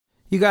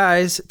You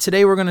guys,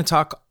 today we're going to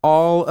talk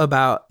all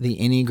about the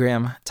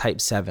Enneagram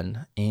Type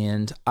 7,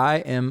 and I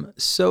am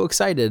so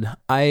excited.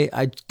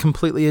 I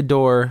completely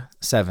adore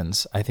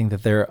sevens. I think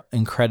that they're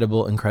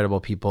incredible, incredible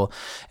people,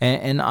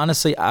 and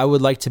honestly, I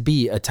would like to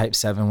be a Type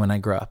 7 when I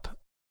grow up.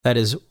 That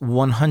is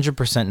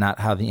 100% not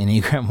how the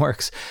Enneagram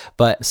works,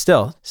 but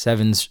still,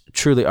 sevens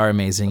truly are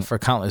amazing for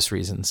countless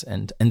reasons,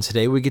 and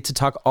today we get to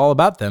talk all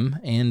about them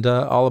and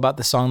all about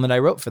the song that I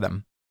wrote for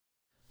them.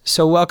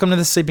 So welcome to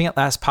the Sleeping at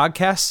Last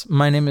podcast.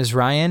 My name is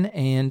Ryan,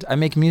 and I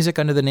make music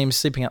under the name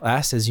Sleeping at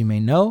Last, as you may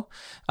know.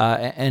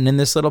 And in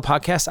this little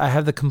podcast, I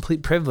have the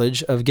complete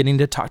privilege of getting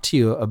to talk to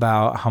you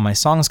about how my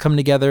songs come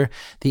together,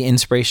 the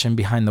inspiration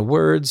behind the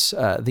words,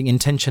 the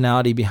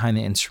intentionality behind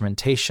the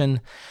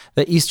instrumentation,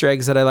 the Easter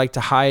eggs that I like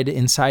to hide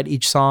inside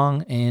each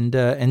song, and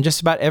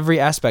just about every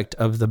aspect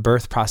of the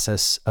birth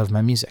process of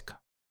my music.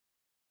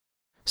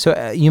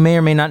 So you may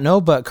or may not know,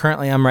 but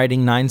currently I'm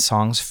writing 9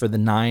 songs for the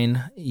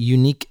 9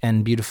 unique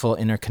and beautiful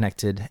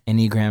interconnected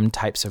Enneagram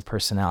types of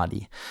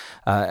personality.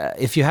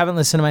 If you haven't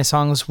listened to my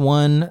songs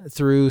 1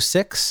 through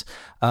 6,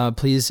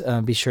 please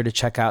be sure to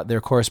check out their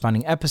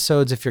corresponding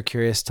episodes if you're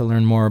curious to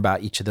learn more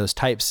about each of those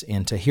types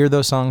and to hear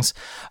those songs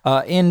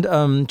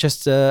and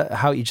just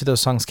how each of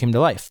those songs came to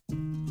life.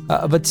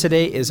 But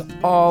today is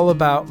all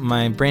about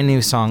my brand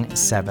new song,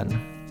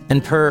 7.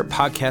 And per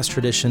podcast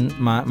tradition,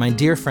 my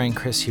dear friend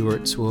Chris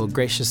Hewerts will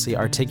graciously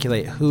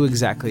articulate who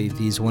exactly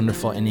these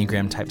wonderful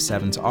Enneagram Type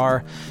 7s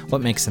are, what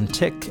makes them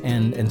tick,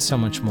 and so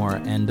much more.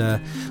 And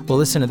we'll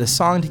listen to this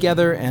song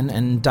together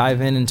and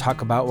dive in and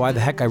talk about why the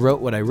heck I wrote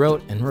what I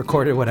wrote and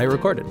recorded what I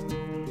recorded.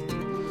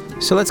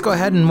 So let's go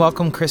ahead and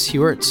welcome Chris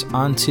Hewerts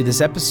onto this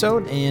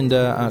episode.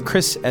 And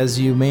Chris, as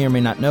you may or may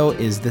not know,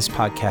 is this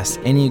podcast's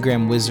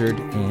Enneagram wizard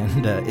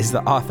and is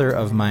the author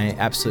of my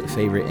absolute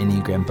favorite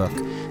Enneagram book,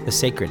 The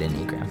Sacred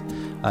Enneagram.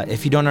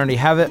 If you don't already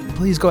have it,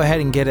 please go ahead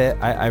and get it.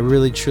 I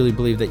really, truly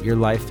believe that your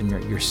life and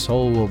your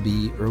soul will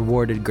be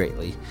rewarded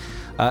greatly.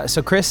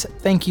 So Chris,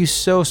 thank you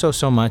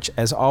so much,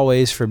 as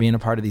always, for being a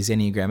part of these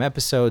Enneagram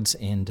episodes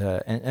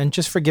and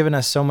just for giving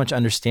us so much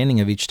understanding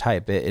of each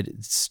type.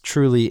 It's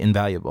truly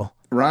invaluable.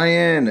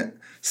 Ryan,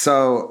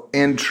 so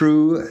in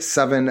true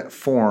 7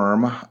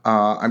 form,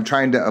 I'm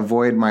trying to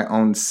avoid my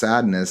own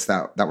sadness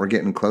that we're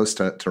getting close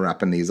to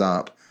wrapping these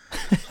up.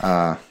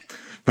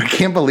 But I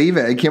can't believe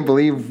it. I can't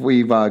believe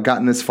we've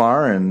gotten this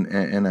far,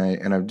 and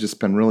I've just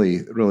been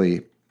really,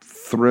 really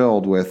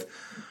thrilled with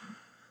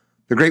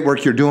the great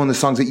work you're doing, the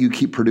songs that you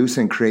keep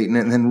producing, creating,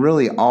 and then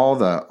really all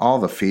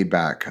the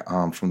feedback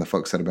from the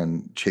folks that have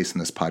been chasing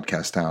this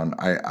podcast down.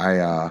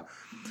 I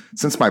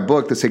since my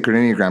book, The Sacred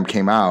Enneagram,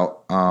 came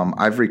out,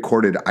 I've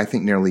recorded, I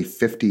think, nearly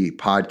 50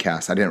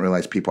 podcasts. I didn't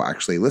realize people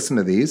actually listen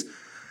to these.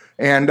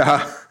 And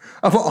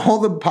of all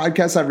the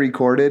podcasts I've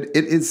recorded,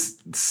 it is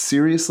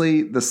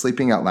seriously the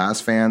Sleeping at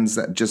Last fans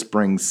that just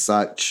bring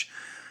such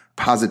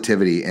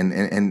positivity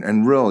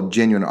and real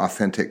genuine,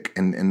 authentic,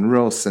 and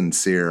real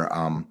sincere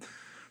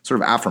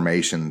sort of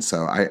affirmation.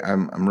 So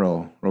I'm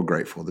real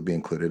grateful to be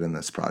included in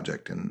this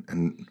project.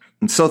 And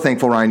I'm so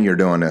thankful, Ryan, you're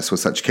doing this with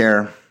such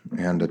care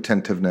and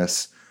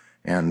attentiveness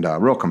and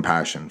real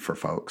compassion for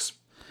folks.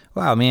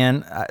 Wow,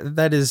 man,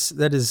 that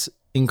is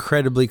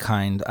incredibly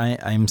kind.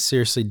 I'm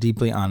seriously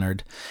deeply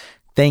honored.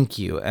 Thank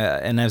you.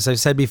 And as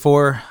I've said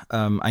before,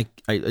 I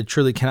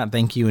truly cannot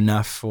thank you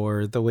enough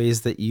for the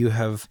ways that you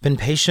have been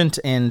patient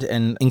and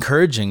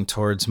encouraging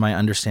towards my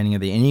understanding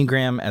of the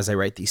Enneagram as I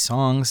write these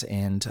songs.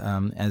 And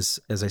as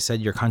I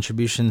said, your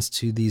contributions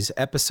to these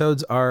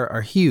episodes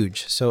are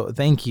huge. So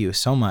thank you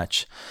so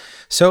much.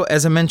 So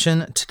as I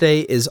mentioned,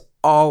 today is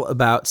all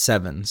about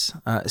sevens.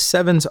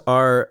 Sevens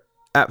are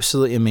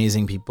absolutely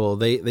amazing people.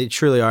 They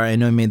truly are. I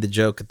know I made the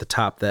joke at the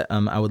top that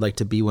I would like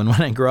to be one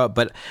when I grow up,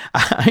 but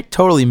I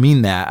totally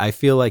mean that. I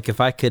feel like if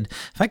I could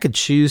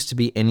choose to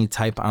be any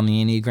type on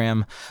the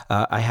Enneagram,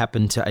 I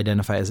happen to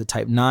identify as a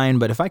type 9,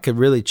 but if I could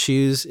really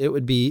choose, it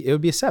would be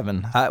a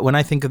 7. When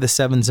I think of the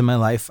 7s in my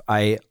life,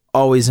 I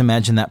always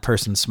imagine that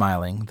person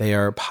smiling. They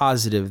are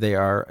positive. They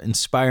are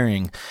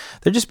inspiring.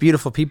 They're just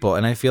beautiful people.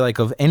 And I feel like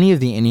of any of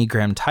the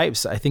Enneagram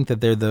types, I think that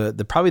they're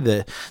probably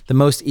the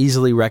most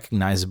easily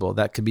recognizable.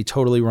 That could be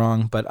totally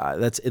wrong, but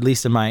that's, at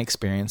least in my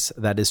experience,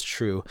 that is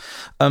true.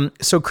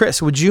 So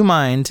Chris, would you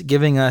mind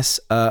giving us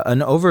an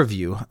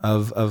overview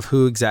of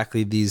who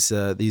exactly these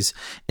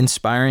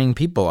inspiring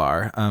people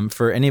are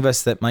for any of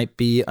us that might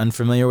be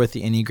unfamiliar with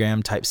the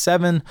Enneagram Type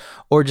 7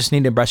 or just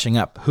need a brushing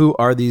up? Who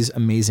are these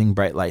amazing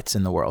bright lights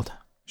in the world?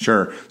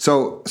 Sure.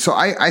 So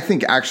I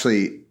think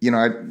actually,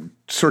 I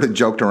sort of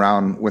joked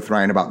around with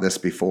Ryan about this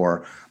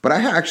before, but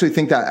I actually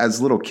think that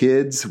as little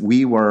kids,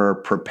 we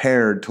were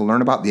prepared to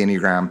learn about the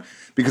Enneagram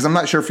because I'm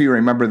not sure if you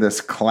remember this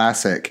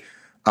classic,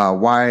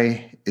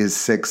 why is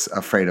 6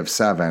 afraid of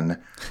 7?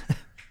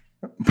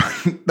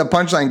 The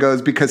punchline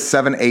goes, because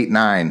 7, 8,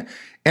 9.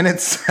 And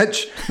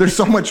there's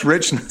so much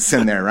richness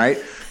in there, right?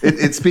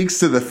 It speaks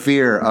to the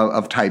fear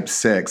of type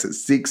 6. It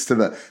speaks to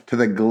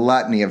the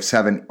gluttony of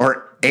 7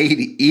 or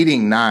 8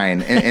 eating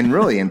 9 and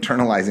really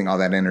internalizing all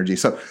that energy.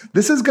 So I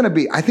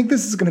think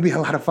this is going to be a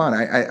lot of fun.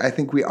 I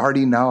think we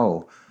already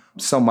know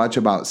so much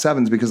about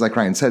sevens because, like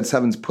Ryan said,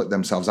 sevens put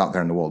themselves out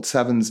there in the world.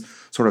 Sevens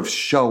sort of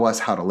show us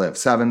how to live.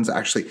 Sevens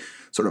actually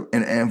sort of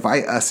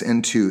invite us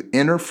into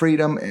inner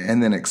freedom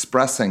and then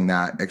expressing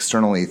that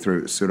externally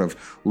through sort of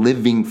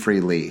living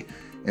freely.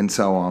 And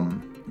so,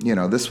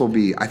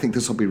 I think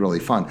this will be really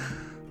fun.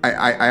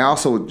 I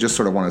also just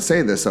sort of want to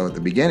say this, though, at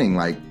the beginning,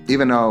 like,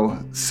 even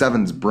though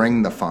sevens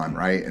bring the fun,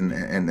 right?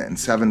 And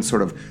sevens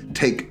sort of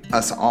take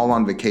us all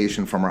on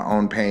vacation from our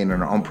own pain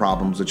and our own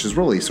problems, which is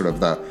really sort of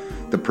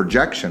the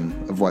projection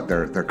of what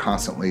they're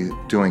constantly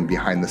doing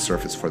behind the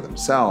surface for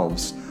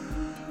themselves.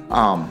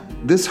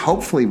 This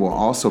hopefully will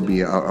also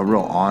be a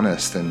real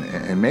honest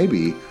and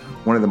maybe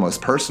one of the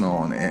most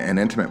personal and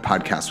intimate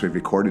podcasts we've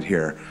recorded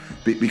here,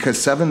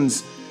 because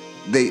sevens,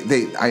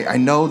 I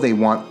know they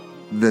want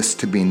this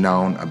to be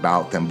known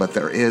about them, but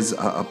there is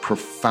a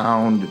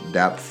profound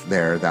depth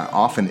there that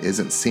often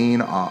isn't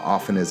seen,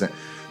 often isn't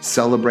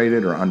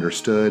celebrated or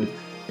understood,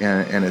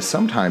 and is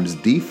sometimes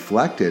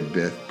deflected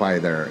by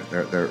their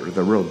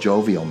real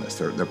jovialness,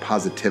 their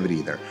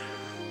positivity, their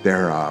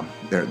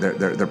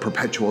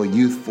perpetual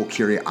youthful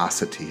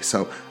curiosity.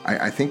 So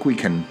I think we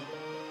can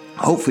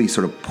hopefully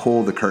sort of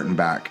pull the curtain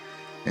back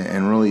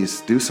and really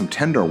do some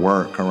tender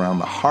work around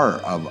the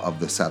heart of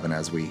the seven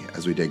as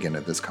we dig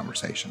into this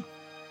conversation.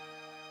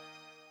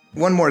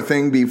 One more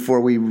thing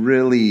before we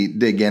really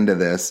dig into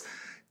this.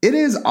 It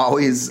is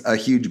always a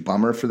huge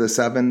bummer for the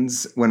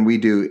sevens when we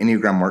do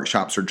Enneagram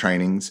workshops or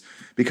trainings,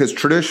 because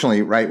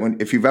traditionally, right,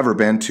 if you've ever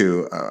been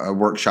to a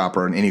workshop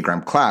or an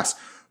Enneagram class,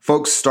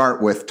 folks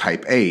start with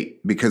type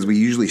 8 because we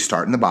usually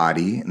start in the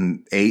body,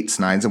 and 8s,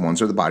 9s, and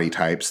 1s are the body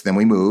types. Then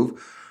we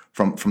move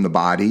from the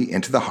body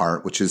into the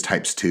heart, which is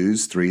types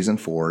 2s, 3s, and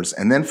 4s,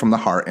 and then from the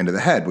heart into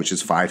the head, which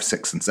is 5,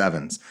 6, and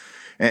 7s.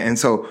 And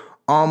so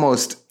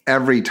almost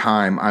every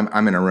time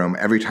I'm in a room,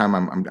 every time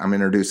I'm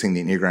introducing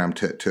the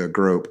Enneagram to a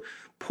group,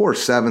 poor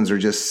sevens are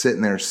just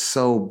sitting there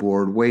so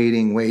bored,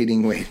 waiting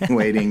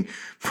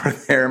for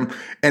them.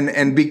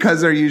 And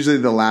because they're usually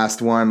the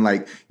last one,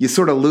 like, you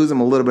sort of lose them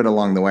a little bit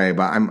along the way.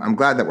 But I'm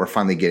glad that we're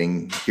finally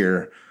getting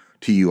here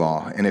to you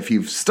all. And if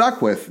you've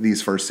stuck with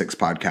these first 6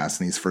 podcasts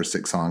and these first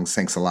 6 songs,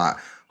 thanks a lot.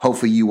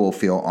 Hopefully you will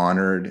feel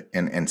honored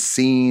and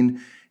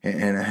seen,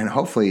 and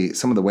hopefully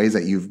some of the ways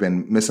that you've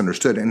been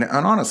misunderstood and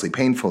honestly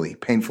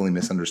painfully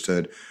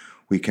misunderstood,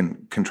 we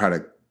can try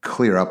to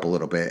clear up a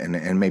little bit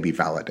and maybe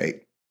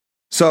validate.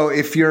 So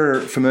if you're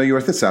familiar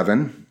with the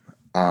 7,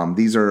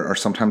 these are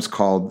sometimes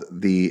called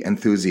the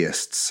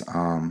enthusiasts.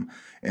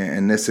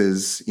 And this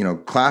is,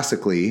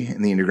 classically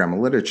in the Enneagram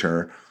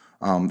literature,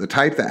 the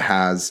type that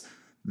has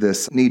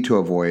this need to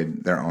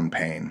avoid their own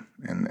pain.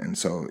 And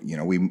so,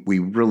 we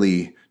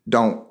really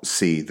don't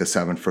see the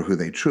 7 for who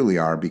they truly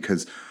are,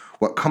 because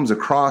what comes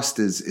across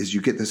is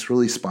you get this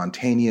really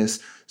spontaneous,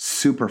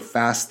 super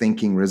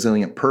fast-thinking,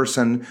 resilient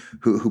person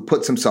who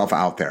puts himself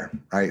out there,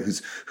 right?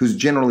 Who's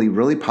generally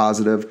really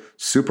positive,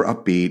 super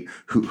upbeat,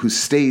 who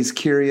stays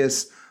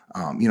curious.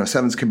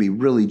 7s can be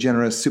really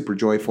generous, super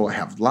joyful,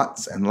 have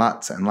lots and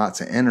lots and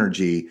lots of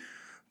energy.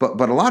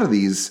 But a lot of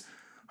these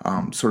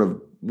sort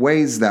of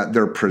ways that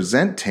they're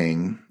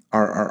presenting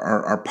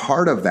are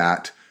part of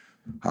that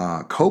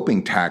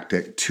coping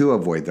tactic to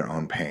avoid their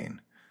own pain.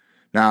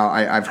 Now,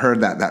 I've heard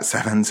that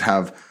 7s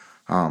have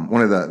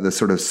one of the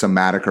sort of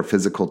somatic or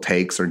physical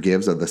takes or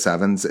gives of the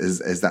 7s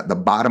is that the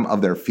bottom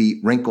of their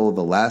feet wrinkle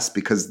the less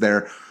because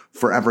they're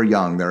forever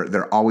young.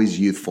 They're always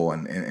youthful.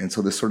 And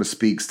so this sort of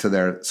speaks to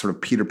their sort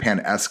of Peter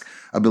Pan-esque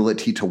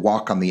ability to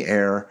walk on the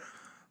air.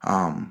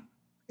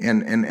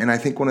 And I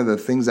think one of the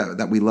things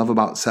that we love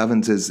about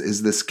 7s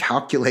is this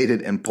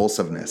calculated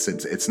impulsiveness.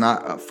 It's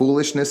not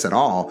foolishness at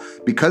all,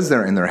 because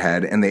they're in their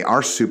head and they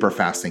are super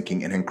fast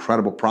thinking and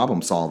incredible problem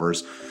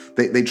solvers.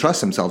 They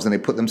trust themselves and they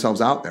put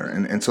themselves out there.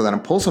 And so that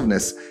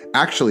impulsiveness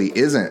actually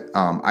isn't,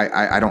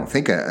 I don't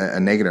think a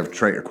negative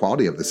trait or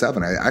quality of the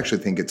 7. I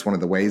actually think it's one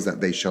of the ways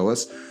that they show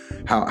us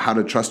how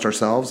to trust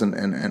ourselves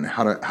and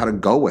how to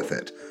go with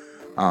it.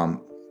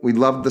 We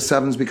love the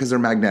 7s because they're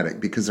magnetic,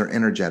 because they're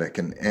energetic.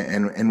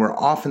 And we're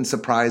often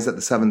surprised that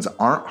the 7s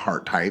aren't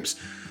heart types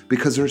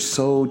because they're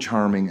so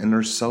charming and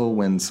they're so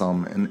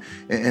winsome.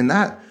 And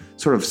that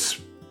sort of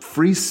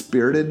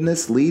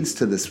free-spiritedness leads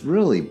to this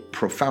really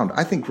profound,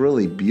 I think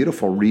really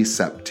beautiful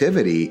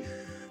receptivity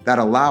that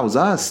allows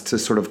us to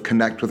sort of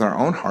connect with our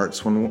own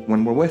hearts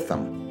when we're with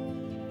them.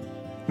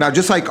 Now,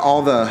 just like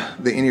all the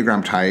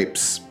Enneagram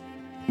types,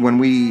 when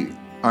we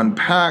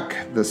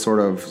unpack the sort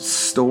of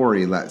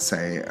story, let's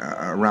say,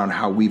 around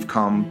how we've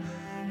come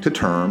to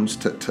terms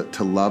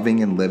to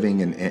loving and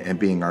living and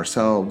being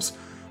ourselves,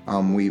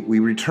 we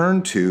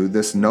return to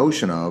this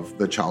notion of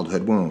the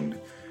childhood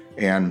wound.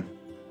 And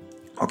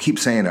I'll keep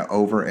saying it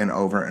over and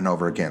over and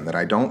over again, that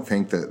I don't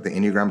think that the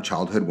Enneagram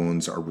childhood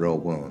wounds are real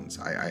wounds.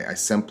 I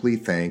simply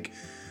think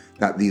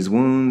that these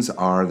wounds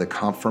are the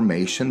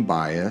confirmation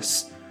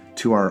bias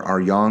to our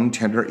young,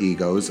 tender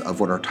egos of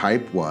what our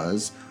type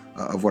was,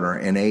 of what our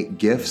innate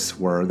gifts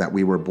were that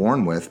we were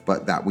born with,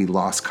 but that we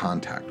lost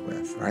contact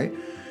with, right?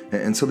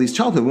 And so these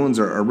childhood wounds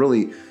are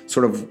really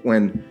sort of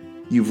when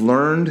you've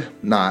learned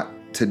not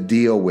to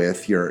deal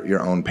with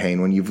your own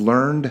pain, when you've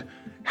learned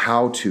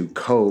how to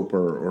cope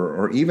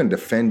or even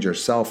defend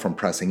yourself from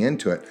pressing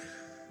into it,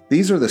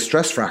 these are the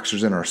stress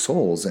fractures in our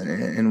souls.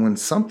 And when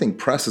something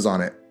presses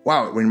on it,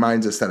 wow, it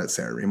reminds us that it's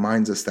there. It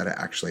reminds us that it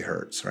actually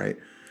hurts, right?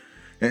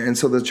 And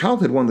so the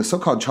childhood wound, the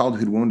so-called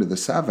childhood wound of the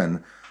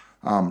 7,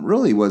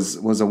 really was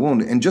a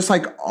wound. And just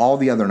like all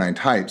the other 9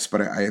 types,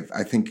 but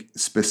I think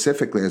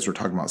specifically as we're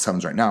talking about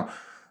 7s right now,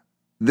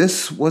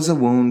 this was a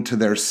wound to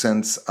their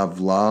sense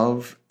of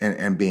love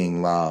and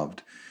being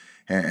loved.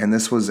 And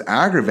this was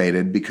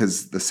aggravated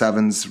because the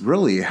 7s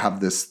really have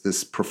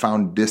this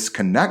profound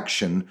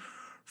disconnection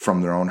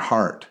from their own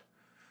heart.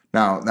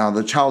 Now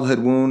the childhood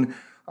wound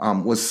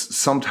was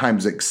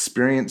sometimes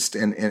experienced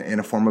in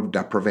a form of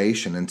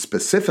deprivation, and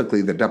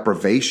specifically the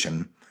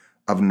deprivation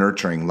of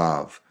nurturing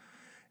love.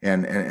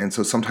 And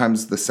so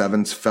sometimes the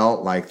 7s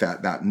felt like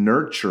that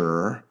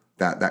nurturer,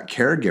 that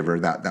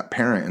caregiver, that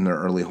parent in their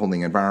early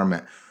holding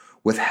environment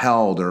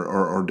withheld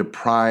or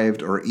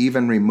deprived or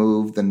even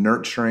removed the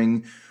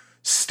nurturing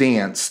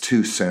stance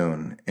too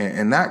soon.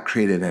 And that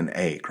created an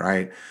ache,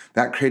 right?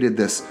 That created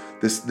this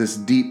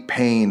deep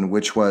pain,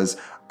 which was,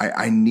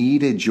 I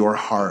needed your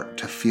heart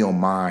to feel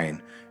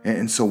mine.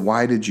 And so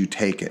why did you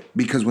take it?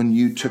 Because when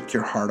you took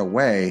your heart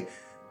away,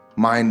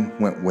 mine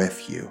went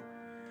with you.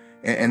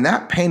 And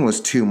that pain was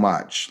too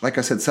much. Like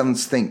I said,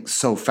 7s think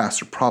so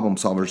fast, they're problem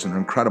solvers and are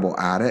incredible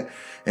at it.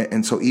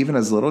 And so even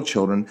as little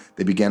children,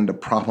 they began to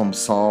problem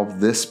solve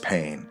this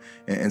pain.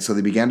 And so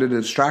they began to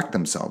distract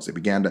themselves. They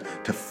began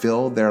to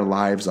fill their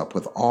lives up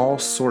with all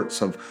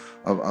sorts of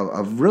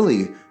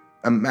really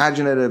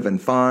imaginative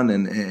and fun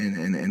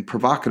and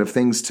provocative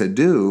things to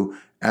do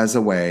as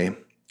a way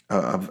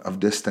of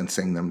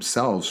distancing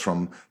themselves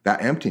from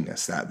that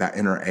emptiness, that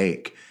inner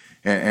ache.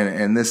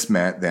 And this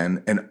meant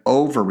then an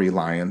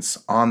over-reliance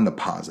on the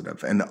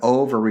positive, an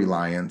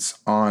over-reliance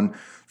on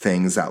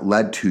things that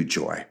led to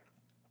joy.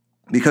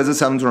 Because the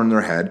 7s were in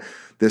their head,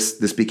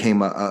 this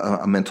became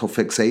a mental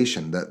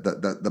fixation,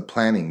 the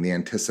planning, the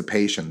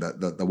anticipation,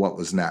 the what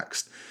was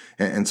next.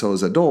 And so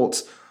as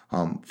adults,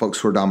 folks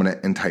who are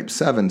dominant in type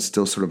 7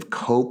 still sort of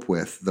cope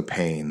with the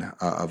pain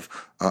of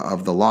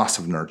the loss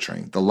of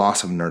nurturing, the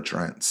loss of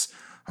nurturance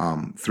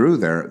through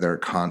their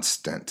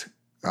constant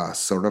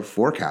sort of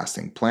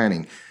forecasting,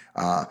 planning,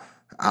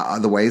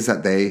 the ways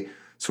that they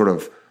sort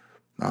of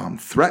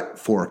threat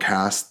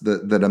forecast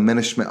the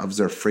diminishment of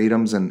their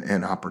freedoms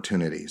and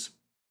opportunities.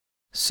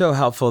 So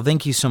helpful.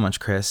 Thank you so much,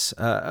 Chris.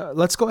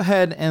 Let's go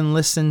ahead and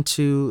listen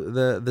to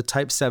the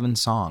Type 7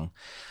 song.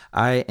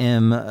 I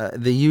am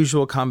the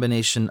usual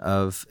combination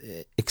of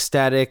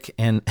ecstatic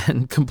and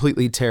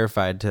completely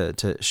terrified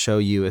to show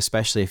you,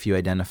 especially if you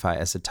identify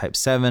as a Type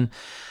 7.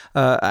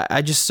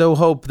 I just so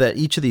hope that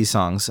each of these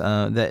songs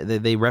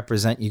that they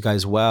represent you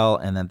guys well,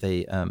 and that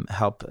they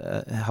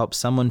help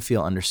someone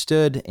feel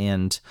understood,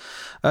 and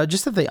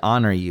just that they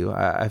honor you.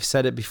 I've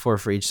said it before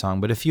for each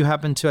song, but if you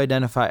happen to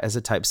identify as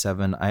a Type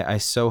 7, I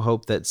so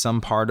hope that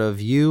some part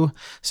of you,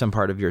 some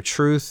part of your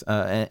truth,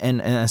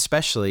 and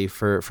especially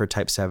for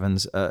Type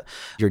 7s,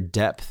 your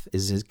depth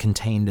is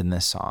contained in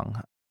this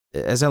song.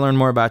 As I learn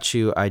more about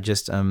you, I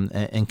just am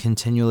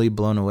continually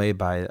blown away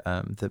by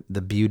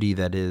the beauty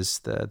that is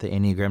the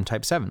Enneagram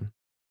Type 7.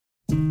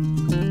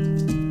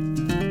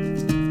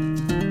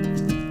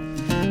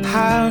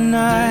 How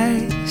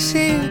nice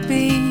it'd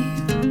be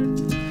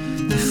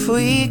if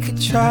we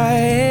could try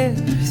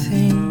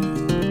everything.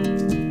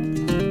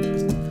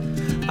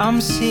 I'm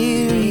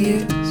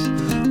serious,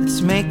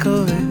 let's make a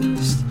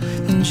list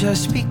and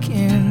just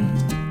begin.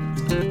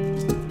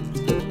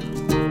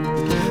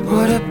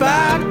 What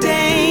about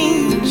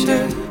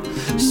danger?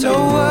 So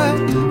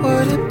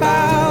what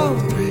about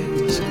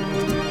risk?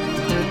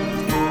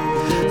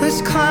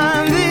 Let's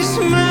climb this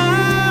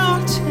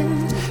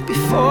mountain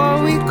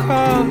before we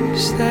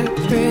cross that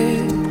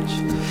bridge.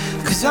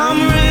 'Cause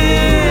I'm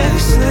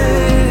restless,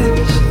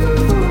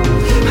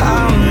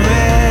 I'm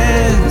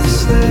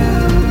restless,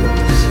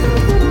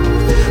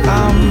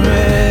 I'm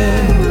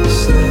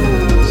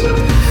restless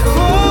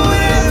for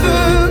whatever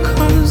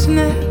comes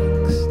next.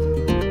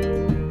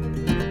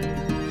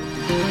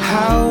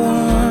 How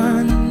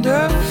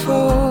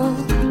wonderful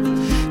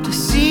to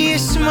see a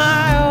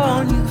smile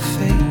on your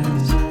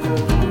face.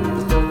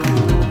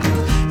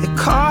 It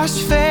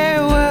cost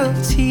farewell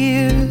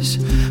tears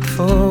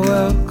for a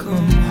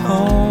welcome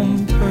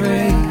home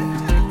parade.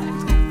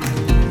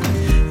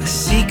 A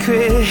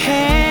secret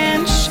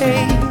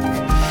handshake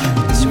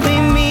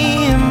between me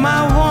and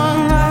my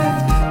one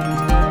life.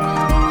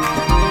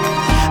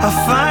 I'll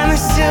find the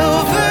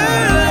silver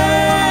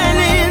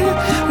lining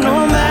no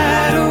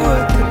matter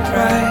what the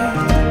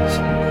price.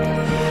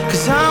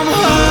 'Cause I'm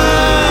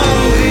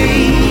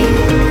hungry,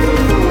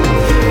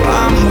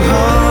 I'm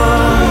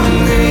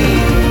hungry,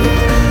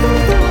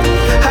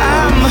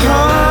 I'm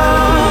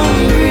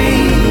hungry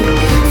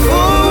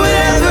for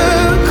whatever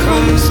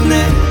comes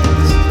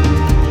next.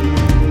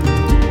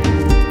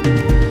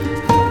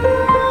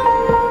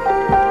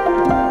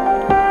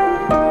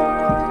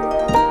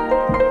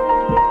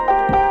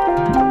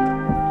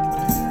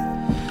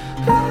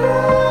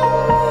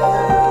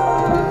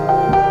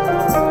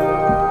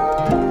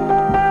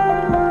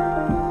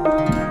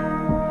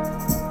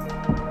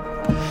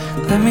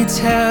 Let me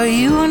tell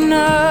you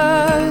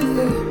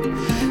another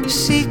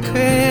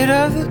secret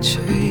of the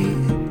trade.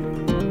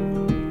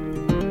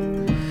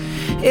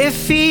 It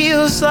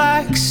feels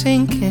like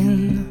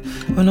sinking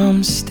when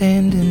I'm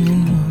standing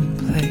in one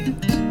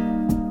place.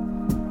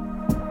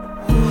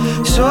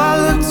 So I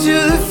look to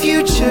the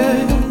future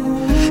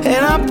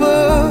and I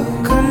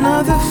book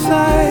another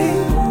flight.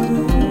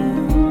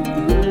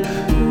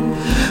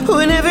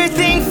 When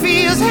everything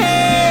feels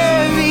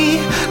heavy,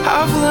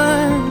 I've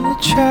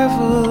learned to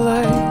travel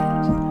light.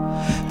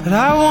 But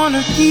I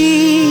wanna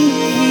be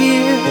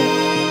here,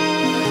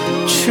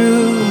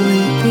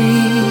 truly be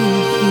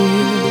here,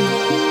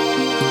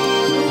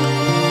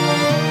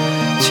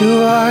 to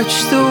watch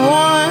the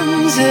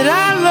ones that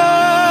I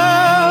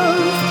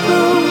love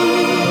bloom.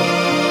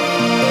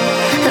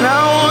 And I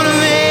wanna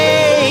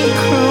make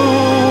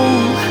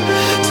room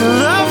to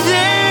love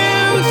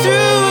them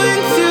through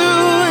and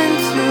through and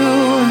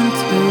through and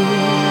through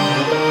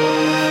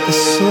the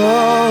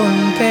slow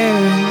and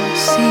barren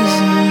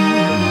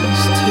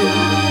seasons too.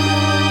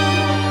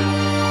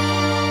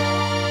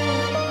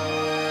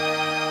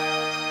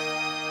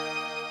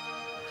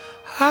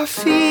 I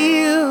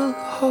feel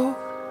hope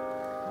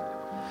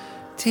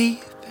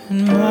deep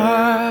in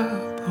my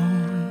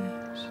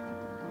bones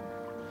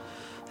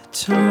that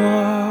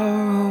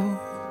tomorrow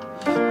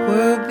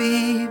will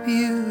be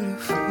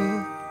beautiful.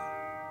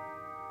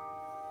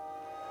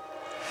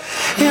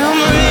 And I'm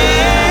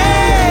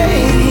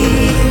ready,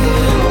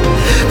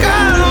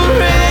 God, I'm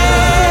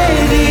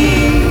ready.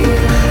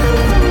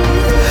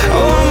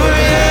 Oh,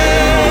 I'm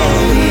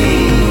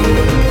ready,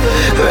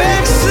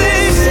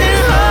 restless and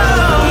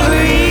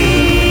hungry.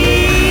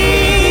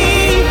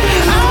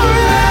 I'm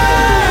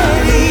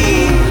ready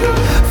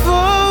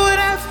for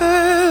whatever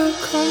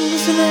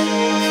comes next.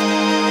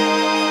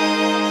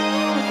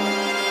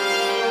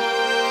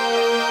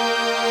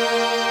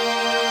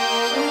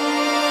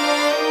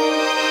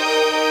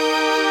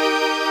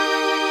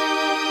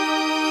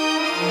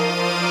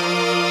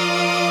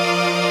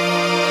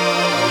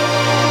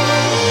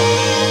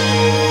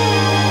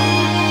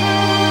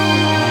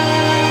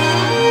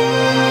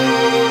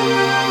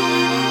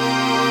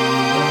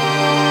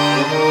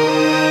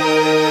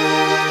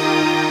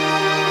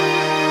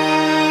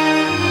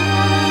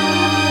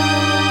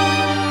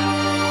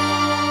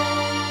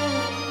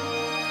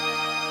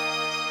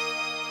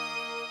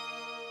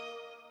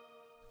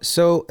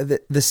 So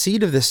the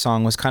seed of this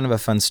song was kind of a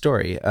fun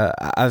story.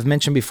 I've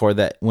mentioned before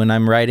that when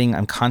I'm writing,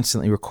 I'm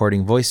constantly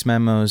recording voice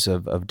memos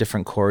of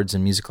different chords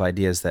and musical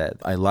ideas that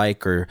I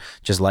like or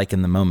just like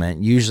in the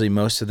moment. Usually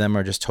most of them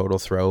are just total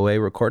throwaway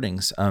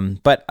recordings,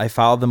 but I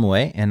file them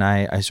away and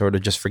I sort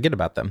of just forget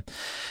about them.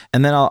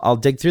 And then I'll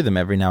dig through them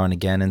every now and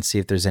again and see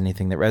if there's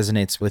anything that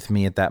resonates with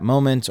me at that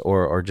moment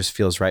or just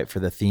feels right for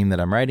the theme that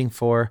I'm writing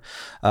for.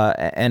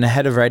 And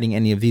ahead of writing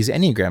any of these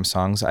Enneagram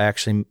songs, I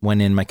actually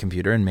went in my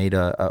computer and made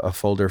a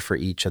folder for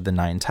each of the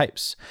 9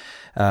 types.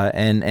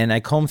 And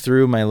I combed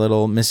through my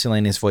little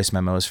miscellaneous voice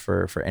memos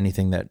for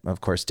anything that,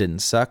 of course, didn't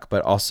suck.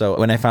 But also,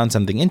 when I found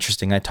something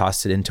interesting, I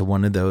tossed it into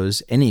one of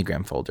those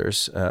Enneagram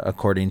folders,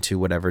 according to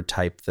whatever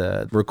type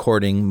the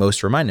recording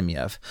most reminded me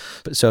of.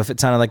 So if it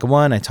sounded like a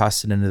 1, I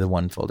tossed it into the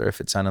 1 folder. If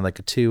it sounded like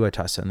a 2, I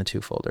tossed it in the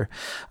 2 folder.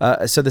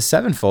 So the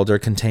 7 folder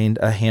contained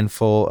a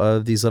handful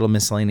of these little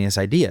miscellaneous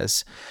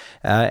ideas.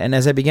 And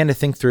as I began to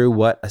think through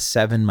what a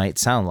 7 might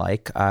sound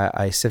like,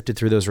 I sifted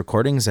through those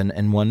recordings,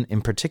 and one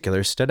in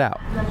particular stood out.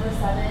 Number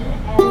 7 and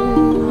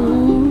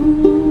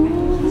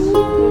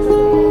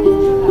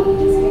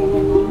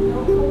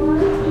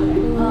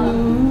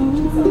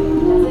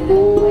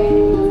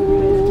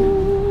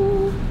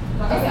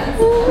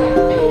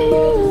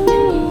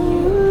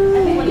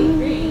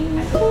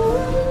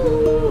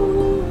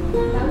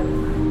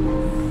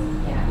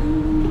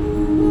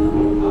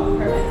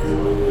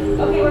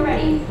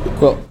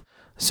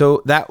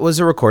So that was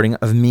a recording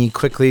of me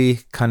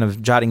quickly kind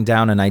of jotting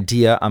down an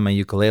idea on my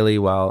ukulele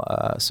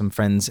while some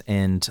friends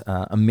and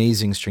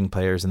amazing string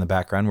players in the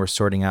background were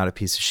sorting out a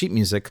piece of sheet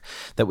music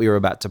that we were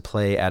about to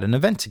play at an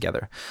event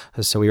together.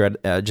 So we were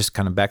at, just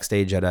kind of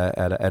backstage at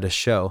a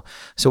show.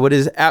 So what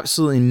is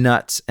absolutely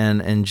nuts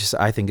and just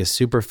I think is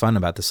super fun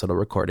about this little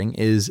recording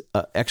is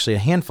actually a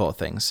handful of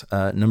things.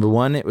 Number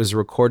one, it was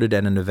recorded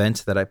at an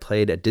event that I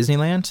played at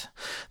Disneyland,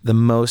 the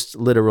most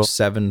literal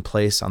 7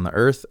 place on the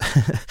earth.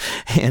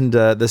 And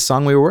the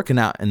song we were working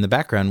out in the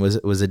background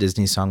was a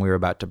Disney song we were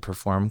about to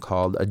perform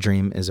called A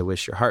Dream is a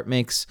Wish Your Heart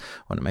Makes,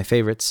 one of my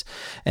favorites.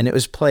 And it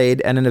was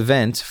played at an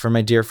event for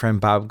my dear friend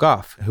Bob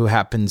Goff, who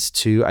happens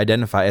to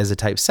identify as a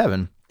type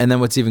 7. And then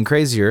what's even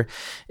crazier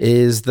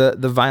is the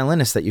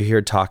violinist that you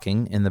hear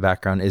talking in the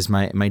background is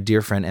my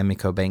dear friend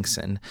Emiko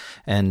Bankson.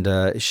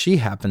 And she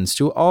happens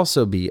to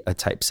also be a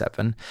type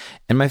 7.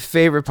 And my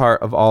favorite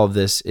part of all of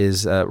this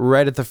is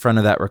right at the front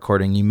of that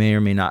recording, you may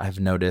or may not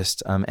have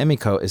noticed,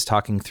 Emiko is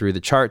talking through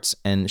the charts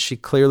and she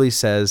clearly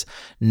says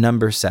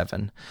number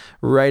 7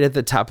 right at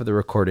the top of the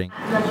recording.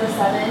 Number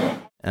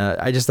 7.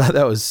 I just thought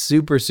that was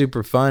super,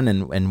 super fun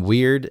and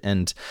weird.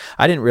 And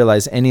I didn't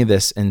realize any of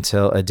this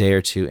until a day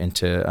or two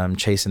into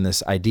chasing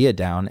this idea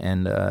down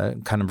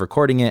and kind of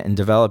recording it and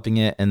developing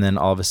it. And then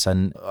all of a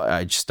sudden,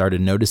 I just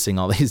started noticing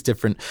all these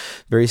different,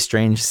 very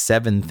strange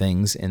 7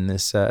 things in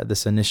this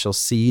this initial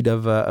seed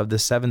of the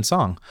 7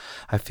 song.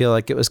 I feel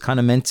like it was kind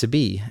of meant to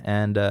be.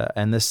 And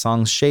this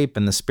song's shape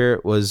and the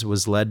spirit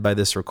was led by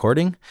this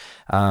recording.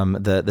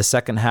 The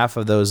second half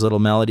of those little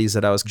melodies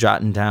that I was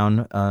jotting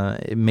down,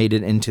 it made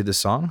it into the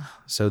song.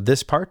 So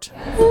this part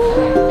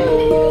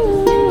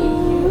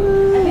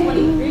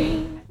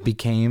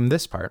became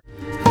this part.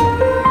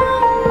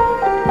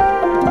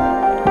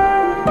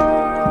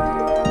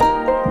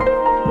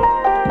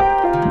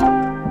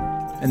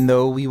 And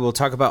though we will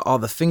talk about all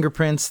the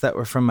fingerprints that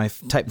were from my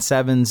Type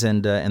 7s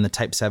and the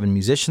Type 7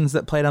 musicians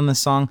that played on this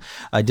song,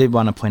 I did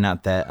want to point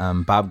out that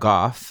Bob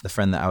Goff, the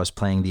friend that I was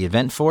playing the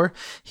event for,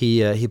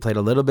 he played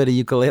a little bit of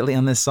ukulele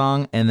on this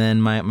song, and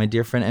then my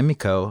dear friend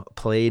Emiko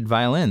played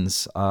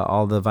violins.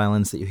 All the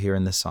violins that you hear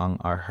in this song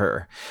are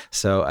her.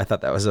 So I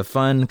thought that was a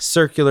fun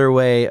circular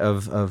way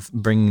of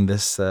bringing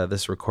this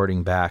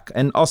recording back.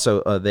 And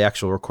also the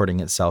actual recording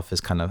itself is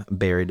kind of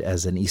buried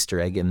as an Easter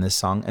egg in this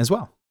song as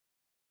well.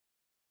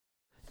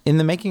 In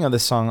the making of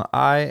this song,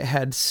 I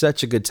had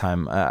such a good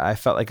time. I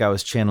felt like I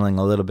was channeling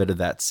a little bit of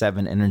that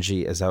 7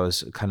 energy as I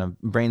was kind of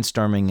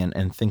brainstorming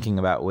and thinking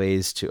about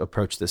ways to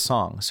approach this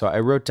song. So I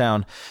wrote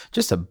down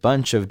just a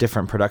bunch of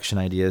different production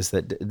ideas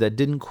that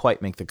didn't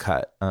quite make the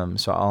cut.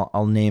 So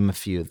I'll name a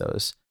few of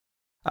those.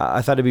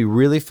 I thought it'd be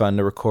really fun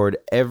to record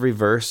every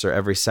verse or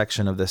every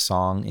section of this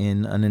song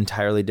in an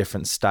entirely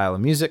different style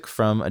of music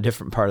from a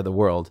different part of the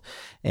world.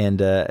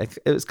 And it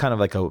was kind of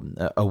like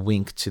a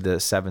wink to the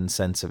 7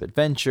 sense of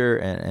adventure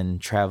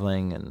and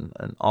traveling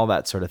and all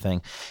that sort of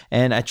thing.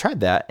 And I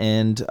tried that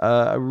and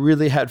I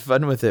really had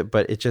fun with it,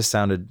 but it just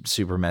sounded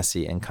super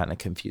messy and kind of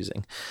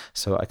confusing.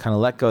 So I kind of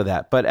let go of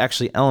that. But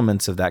actually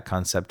elements of that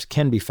concept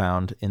can be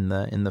found in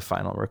the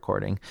final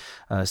recording.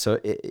 So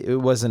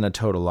it wasn't a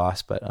total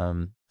loss, but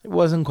it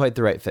wasn't quite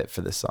the right fit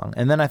for this song.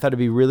 And then I thought it'd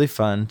be really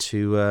fun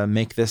to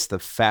make this the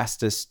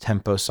fastest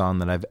tempo song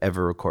that I've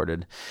ever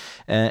recorded.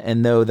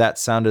 And though that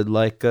sounded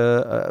like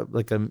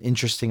an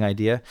interesting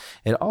idea,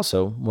 it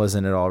also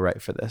wasn't at all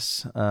right for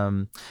this.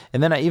 And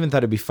then I even thought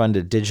it'd be fun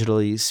to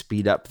digitally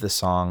speed up the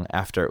song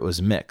after it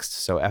was mixed.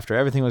 So after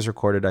everything was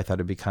recorded, I thought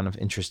it'd be kind of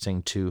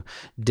interesting to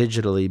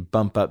digitally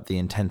bump up the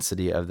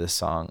intensity of this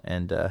song.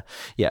 And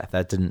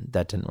that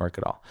didn't work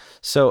at all.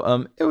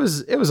 So it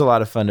was a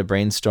lot of fun to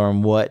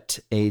brainstorm what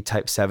a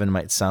Type 7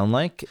 might sound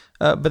like,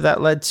 but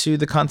that led to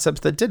the concepts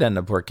that did end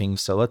up working.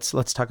 So let's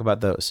talk about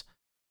those.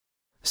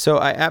 So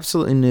I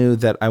absolutely knew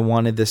that I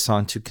wanted this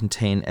song to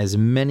contain as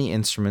many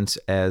instruments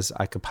as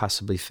I could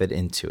possibly fit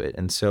into it.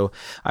 And so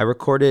I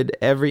recorded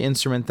every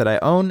instrument that I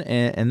own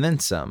and then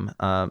some.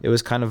 It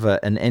was kind of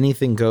an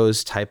anything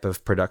goes type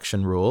of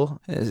production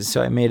rule.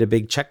 So I made a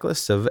big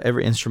checklist of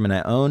every instrument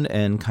I owned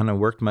and kind of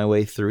worked my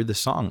way through the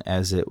song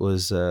as it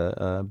was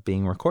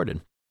being recorded.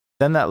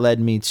 Then that led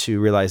me to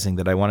realizing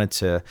that I wanted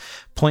to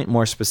point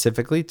more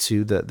specifically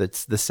to the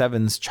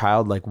 7's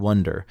childlike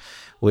wonder,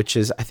 which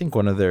is, I think,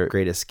 one of their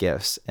greatest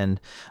gifts. And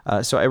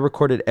so I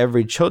recorded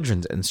every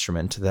children's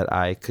instrument that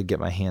I could get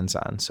my hands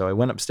on. So I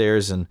went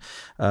upstairs and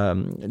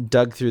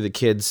dug through the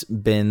kids'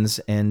 bins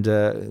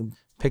and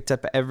picked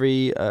up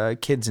every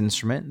kid's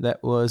instrument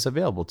that was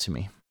available to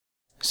me.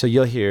 So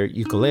you'll hear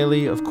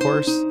ukulele, of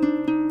course.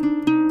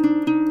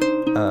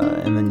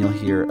 And then you'll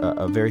hear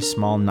a very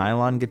small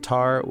nylon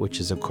guitar, which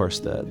is, of course,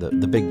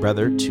 the big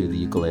brother to the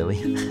ukulele.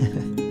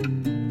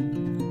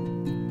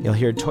 You'll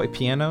hear toy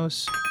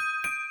pianos,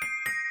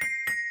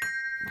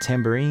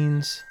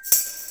 tambourines,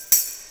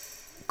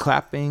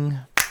 clapping,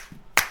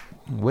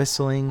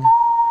 whistling.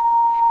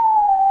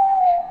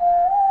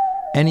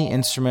 Any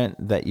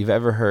instrument that you've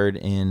ever heard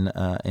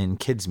in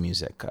kids'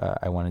 music,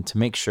 I wanted to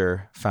make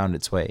sure found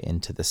its way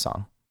into the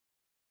song.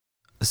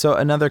 So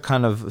another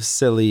kind of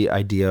silly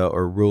idea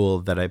or rule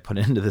that I put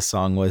into the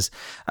song was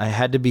I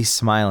had to be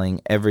smiling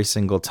every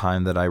single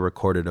time that I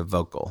recorded a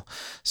vocal.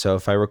 So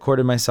if I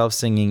recorded myself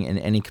singing in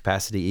any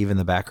capacity, even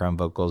the background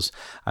vocals,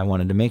 I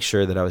wanted to make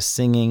sure that I was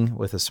singing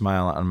with a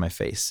smile on my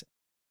face.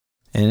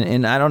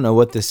 And I don't know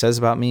what this says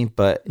about me,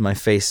 but my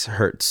face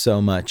hurt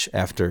so much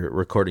after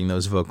recording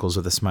those vocals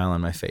with a smile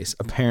on my face.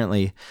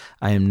 Apparently,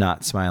 I am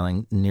not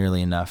smiling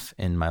nearly enough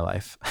in my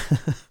life.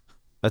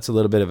 That's a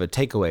little bit of a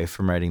takeaway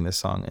from writing this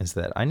song, is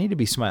that I need to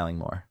be smiling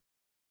more.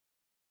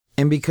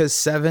 And because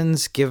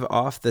 7s give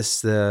off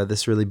this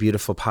really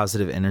beautiful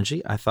positive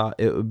energy, I thought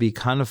it would be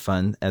kind of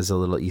fun as a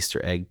little Easter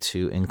egg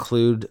to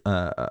include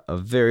a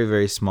very,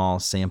 very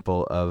small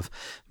sample of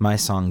my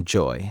song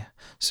Joy.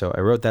 So I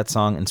wrote that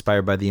song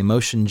inspired by the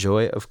emotion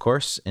joy, of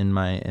course, in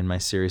my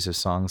series of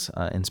songs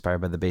inspired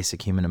by the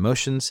basic human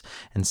emotions.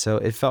 And so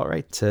it felt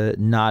right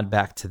to nod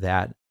back to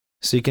that.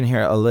 So you can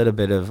hear a little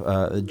bit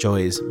of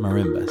Joy's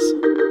marimbas.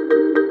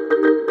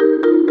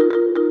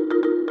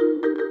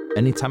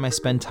 anytime I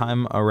spend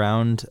time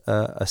around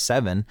a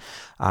 7,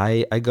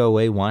 I go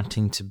away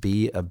wanting to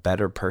be a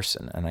better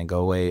person, and I go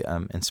away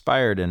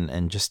inspired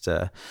and just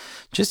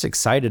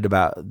excited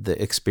about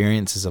the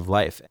experiences of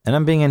life. And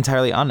I'm being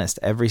entirely honest,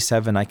 every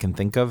 7 I can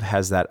think of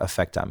has that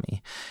effect on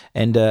me.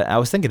 And I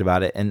was thinking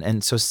about it,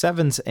 and so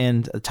 7s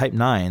and type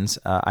 9s,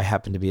 I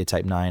happen to be a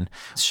type 9,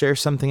 share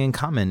something in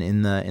common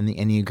in the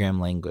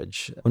Enneagram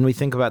language. When we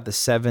think about the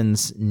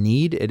 7's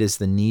need, it is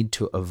the need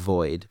to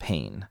avoid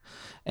pain.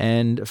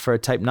 And for a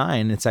type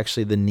 9, it's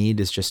actually the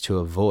need is just to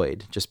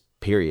avoid, just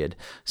period.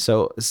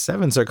 So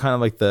 7s are kind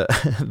of like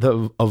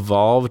the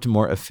evolved,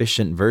 more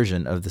efficient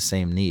version of the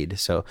same need.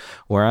 So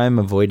where I'm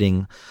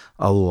avoiding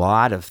a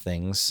lot of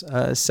things,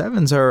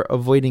 7s are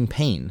avoiding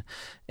pain.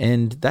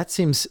 And that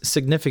seems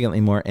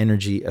significantly more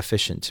energy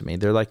efficient to me.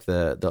 They're like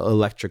the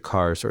electric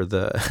cars or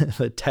the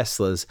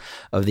Teslas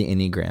of the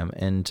Enneagram.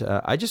 And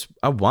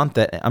I want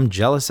that. I'm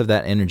jealous of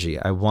that energy.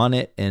 I want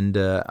it. And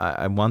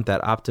I want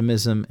that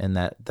optimism and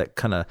that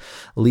kind of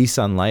lease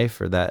on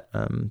life, or that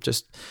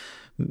just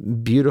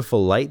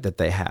beautiful light that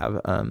they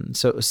have.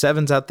 So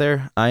 7s out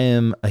there, I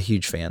am a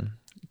huge fan.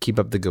 Keep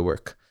up the good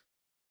work.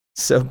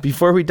 So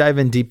before we dive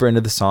in deeper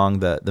into the song,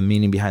 the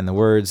meaning behind the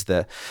words,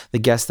 the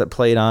guests that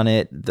played on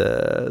it,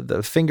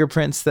 the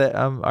fingerprints that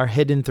are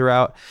hidden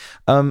throughout,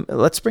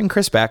 let's bring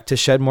Chris back to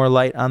shed more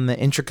light on the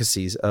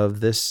intricacies of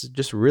this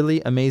just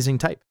really amazing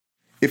type.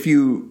 If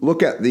you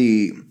look at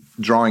the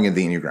drawing of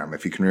the Enneagram,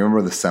 if you can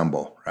remember the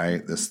symbol,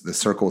 right, this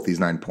circle with these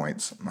 9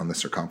 points on the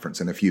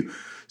circumference, and if you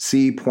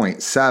see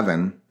point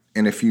 7,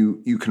 and if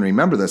you can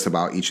remember this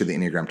about each of the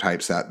Enneagram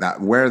types, that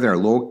where they're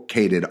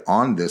located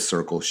on this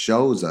circle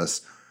shows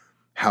us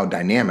how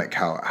dynamic,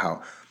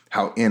 how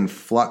in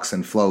flux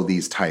and flow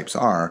these types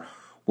are.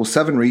 Well,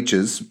 7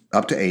 reaches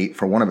up to 8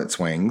 for one of its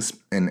wings,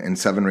 and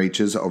 7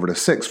 reaches over to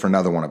 6 for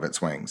another one of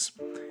its wings.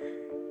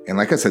 And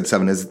like I said,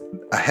 7 is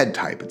a head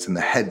type. It's in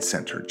the head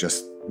center,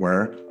 just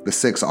where the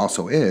 6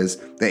 also is.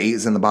 The 8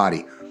 is in the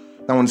body.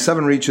 Now, when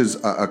 7 reaches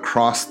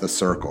across the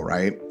circle,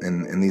 right,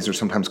 and these are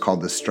sometimes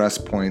called the stress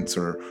points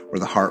or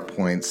the heart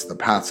points, the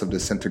paths of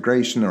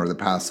disintegration or the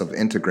paths of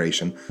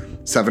integration,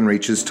 7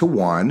 reaches to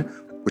 1,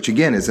 which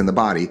again is in the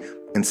body,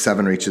 and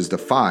 7 reaches to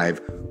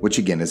 5, which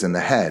again is in the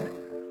head.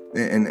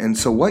 And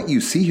so what you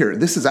see here,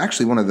 this is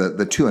actually one of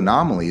the 2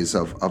 anomalies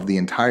of the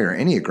entire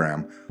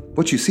Enneagram.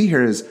 What you see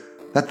here is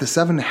that the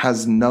 7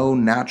 has no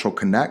natural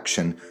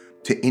connection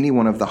to any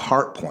one of the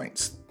heart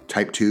points,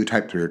 type 2,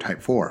 type 3, or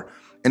type 4.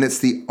 And it's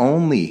the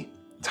only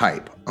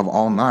type of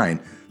all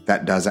 9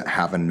 that doesn't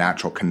have a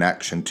natural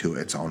connection to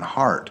its own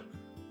heart.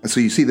 And so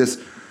you see this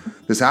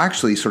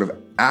actually sort of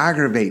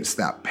aggravates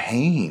that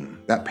pain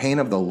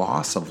of the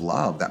loss of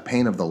love, that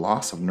pain of the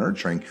loss of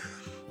nurturing,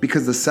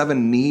 because the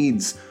 7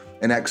 needs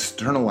an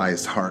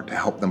externalized heart to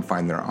help them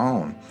find their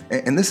own.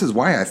 And this is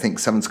why I think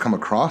 7s come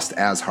across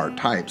as heart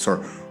types,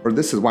 or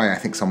this is why I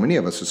think so many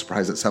of us are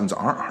surprised that 7s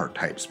aren't heart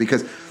types,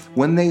 because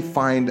when they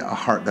find a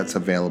heart that's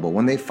available,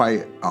 when they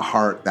find a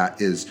heart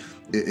that is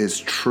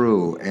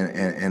true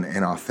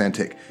and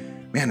authentic,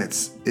 man,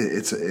 it's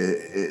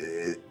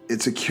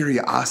a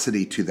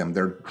curiosity to them.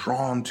 They're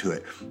drawn to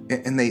it,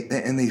 and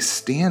they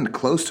stand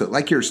close to it,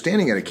 like you're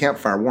standing at a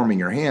campfire warming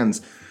your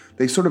hands.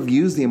 They sort of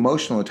use the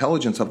emotional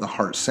intelligence of the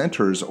heart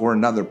centers or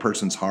another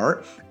person's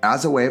heart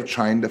as a way of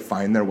trying to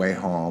find their way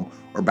home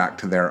or back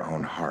to their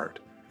own heart.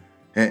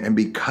 And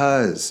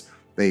because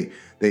they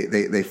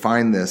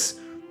find this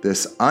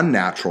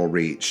unnatural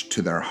reach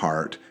to their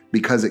heart,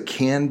 because it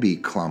can be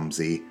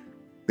clumsy,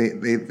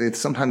 they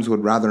sometimes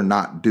would rather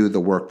not do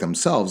the work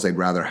themselves. They'd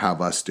rather have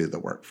us do the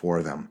work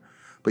for them.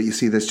 But you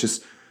see, this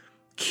just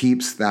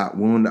keeps that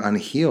wound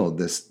unhealed.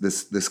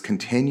 This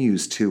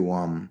continues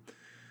to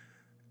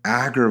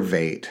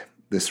aggravate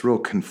this real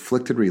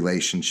conflicted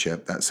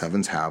relationship that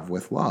 7s have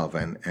with love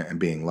and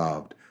being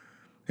loved.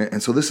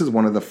 And so this is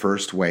one of the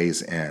first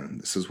ways in.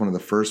 This is one of the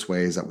first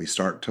ways that we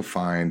start to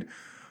find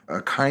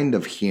a kind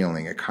of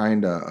healing, a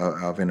kind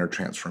of inner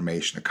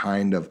transformation, a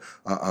kind of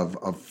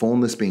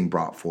fullness being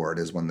brought forward,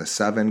 is when the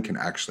 7 can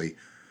actually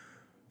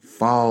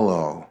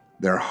follow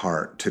their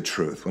heart to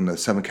truth, when the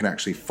 7 can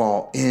actually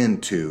fall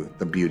into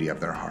the beauty of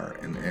their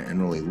heart and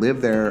really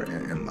live there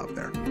and love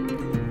there.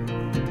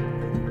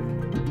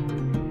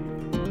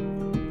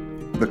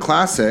 The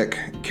classic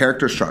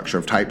character structure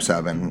of type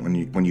 7,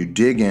 when you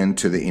dig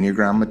into the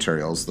Enneagram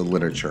materials, the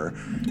literature,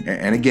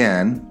 and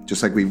again,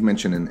 just like we've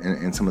mentioned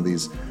in some of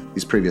these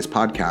previous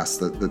podcasts,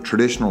 the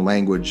traditional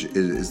language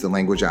is the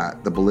language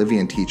that the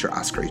Bolivian teacher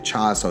Oscar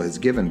Ichazo has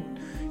given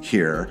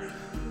here,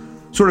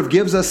 sort of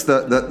gives us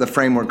the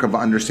framework of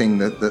understanding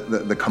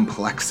the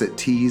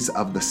complexities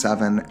of the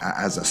 7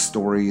 as a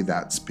story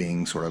that's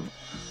being sort of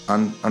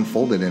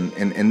unfolded.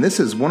 And this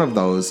is one of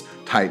those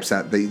types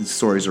that these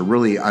stories are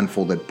really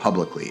unfolded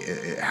publicly.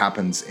 It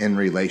happens in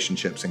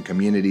relationships and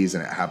communities,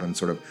 and it happens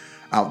sort of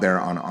out there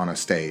on a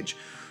stage.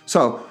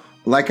 So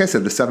Like I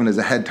said, the 7 is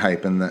a head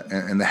type, and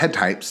the head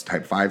types,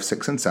 type 5,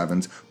 6, and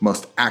 7's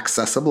most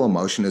accessible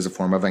emotion is a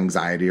form of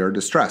anxiety or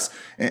distress.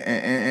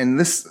 And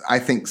this, I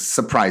think,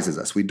 surprises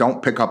us. We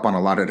don't pick up on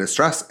a lot of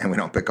distress, and we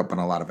don't pick up on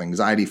a lot of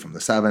anxiety from the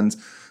 7's,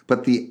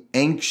 but the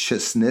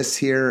anxiousness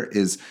here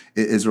is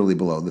really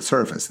below the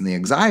surface. And the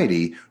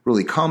anxiety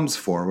really comes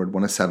forward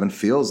when a 7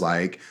 feels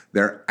like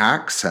their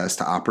access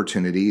to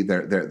opportunity,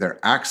 their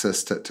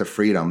access to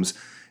freedoms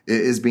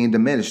is being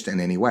diminished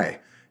in any way.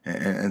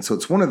 And so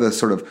it's one of the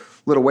sort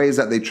of little ways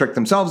that they trick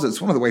themselves.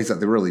 It's one of the ways that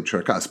they really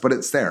trick us, but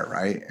it's there,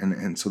 right?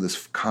 And so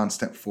this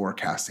constant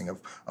forecasting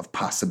of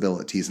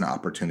possibilities and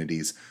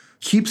opportunities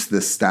keeps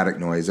this static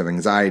noise of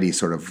anxiety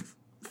sort of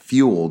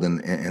fueled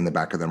in the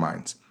back of their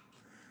minds.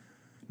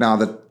 Now,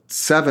 the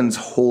 7's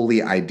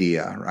holy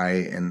idea,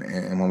 right?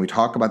 And when we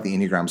talk about the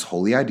Enneagram's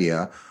holy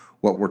idea,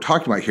 what we're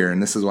talking about here,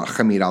 and this is what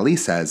Hamid Ali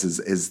says,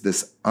 is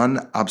this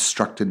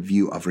unobstructed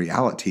view of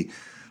reality.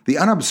 The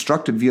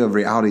unobstructed view of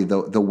reality,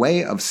 the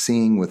way of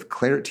seeing with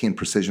clarity and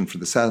precision for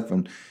the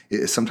 7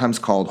 is sometimes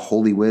called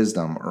holy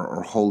wisdom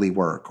or holy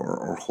work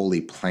or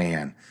holy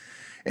plan.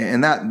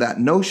 And that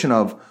notion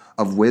of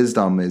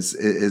wisdom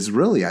is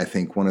really, I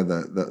think, one of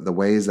the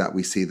ways that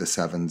we see the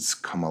 7's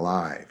come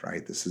alive,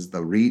 right? This is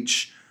the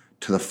reach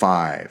to the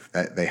 5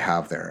 that they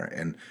have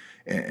there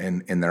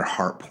and in their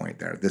heart point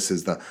there. This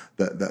is the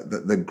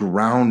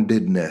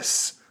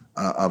groundedness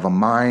of a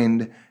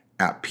mind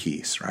at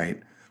peace,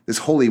 right? This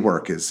holy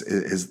work is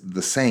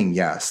the saying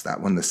yes,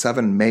 that when the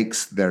 7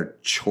 makes their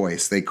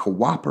choice, they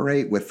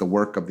cooperate with the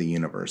work of the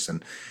universe.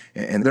 And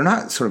they're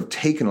not sort of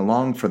taken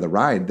along for the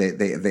ride.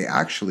 They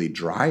actually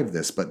drive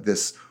this, but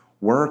this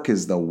work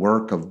is the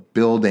work of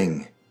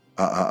building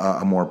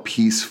a more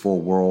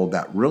peaceful world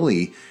that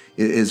really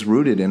is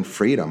rooted in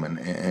freedom.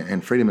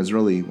 And freedom is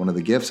really one of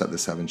the gifts that the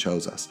 7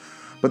 shows us.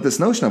 But this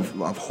notion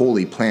of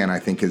holy plan, I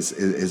think,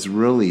 is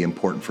really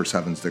important for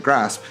 7's to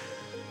grasp,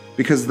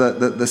 because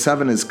the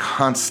 7 is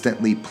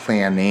constantly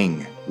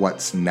planning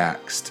what's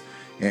next.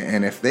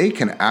 And if they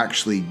can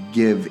actually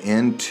give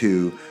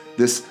into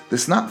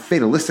this not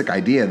fatalistic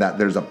idea that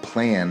there's a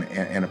plan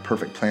and a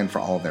perfect plan for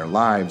all their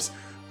lives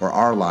or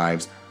our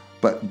lives,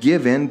 but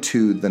give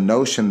into the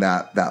notion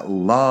that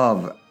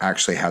love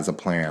actually has a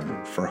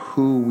plan for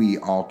who we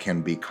all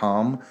can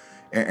become,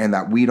 and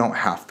that we don't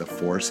have to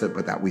force it,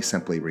 but that we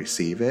simply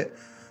receive it,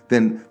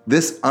 then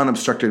this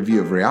unobstructed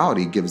view of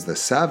reality gives the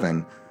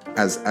 7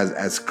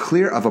 as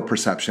clear of a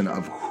perception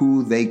of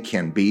who they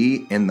can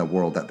be in the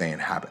world that they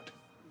inhabit.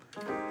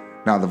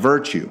 Now, the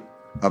virtue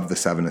of the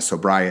 7 is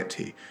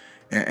sobriety.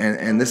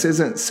 And this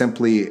isn't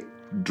simply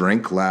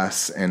drink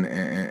less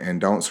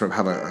and don't sort of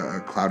have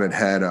a clouded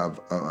head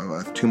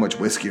of too much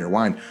whiskey or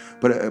wine,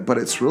 but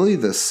it's really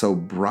the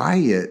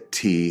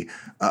sobriety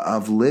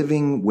of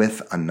living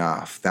with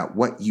enough, that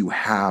what you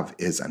have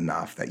is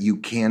enough, that you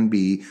can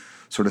be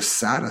sort of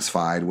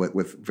satisfied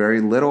with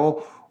very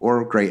little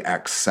or great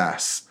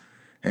excess.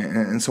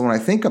 And so when I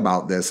think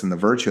about this and the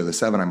virtue of the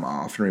 7, I'm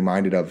often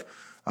reminded of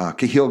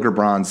Kahlil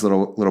Gibran's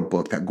little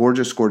book, that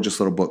gorgeous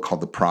little book called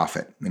The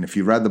Prophet. And if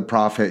you read The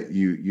Prophet,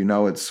 you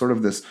know it's sort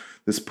of this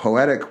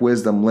poetic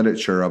wisdom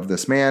literature of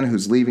this man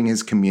who's leaving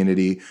his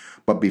community,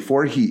 but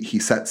before he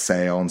sets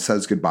sail and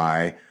says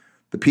goodbye,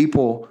 the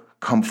people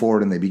come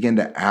forward and they begin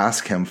to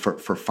ask him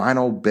for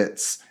final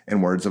bits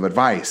and words of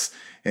advice.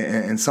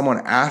 And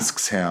someone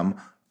asks him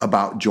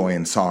about joy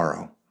and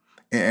sorrow.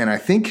 And I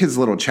think his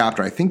little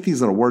chapter, I think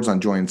these little words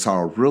on joy and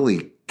sorrow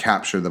really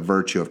capture the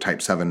virtue of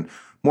type 7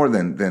 more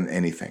than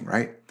anything,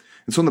 right?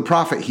 And so in The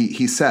Prophet,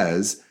 he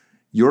says,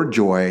 your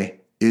joy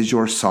is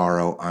your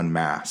sorrow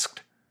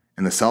unmasked.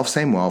 And the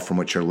selfsame well from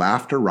which your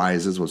laughter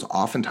rises was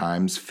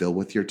oftentimes filled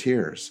with your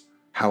tears.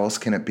 How else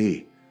can it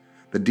be?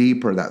 The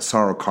deeper that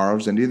sorrow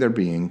carves into their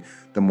being,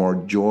 the more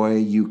joy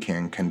you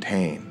can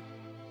contain.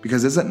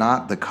 Because is it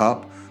not the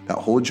cup that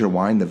holds your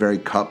wine, the very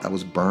cup that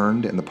was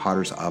burned in the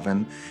potter's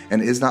oven?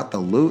 And is not the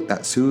lute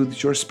that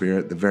soothes your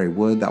spirit the very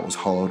wood that was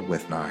hollowed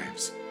with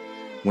knives?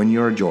 When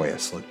you are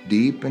joyous, look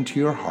deep into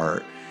your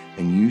heart,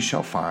 and you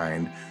shall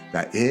find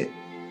that it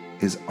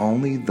is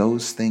only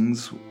those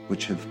things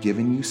which have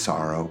given you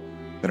sorrow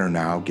that are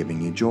now giving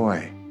you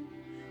joy.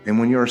 And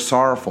when you are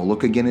sorrowful,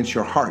 look again into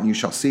your heart, and you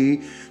shall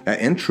see that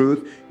in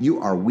truth you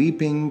are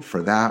weeping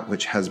for that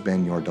which has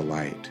been your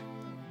delight.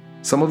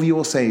 Some of you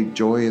will say,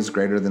 joy is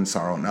greater than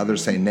sorrow, and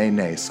others say,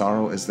 nay,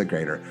 sorrow is the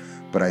greater.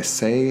 But I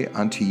say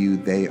unto you,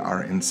 they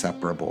are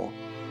inseparable.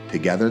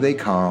 Together they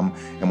come,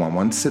 and when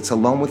one sits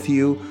alone with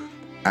you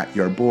at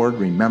your board,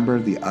 remember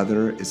the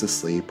other is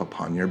asleep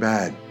upon your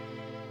bed.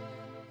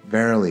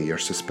 Verily, you're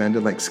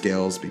suspended like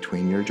scales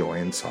between your joy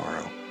and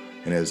sorrow,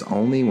 and it is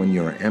only when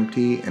you are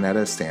empty and at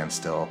a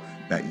standstill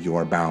that you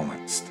are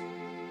balanced.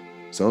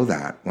 So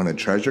that, when the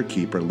treasure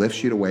keeper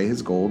lifts you to weigh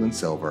his gold and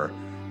silver,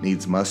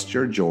 needs must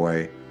your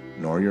joy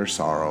nor your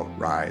sorrow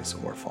rise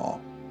or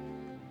fall.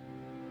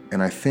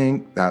 And I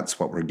think that's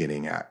what we're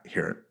getting at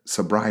here.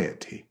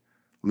 Sobriety.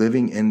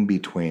 Living in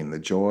between the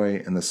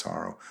joy and the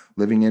sorrow.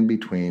 Living in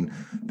between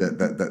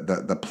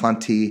the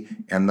plenty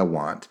and the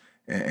want.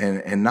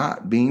 And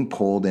not being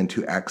pulled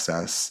into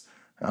excess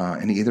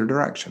in either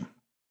direction.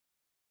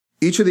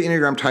 Each of the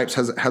Enneagram types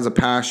has a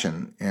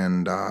passion,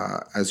 and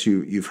as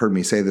you've heard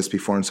me say this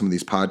before in some of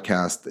these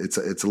podcasts,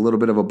 it's a little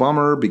bit of a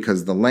bummer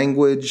because the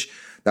language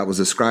that was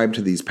ascribed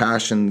to these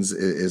passions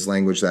is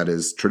language that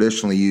is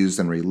traditionally used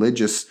in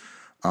religious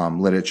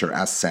literature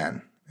as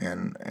sin.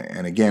 And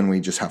again, we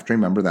just have to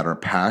remember that our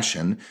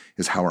passion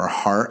is how our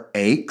heart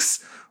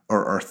aches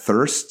or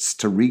thirsts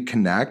to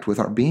reconnect with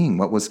our being,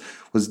 what was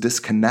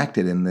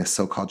disconnected in this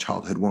so-called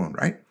childhood wound,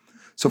 right?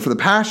 So for the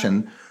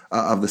passion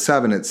of the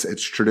 7,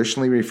 it's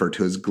traditionally referred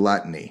to as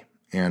gluttony.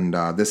 And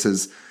this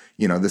is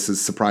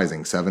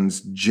surprising.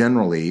 7s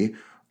generally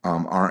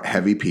aren't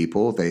heavy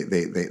people.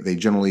 They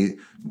generally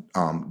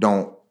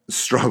don't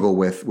struggle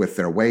with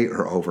their weight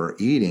or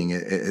overeating.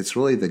 It's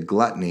really the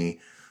gluttony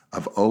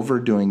of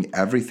overdoing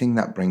everything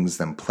that brings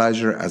them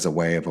pleasure as a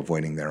way of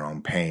avoiding their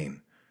own pain,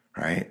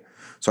 right?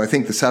 So I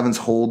think the 7s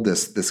hold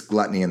this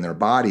gluttony in their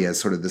body as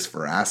sort of this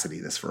voracity,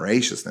 this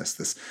voraciousness,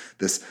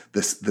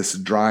 this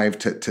drive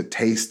to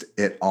taste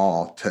it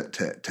all,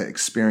 to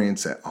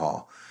experience it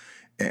all.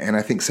 And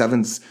I think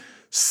 7s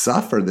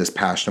suffer this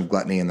passion of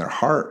gluttony in their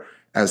heart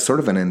as sort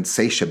of an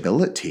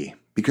insatiability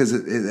because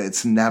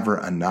it's never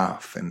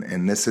enough.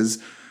 And this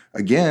is,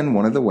 again,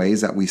 one of the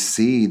ways that we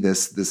see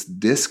this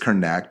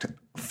disconnect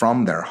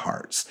from their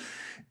hearts.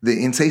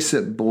 The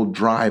insatiable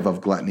drive of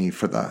gluttony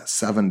for the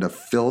 7 to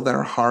fill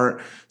their heart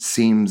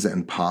seems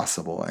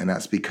impossible. And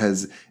that's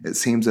because it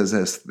seems as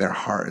if their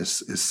heart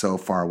is so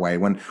far away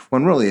when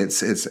really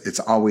it's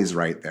always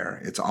right there.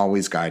 It's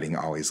always guiding,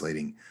 always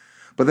leading.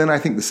 But then I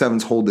think the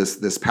 7s hold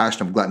this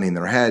passion of gluttony in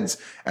their heads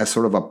as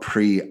sort of a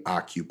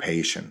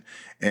preoccupation.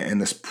 And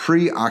this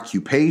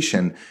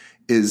preoccupation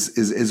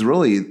is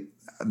really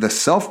the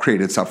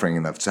self-created suffering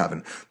in the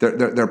 7.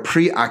 They're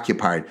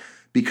preoccupied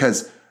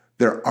because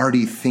they're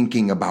already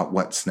thinking about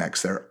what's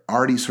next. They're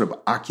already sort of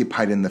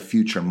occupied in the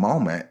future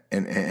moment.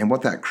 And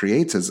what that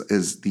creates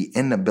is the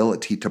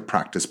inability to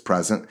practice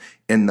present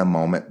in the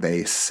moment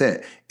they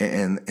sit,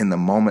 in the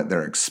moment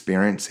they're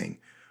experiencing,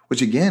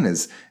 which again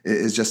is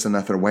just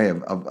another way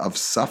of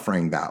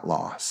suffering that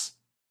loss.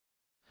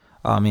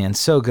 Oh man,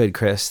 so good,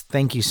 Chris.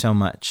 Thank you so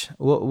much.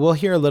 We'll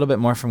hear a little bit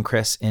more from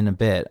Chris in a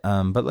bit,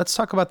 but let's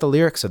talk about the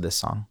lyrics of this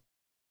song.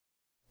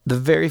 The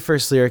very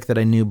first lyric that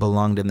I knew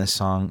belonged in this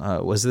song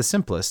was the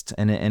simplest,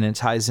 and it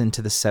ties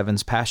into the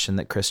 7's passion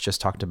that Chris just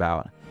talked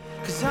about.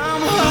 'Cause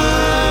I'm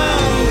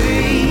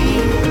hungry.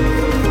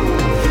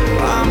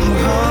 I'm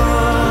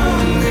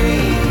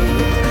hungry.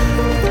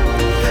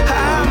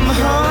 I'm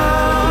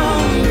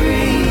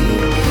hungry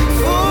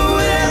for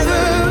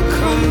whatever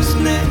comes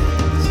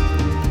next.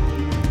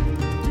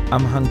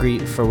 I'm hungry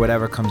for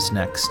whatever comes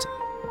next.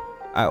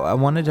 I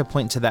wanted to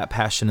point to that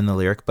passion in the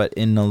lyric, but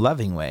in a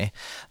loving way.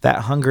 That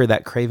hunger,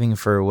 that craving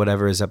for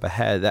whatever is up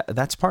ahead,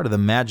 that's part of the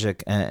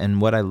magic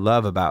and what I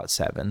love about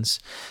 7s.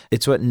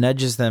 It's what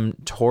nudges them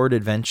toward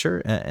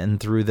adventure, and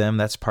through them,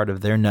 that's part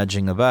of their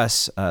nudging of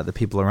us, the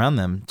people around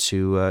them,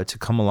 to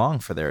come along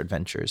for their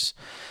adventures.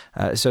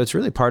 So it's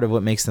really part of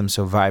what makes them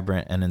so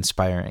vibrant and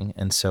inspiring.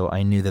 And so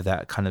I knew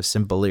that kind of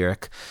simple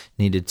lyric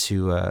needed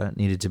to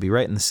be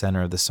right in the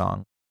center of the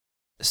song.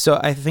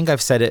 So I think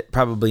I've said it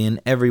probably in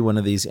every one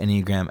of these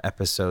Enneagram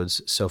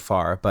episodes so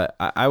far, but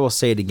I will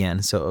say it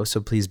again, so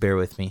please bear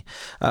with me.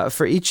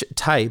 For each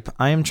type,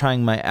 I am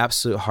trying my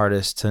absolute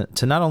hardest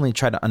to not only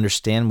try to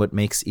understand what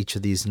makes each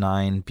of these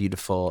 9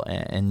 beautiful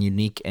and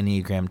unique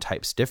Enneagram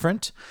types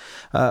different,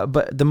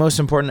 but the most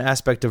important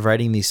aspect of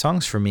writing these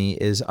songs for me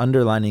is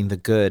underlining the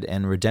good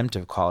and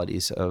redemptive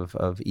qualities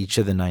of each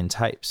of the 9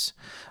 types.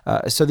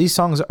 So these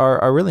songs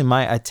are really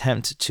my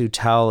attempt to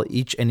tell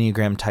each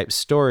Enneagram type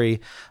story.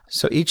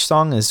 So each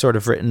song is sort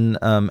of written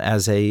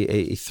as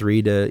a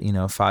 3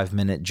 to 5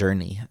 minute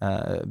journey,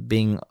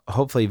 being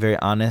hopefully very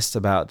honest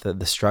about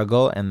the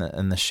struggle and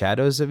the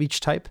shadows of each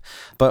type,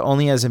 but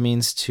only as a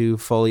means to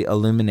fully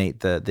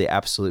illuminate the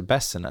absolute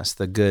best in us,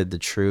 the good, the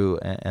true,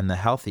 and the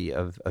healthy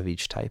of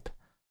each type.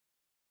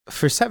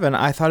 For 7,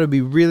 I thought it would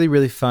be really,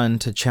 really fun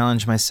to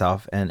challenge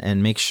myself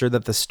and make sure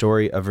that the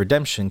story of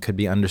redemption could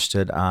be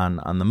understood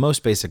on the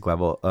most basic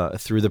level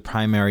through the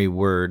primary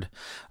word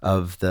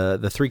of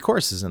the 3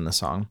 choruses in the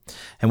song.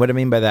 And what I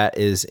mean by that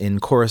is in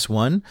chorus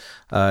 1,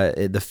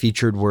 the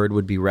featured word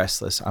would be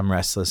restless. I'm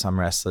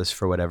restless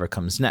for whatever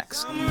comes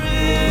next. I'm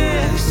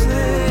restless.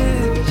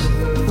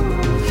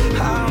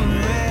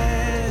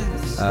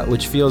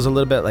 Which feels a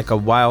little bit like a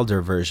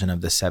wilder version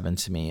of the 7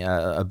 to me,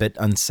 a bit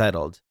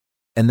unsettled.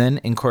 And then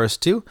in chorus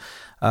 2,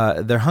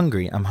 they're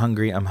hungry. I'm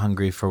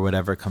hungry for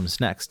whatever comes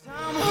next.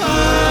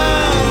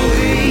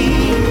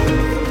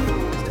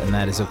 And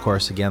that is, of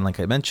course, again, like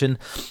I mentioned,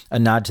 a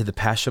nod to the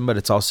passion, but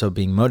it's also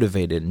being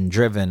motivated and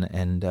driven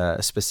and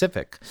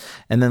specific.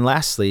 And then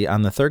lastly,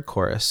 on the 3rd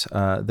chorus,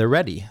 they're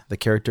ready. The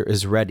character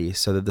is ready,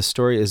 so that the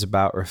story is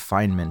about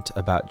refinement,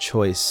 about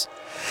choice.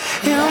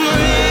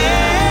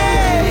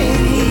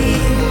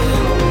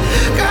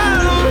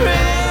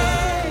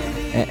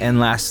 And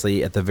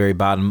lastly, at the very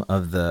bottom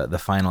of the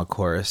final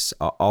chorus,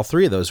 all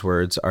three of those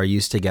words are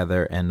used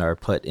together and are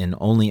put in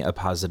only a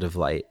positive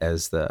light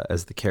as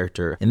the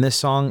character in this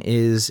song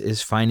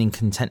is finding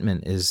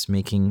contentment, is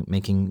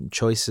making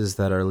choices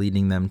that are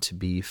leading them to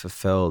be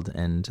fulfilled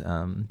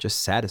and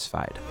just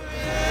satisfied.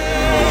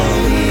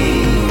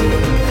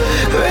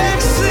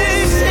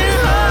 Restless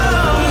and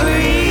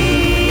hungry,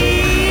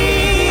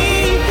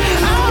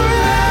 I'm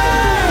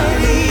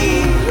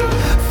ready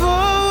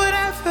for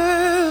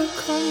whatever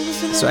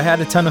comes next. So I had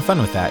a ton of fun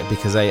with that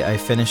because I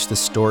finished the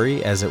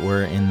story, as it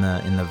were, in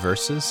the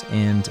verses,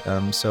 and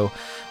so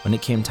when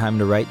it came time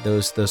to write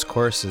those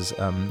choruses,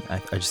 I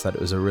just thought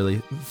it was a really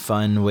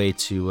fun way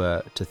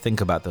to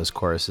think about those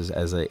choruses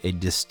as a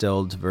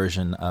distilled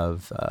version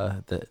of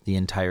the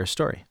entire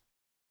story.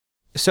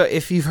 So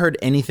if you've heard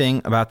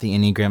anything about the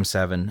Enneagram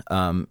 7,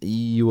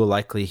 you will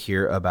likely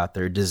hear about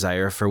their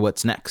desire for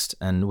what's next,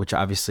 and which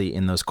obviously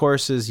in those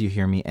choruses, you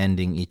hear me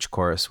ending each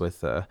chorus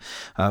with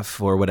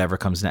for whatever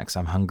comes next.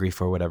 I'm hungry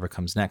for whatever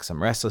comes next.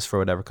 I'm restless for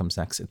whatever comes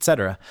next,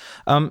 etc.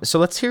 So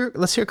let's hear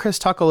Chris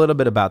talk a little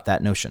bit about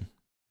that notion.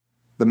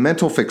 The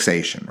mental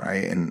fixation,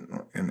 right?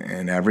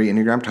 And every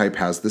Enneagram type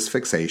has this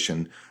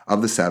fixation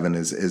of the 7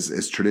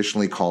 is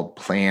traditionally called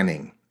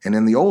planning. And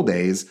in the old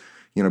days,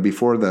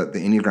 before the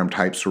Enneagram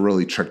types were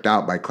really tricked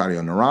out by Claudio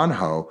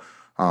Naranjo,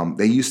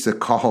 they used to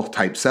call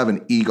type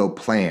 7 ego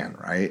plan,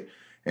 right?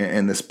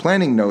 And this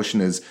planning notion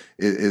is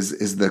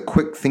the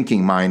quick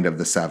thinking mind of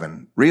the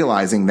 7,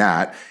 realizing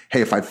that,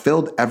 hey, if I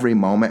filled every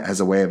moment as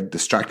a way of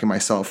distracting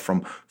myself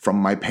from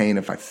my pain,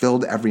 if I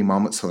filled every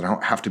moment so that I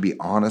don't have to be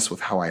honest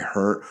with how I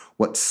hurt,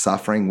 what's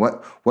suffering,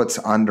 what's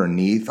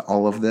underneath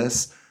all of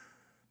this,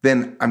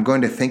 then I'm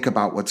going to think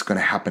about what's going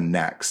to happen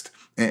next.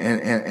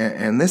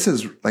 And this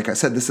is, like I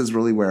said, this is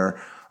really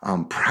where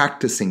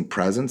practicing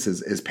presence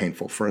is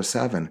painful for a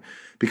 7,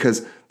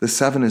 because the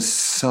 7 is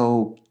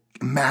so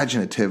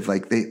imaginative.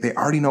 Like they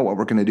already know what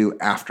we're going to do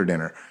after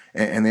dinner,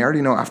 and they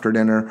already know after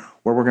dinner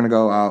where we're going to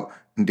go out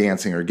and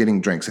dancing or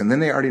getting drinks. And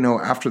then they already know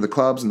after the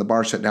clubs and the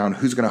bars shut down,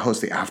 who's going to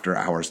host the after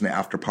hours and the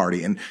after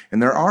party. And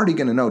they're already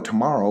going to know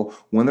tomorrow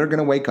when they're going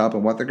to wake up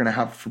and what they're going to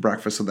have for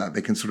breakfast, so that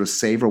they can sort of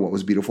savor what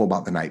was beautiful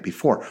about the night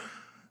before.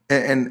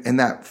 And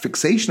that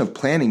fixation of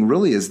planning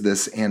really is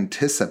this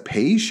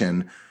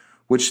anticipation,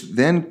 which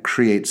then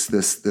creates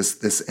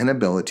this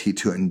inability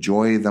to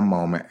enjoy the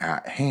moment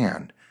at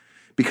hand.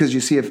 Because you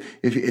see,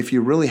 if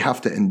you really have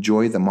to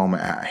enjoy the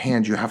moment at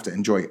hand, you have to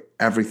enjoy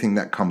everything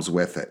that comes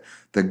with it,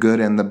 the good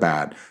and the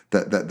bad,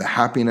 the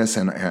happiness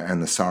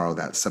and the sorrow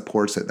that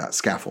supports it, that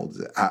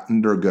scaffolds it,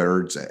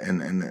 undergirds it.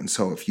 And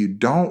so if you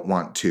don't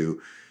want to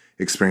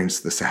experience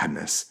the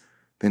sadness,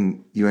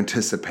 then you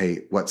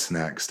anticipate what's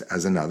next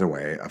as another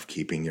way of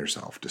keeping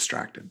yourself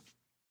distracted.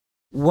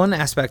 One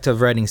aspect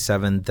of writing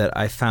 7 that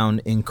I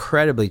found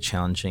incredibly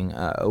challenging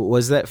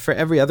was that for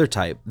every other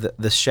type,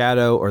 the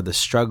shadow or the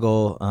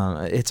struggle,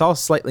 it's all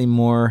slightly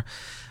more...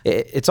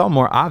 It's all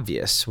more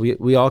obvious.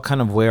 We all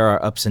kind of wear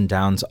our ups and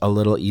downs a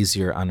little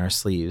easier on our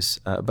sleeves.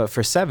 But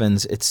for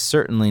 7s, it's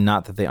certainly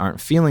not that they aren't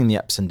feeling the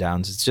ups and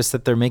downs. It's just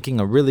that they're making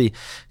a really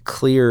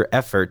clear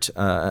effort,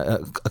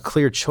 a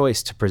clear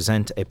choice to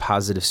present a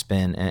positive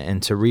spin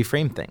and to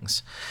reframe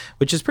things,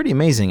 which is pretty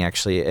amazing,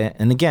 actually.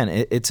 And again,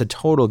 it's a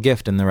total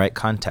gift in the right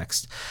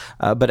context.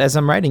 But as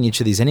I'm writing each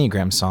of these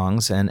Enneagram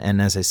songs,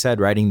 and as I said,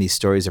 writing these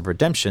stories of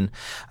redemption,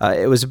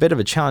 it was a bit of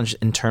a challenge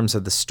in terms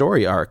of the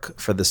story arc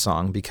for the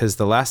song, because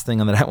the last thing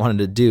that I wanted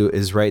to do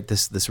is write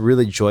this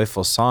really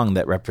joyful song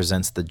that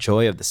represents the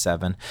joy of the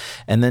 7,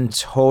 and then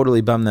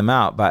totally bum them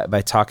out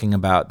by talking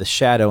about the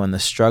shadow and the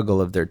struggle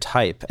of their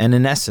type, and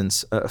in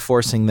essence,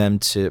 forcing them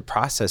to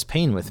process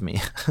pain with me.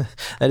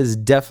 That is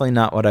definitely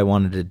not what I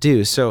wanted to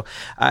do. So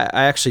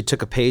I actually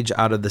took a page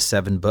out of the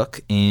 7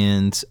 book,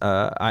 and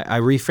I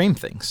reframed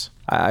things.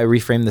 I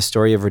reframed the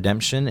story of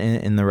redemption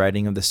in the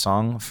writing of the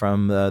song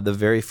from the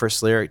very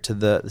first lyric to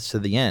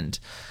the end.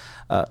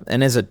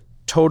 And as a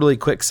totally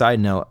quick side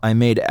note, I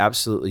made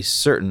absolutely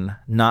certain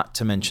not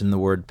to mention the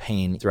word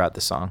pain throughout the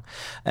song.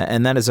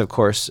 And that is, of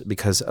course,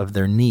 because of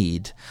their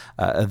need.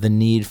 The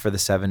need for the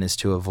 7 is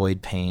to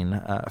avoid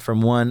pain.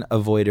 From one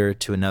avoider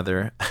to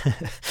another.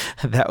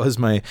 That was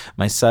my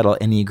subtle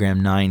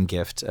Enneagram 9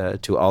 gift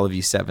to all of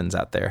you 7s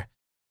out there.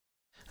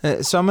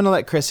 So I'm going to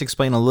let Chris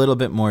explain a little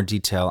bit more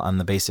detail on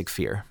the basic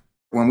fear.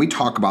 When we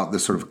talk about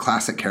this sort of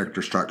classic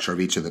character structure of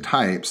each of the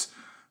types,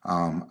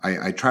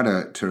 I try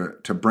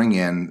to bring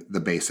in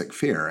the basic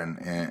fear,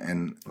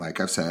 and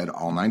like I've said,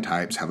 all 9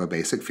 types have a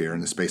basic fear,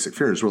 and this basic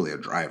fear is really a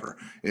driver.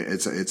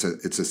 It's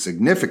a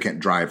significant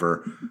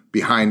driver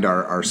behind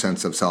our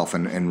sense of self,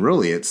 and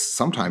really it's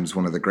sometimes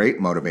one of the great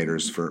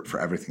motivators for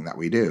everything that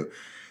we do.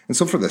 And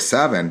so for the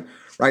 7,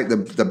 right,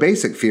 the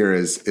basic fear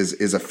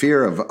is a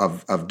fear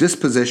of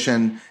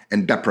disposition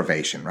and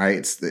deprivation, right?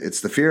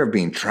 It's the fear of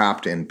being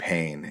trapped in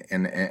pain,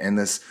 and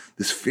this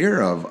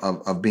fear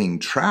of being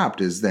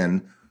trapped is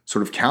then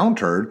sort of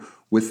countered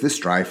with this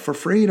drive for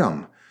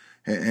freedom.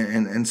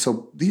 And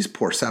so these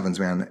poor 7s,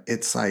 man,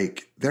 it's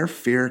like their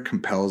fear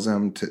compels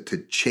them to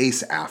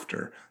chase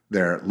after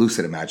their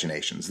lucid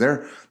imaginations.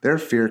 Their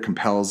fear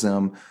compels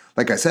them,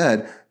 like I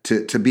said,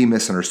 to be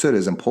misunderstood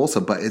as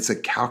impulsive, but it's a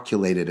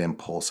calculated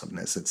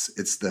impulsiveness.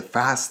 It's the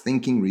fast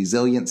thinking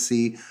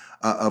resiliency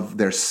of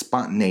their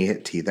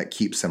spontaneity that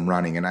keeps them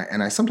running. And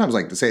I sometimes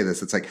like to say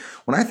this. It's like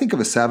when I think of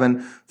a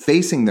 7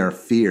 facing their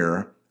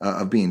fear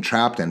of being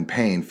trapped in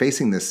pain,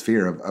 facing this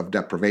fear of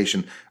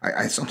deprivation,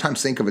 I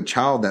sometimes think of a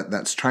child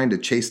that's trying to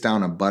chase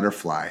down a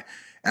butterfly,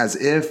 as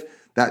if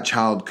that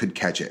child could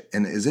catch it,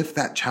 and as if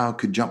that child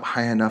could jump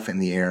high enough in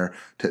the air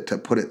to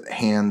put its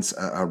hands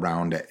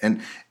around it.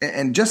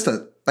 And just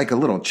like a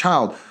little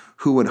child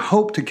who would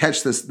hope to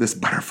catch this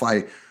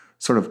butterfly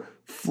sort of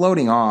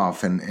floating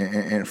off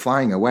and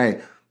flying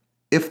away.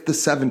 If the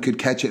 7 could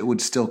catch it, it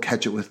would still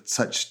catch it with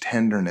such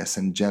tenderness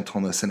and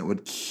gentleness, and it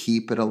would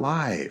keep it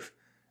alive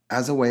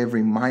as a way of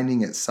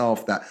reminding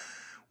itself that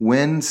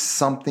when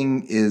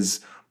something is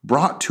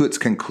brought to its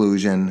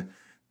conclusion,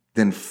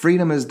 then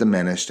freedom is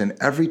diminished. And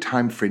every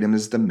time freedom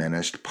is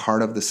diminished,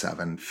 part of the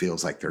 7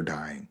 feels like they're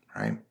dying,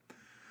 right?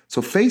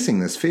 So facing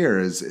this fear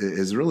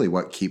is really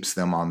what keeps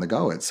them on the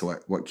go. It's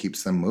what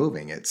keeps them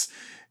moving.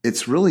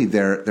 It's really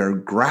their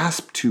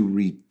grasp to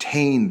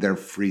retain their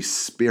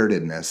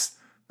free-spiritedness.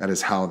 That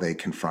is how they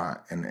confront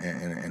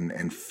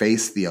and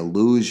face the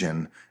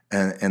illusion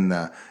and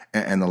the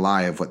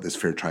lie of what this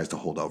fear tries to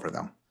hold over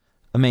them.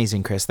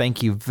 Amazing, Chris.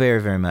 Thank you very,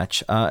 very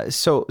much.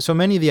 So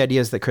many of the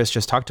ideas that Chris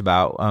just talked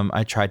about,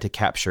 I tried to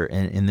capture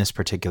in this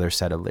particular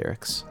set of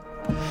lyrics.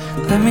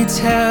 Let me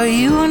tell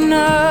you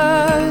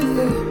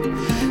another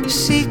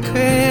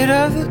secret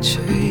of the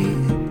trade.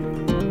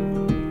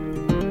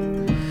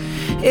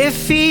 It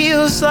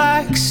feels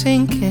like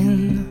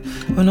sinking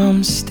when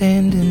I'm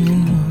standing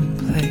in one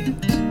place.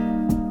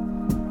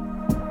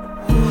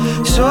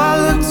 So I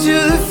look to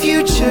the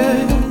future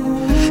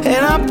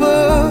and I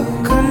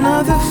book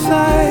another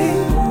flight.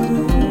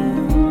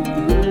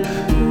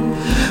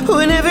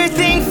 When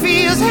everything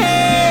feels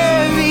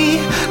heavy,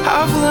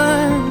 I've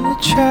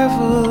learned to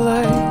travel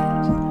light.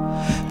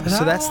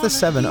 So that's the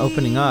 7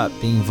 opening up,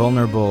 being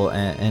vulnerable,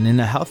 and in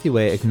a healthy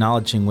way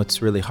acknowledging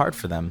what's really hard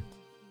for them.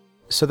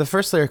 So the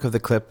first lyric of the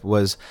clip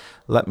was,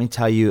 "Let me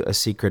tell you a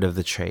secret of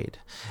the trade."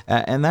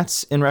 And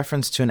that's in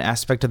reference to an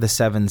aspect of the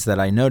 7s that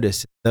I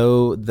noticed.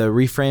 Though the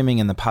reframing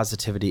and the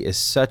positivity is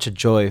such a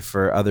joy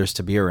for others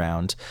to be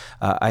around,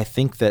 I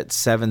think that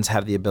 7s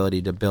have the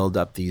ability to build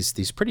up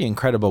these pretty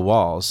incredible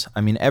walls. I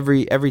mean,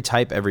 every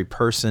type, every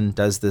person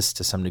does this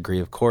to some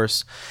degree, of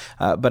course.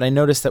 But I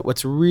noticed that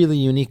what's really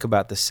unique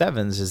about the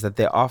 7s is that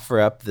they offer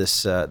up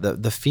this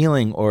the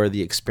feeling or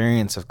the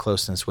experience of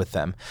closeness with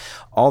them,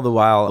 all the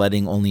while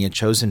letting only a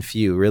chosen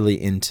few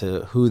really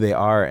into who they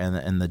are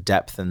and the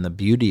depth and the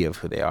beauty of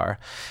who they are.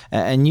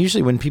 And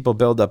usually when people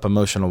build up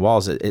emotional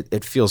walls,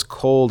 it feels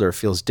cold or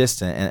feels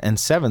distant, and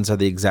 7s are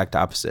the exact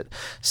opposite.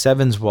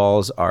 7s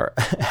walls are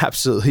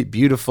absolutely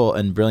beautiful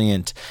and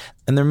brilliant,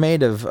 and they're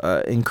made of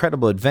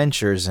incredible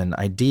adventures and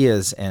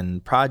ideas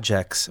and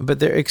projects, but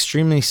they're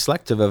extremely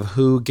selective of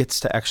who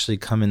gets to actually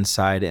come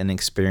inside and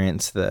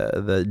experience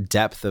the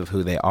depth of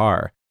who they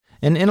are.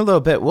 And in a little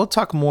bit, we'll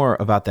talk more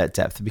about that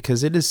depth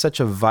because it is such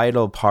a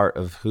vital part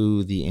of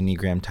who the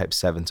Enneagram Type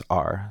 7s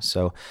are.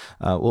 So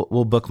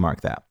we'll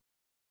bookmark that.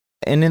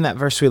 And in that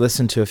verse we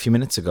listened to a few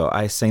minutes ago,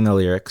 I sang the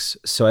lyrics,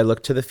 "So I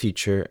look to the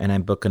future and I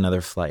book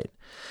another flight."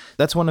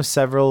 That's one of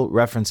several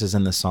references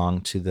in the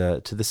song to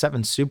the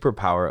 7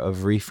 superpower of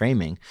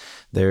reframing,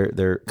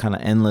 their kind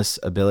of endless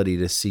ability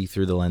to see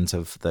through the lens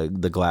of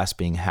the glass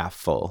being half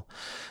full,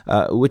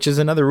 which is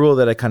another rule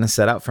that I kind of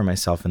set out for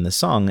myself in the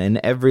song.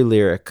 In every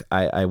lyric,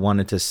 I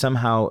wanted to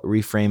somehow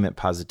reframe it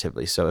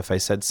positively. So if I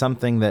said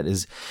something that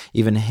is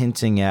even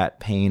hinting at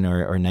pain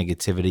or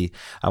negativity,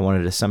 I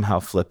wanted to somehow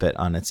flip it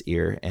on its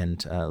ear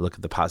and look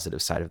at the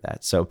positive side of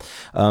that. So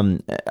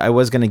I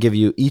was going to give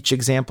you each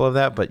example of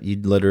that, but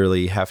you'd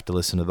literally have to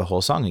listen to the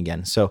whole song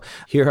again. So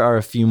here are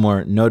a few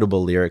more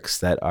notable lyrics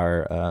that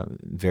are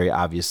very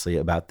obviously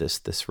about this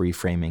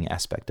reframing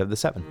aspect of the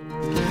 7.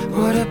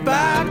 What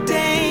about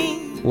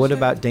danger? What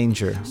about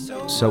danger?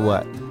 So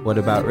what? What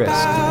about risk?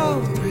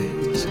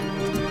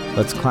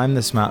 Let's climb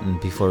this mountain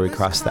before we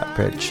cross that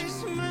bridge.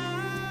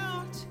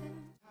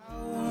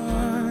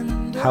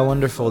 How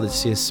wonderful to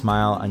see a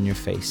smile on your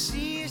face.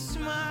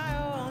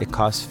 It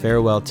costs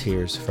farewell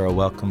tears for a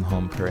welcome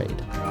home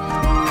parade.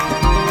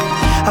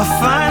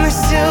 I'll find the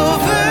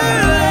silver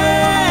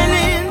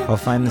lining. I'll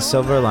find the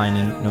silver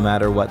lining no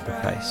matter what the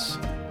price.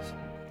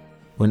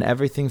 When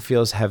everything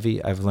feels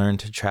heavy, I've learned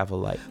to travel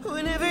light.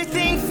 When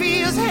everything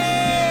feels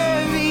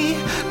heavy,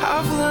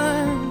 I've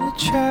learned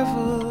to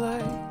travel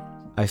light.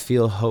 I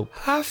feel hope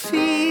I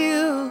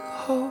feel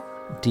hope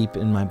deep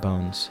in my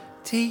bones.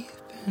 deep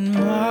in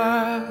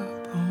my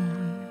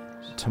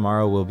bones.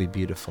 Tomorrow will be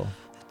beautiful.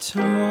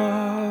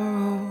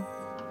 Tomorrow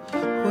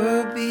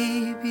will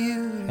be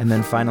beautiful. And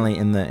then finally,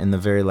 in the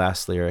very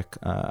last lyric,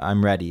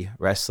 I'm ready,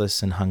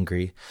 restless and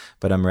hungry,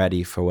 but I'm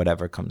ready for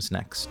whatever comes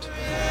next.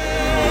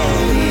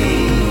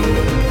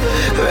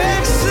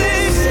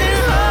 Restless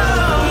and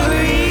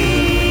hungry,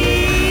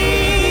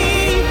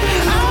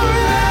 I'm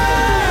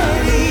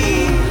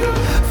ready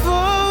for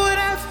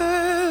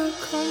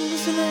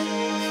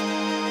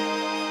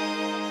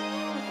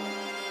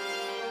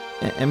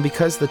And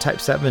because the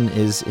type 7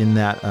 is in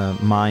that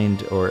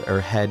mind or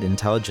head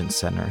intelligence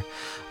center,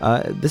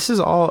 this is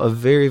all a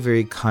very,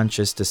 very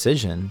conscious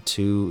decision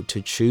to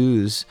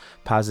choose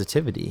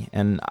positivity.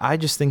 And I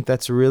just think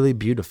that's really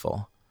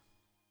beautiful.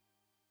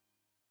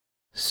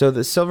 So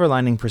the silver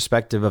lining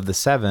perspective of the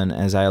 7,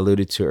 as I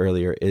alluded to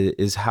earlier,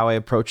 is how I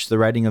approach the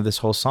writing of this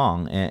whole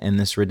song and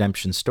this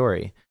redemption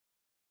story.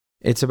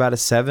 It's about a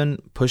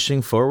 7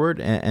 pushing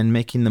forward and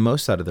making the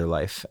most out of their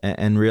life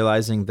and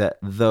realizing that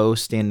though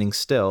standing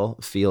still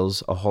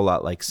feels a whole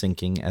lot like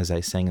sinking, as I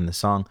sang in the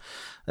song,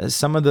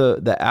 some of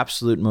the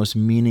absolute most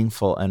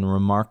meaningful and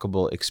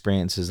remarkable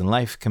experiences in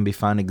life can be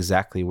found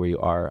exactly where you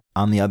are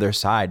on the other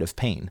side of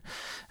pain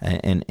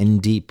and in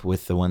deep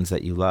with the ones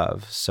that you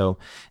love. So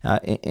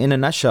in a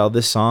nutshell,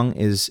 this song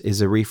is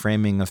a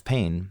reframing of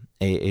pain,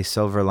 a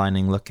silver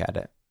lining look at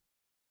it.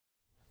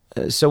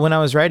 So when I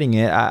was writing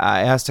it,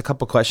 I asked a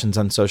couple questions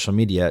on social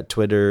media,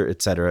 Twitter,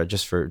 etc.,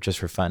 just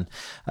for fun.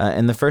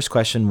 And the first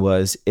question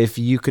was, if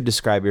you could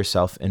describe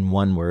yourself in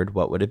one word,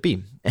 what would it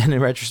be? And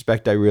in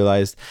retrospect, I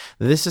realized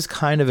that this is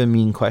kind of a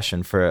mean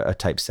question for a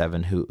type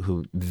 7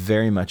 who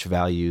very much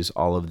values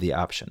all of the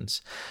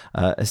options.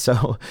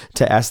 So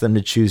to ask them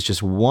to choose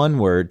just one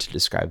word to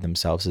describe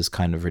themselves is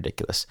kind of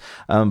ridiculous.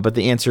 But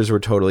the answers were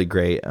totally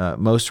great.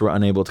 Most were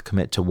unable to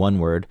commit to one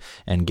word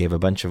and gave a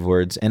bunch of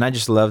words. And I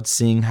just loved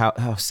seeing how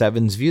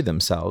 7s view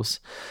themselves.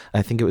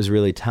 I think it was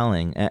really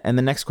telling. And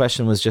the next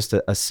question was just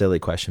a silly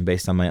question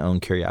based on my own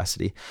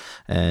curiosity.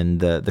 And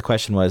the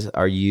question was,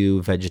 are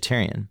you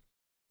vegetarian?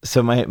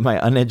 So my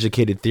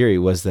uneducated theory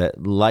was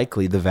that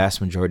likely the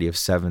vast majority of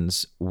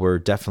 7s were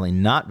definitely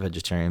not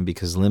vegetarian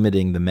because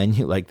limiting the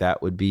menu like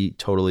that would be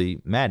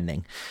totally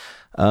maddening.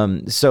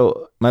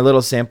 So my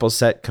little sample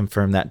set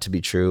confirmed that to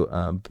be true.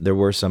 There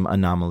were some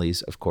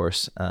anomalies, of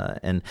course.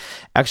 And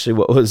actually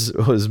what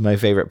was my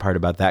favorite part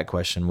about that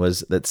question was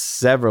that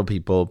several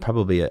people,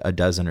 probably a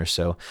dozen or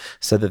so,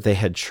 said that they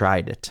had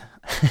tried it.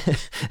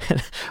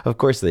 Of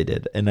course they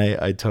did. And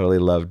I totally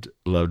loved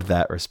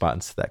that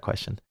response to that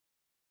question.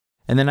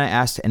 And then I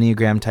asked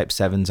Enneagram type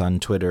 7s on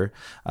Twitter,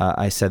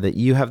 I said that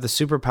you have the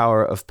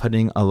superpower of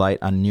putting a light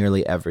on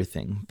nearly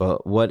everything,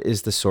 but what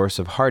is the source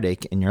of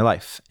heartache in your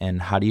life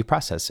and how do you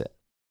process it?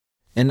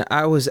 And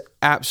I was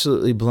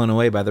absolutely blown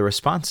away by the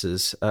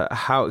responses.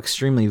 How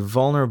extremely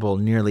vulnerable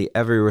nearly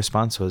every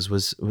response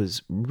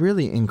was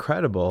really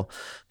incredible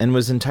and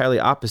was entirely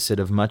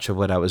opposite of much of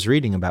what I was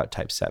reading about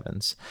type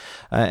 7s.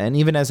 And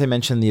even as I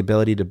mentioned the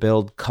ability to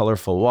build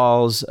colorful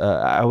walls,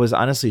 I was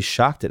honestly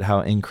shocked at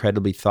how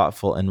incredibly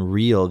thoughtful and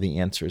real the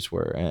answers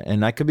were.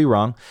 And I could be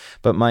wrong,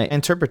 but my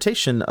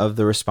interpretation of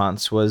the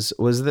response was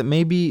that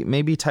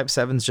maybe type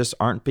 7s just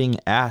aren't being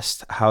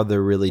asked how they're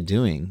really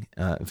doing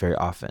very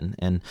often.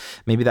 And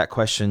maybe that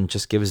question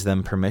just gives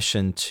them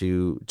permission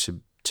to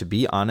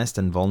be honest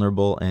and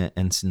vulnerable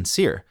and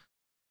sincere.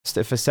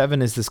 If a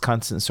 7 is this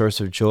constant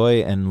source of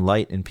joy and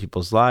light in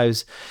people's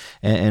lives,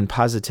 and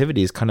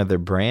positivity is kind of their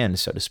brand,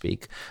 so to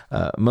speak,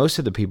 most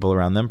of the people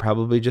around them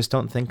probably just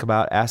don't think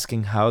about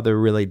asking how they're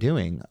really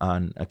doing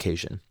on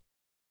occasion.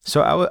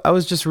 So I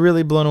was just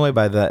really blown away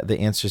by the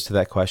answers to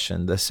that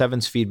question. The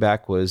 7's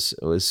feedback was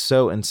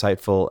so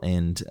insightful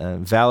and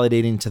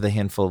validating to the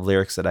handful of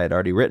lyrics that I had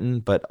already written,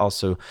 but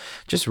also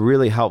just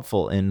really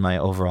helpful in my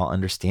overall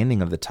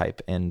understanding of the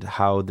type and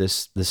how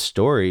this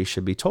story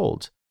should be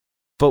told.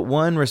 But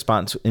one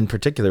response in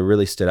particular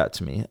really stood out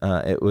to me.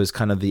 It was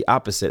kind of the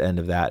opposite end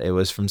of that. It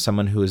was from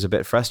someone who was a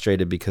bit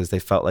frustrated because they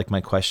felt like my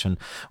question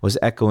was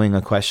echoing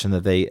a question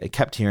that they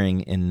kept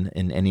hearing in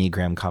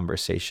Enneagram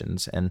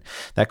conversations. And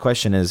that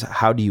question is,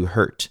 how do you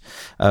hurt?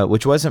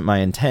 Which wasn't my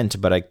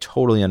intent, but I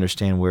totally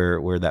understand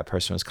where that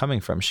person was coming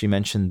from. She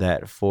mentioned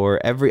that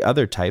for every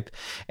other type,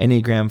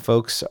 Enneagram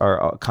folks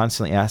are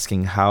constantly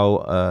asking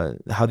how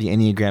the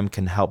Enneagram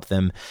can help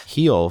them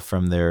heal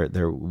from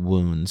their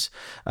wounds.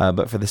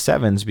 But for the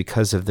 7,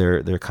 because of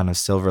their kind of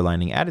silver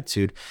lining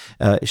attitude,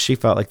 she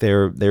felt like they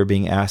were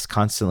being asked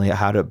constantly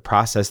how to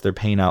process their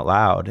pain out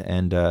loud,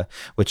 and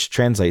which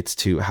translates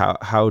to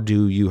how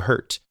do you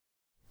hurt?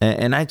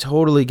 And I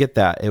totally get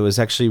that. It was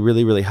actually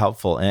really, really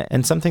helpful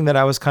and something that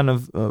I was kind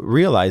of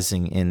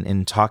realizing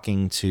in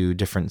talking to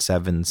different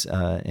 7s.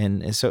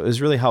 And so it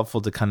was really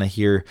helpful to kind of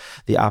hear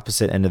the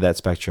opposite end of that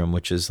spectrum,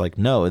 which is like,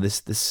 no,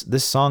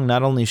 this song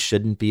not only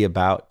shouldn't be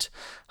about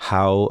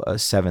how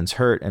 7s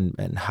hurt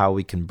and how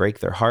we can break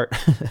their heart,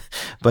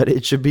 but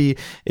it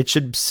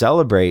should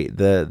celebrate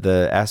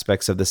the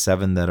aspects of the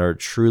 7 that are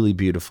truly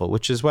beautiful,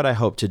 which is what I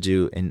hope to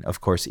do in,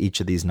 of course,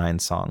 each of these 9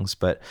 songs.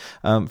 But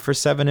for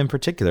 7 in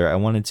particular, I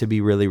wanted to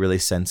be really, really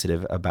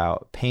sensitive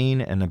about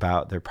pain and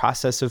about their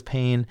process of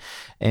pain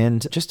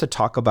and just to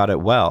talk about it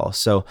well.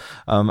 So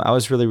I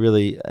was really,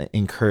 really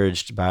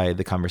encouraged by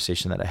the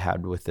conversation that I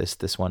had with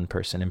this one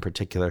person in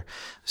particular.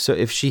 So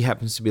if she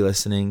happens to be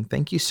listening,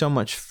 thank you so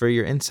much for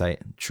your insight.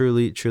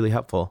 Truly, truly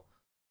helpful.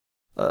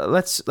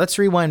 Let's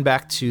rewind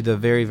back to the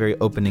very, very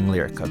opening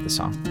lyric of the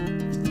song.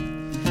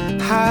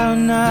 How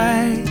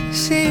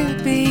nice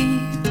it'd be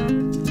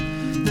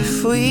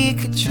if we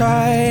could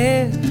try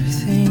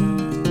everything.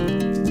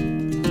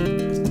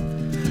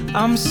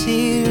 I'm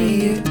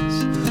serious.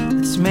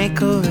 Let's make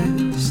a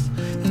list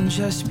and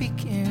just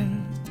begin.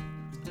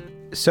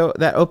 So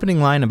that opening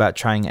line about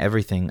trying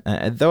everything,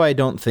 though I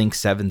don't think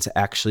sevens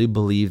actually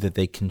believe that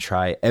they can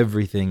try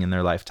everything in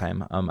their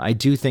lifetime, I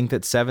do think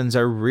that sevens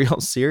are real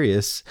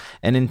serious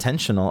and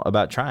intentional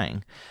about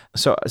trying.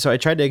 So I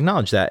tried to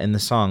acknowledge that in the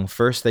song.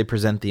 First, they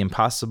present the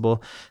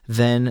impossible.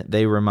 Then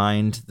they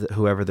remind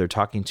whoever they're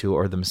talking to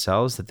or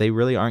themselves that they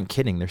really aren't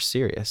kidding. They're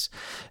serious.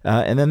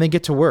 And then they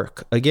get to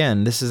work.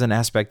 Again, this is an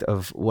aspect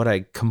of what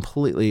I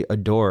completely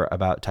adore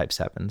about type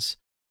sevens.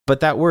 But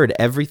that word,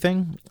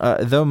 everything,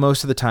 though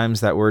most of the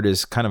times that word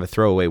is kind of a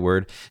throwaway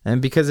word,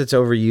 and because it's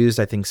overused,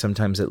 I think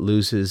sometimes it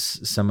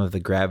loses some of the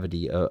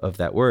gravity of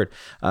that word.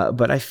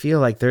 But I feel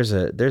like there's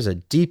a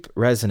deep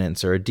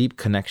resonance or a deep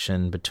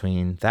connection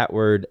between that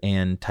word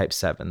and type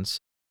sevens.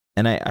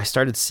 And I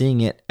started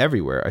seeing it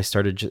everywhere.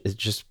 It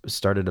just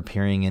started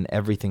appearing in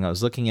everything I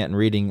was looking at and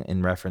reading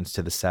in reference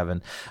to the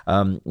seven.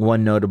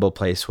 One notable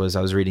place was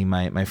I was reading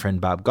my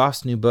friend Bob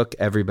Goff's new book,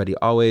 Everybody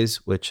Always,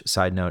 which,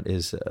 side note,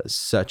 is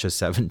such a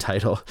seven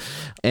title.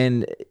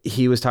 And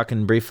he was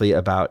talking briefly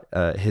about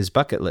his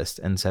bucket list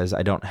and says,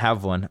 I don't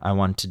have one. I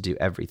want to do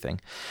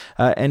everything.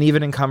 And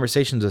even in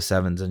conversations with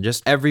sevens and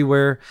just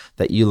everywhere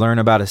that you learn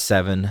about a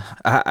seven,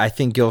 I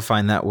think you'll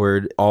find that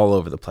word all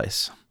over the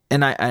place.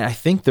 And I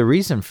think the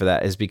reason for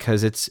that is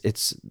because it's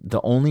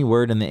the only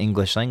word in the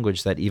English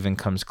language that even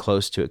comes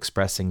close to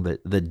expressing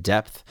the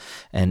depth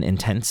and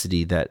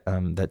intensity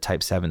that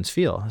type sevens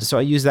feel. So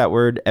I use that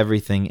word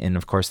everything in,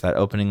 of course, that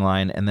opening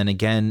line, and then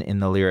again in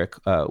the lyric,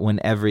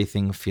 when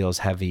everything feels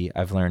heavy,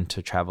 I've learned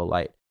to travel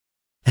light.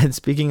 And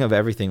speaking of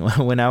everything,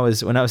 when I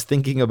was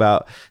thinking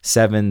about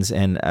sevens,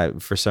 and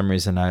for some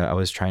reason I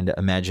was trying to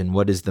imagine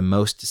what is the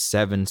most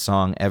seven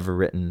song ever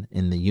written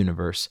in the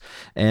universe,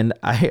 and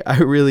I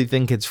really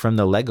think it's from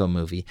the Lego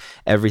movie,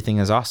 Everything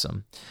is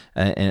Awesome,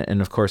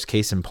 and of course,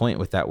 case in point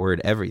with that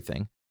word,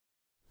 everything.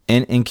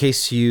 And in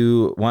case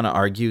you want to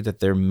argue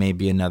that there may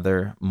be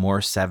another more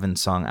seven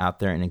song out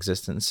there in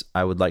existence,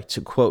 I would like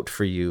to quote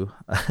for you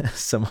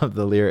some of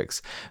the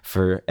lyrics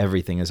for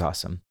Everything is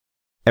Awesome.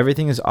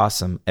 Everything is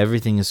awesome.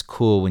 Everything is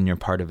cool when you're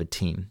part of a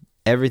team.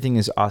 Everything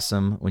is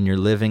awesome when you're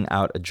living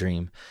out a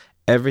dream.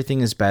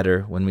 Everything is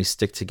better when we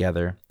stick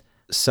together.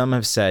 Some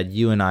have said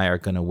you and I are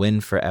going to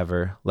win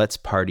forever. Let's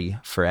party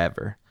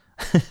forever.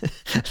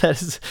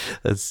 That's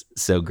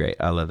so great.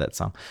 I love that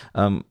song.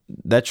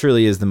 That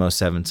truly is the most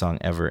seven song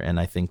ever, and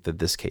I think that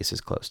this case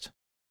is closed.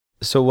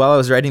 So while I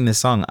was writing this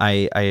song,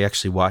 I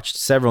actually watched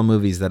several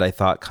movies that I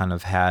thought kind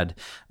of had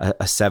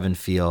a seven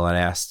feel. I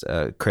asked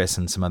Chris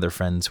and some other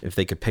friends if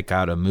they could pick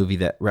out a movie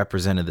that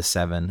represented the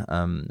seven.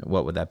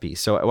 What would that be?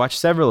 So I watched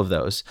several of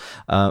those.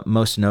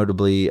 Most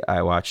notably,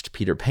 I watched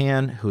Peter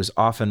Pan, who is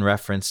often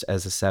referenced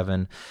as a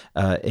seven.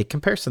 A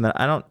comparison that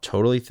I don't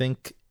totally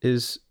think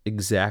is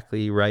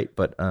exactly right,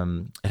 but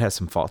it has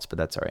some faults, but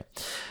that's all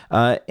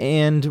right.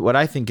 And what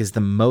I think is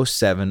the most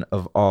seven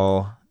of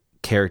all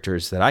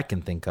characters that I can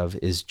think of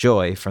is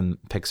Joy from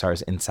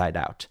Pixar's Inside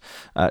Out.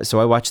 So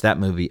I watched that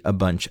movie a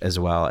bunch as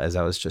well, as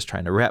I was just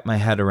trying to wrap my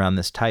head around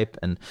this type.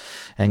 And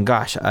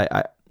gosh,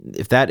 I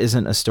if that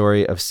isn't a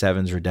story of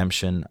seven's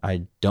redemption,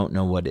 I don't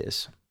know what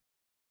is.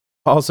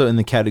 Also in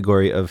the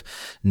category of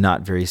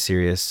not very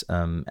serious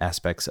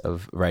aspects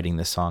of writing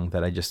this song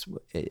that I just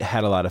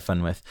had a lot of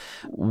fun with.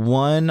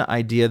 One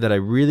idea that I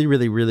really,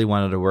 really, really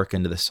wanted to work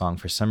into the song,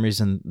 for some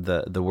reason,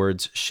 the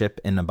words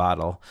ship in a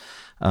bottle.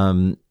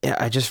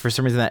 I just, for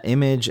some reason, that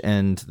image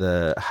and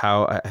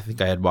how I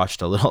think I had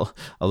watched a little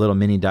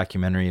mini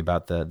documentary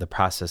about the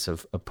process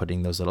of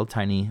putting those little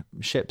tiny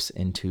ships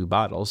into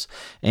bottles,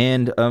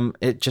 and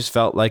it just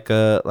felt like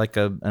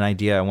an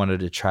idea I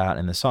wanted to try out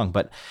in the song.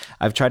 But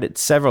I've tried it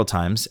several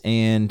times,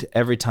 and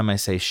every time I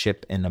say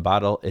ship in a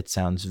bottle, it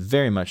sounds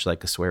very much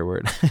like a swear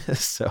word.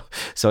 so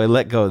I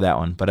let go of that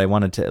one. But I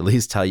wanted to at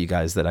least tell you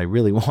guys that I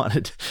really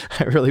wanted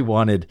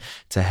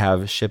to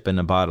have ship in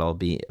a bottle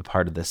be a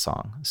part of this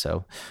song.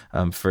 So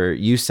for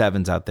you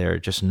sevens out there,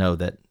 just know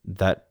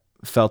that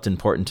felt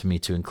important to me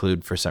to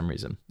include for some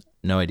reason.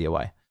 No idea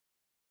why.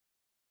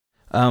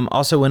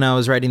 Also, when I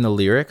was writing the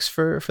lyrics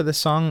for this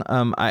song,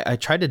 I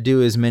tried to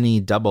do as many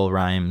double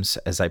rhymes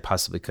as I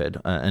possibly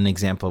could. An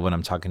example of what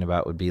I'm talking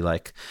about would be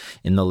like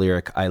in the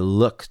lyric, I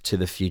look to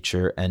the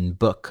future and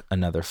book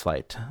another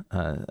flight.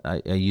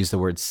 I use the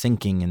words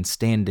sinking and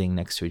standing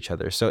next to each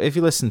other. So if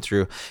you listen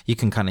through, you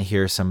can kind of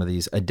hear some of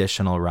these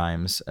additional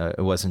rhymes.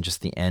 It wasn't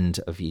just the end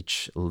of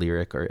each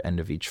lyric or end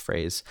of each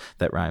phrase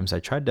that rhymes.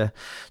 I tried to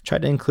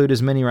include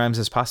as many rhymes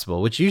as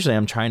possible, which usually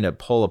I'm trying to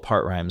pull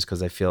apart rhymes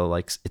because I feel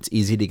like it's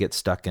easy to get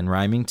stuck in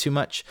rhyming too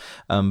much.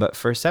 But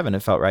for seven,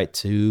 it felt right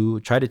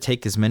to try to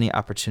take as many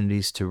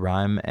opportunities to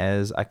rhyme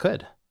as I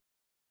could.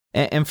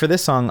 And for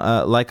this song,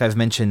 like I've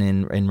mentioned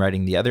in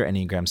writing the other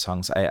Enneagram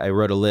songs, I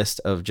wrote a list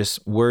of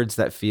just words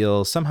that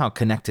feel somehow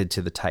connected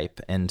to the type.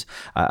 And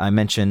I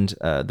mentioned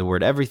the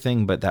word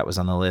everything, but that was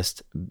on the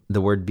list.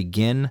 The word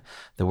begin,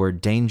 the word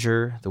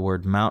danger, the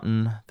word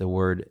mountain, the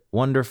word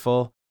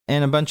wonderful,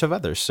 and a bunch of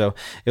others. So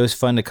it was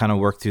fun to kind of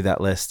work through that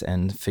list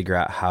and figure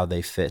out how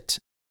they fit.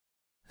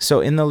 So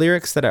in the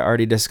lyrics that I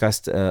already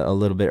discussed a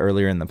little bit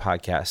earlier in the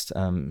podcast,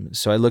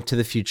 so I look to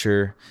the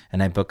future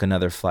and I book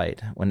another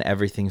flight. When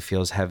everything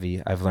feels heavy,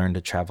 I've learned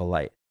to travel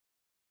light.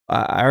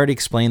 I already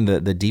explained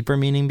the deeper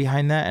meaning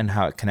behind that and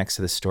how it connects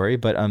to the story,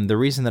 but the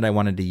reason that I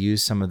wanted to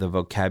use some of the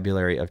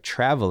vocabulary of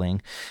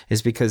traveling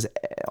is because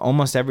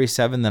almost every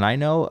 7 that I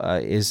know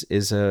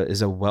is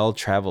a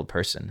well-traveled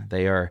person.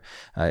 They are,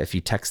 if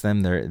you text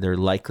them, they're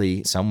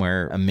likely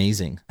somewhere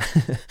amazing,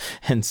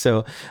 and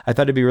so I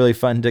thought it'd be really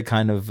fun to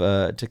kind of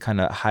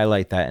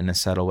highlight that in a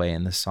subtle way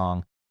in the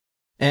song.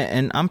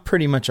 And I'm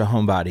pretty much a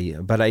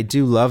homebody, but I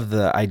do love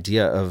the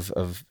idea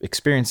of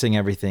experiencing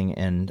everything,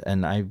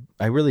 and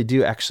I really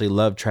do actually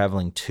love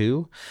traveling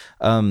too.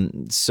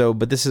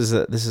 But this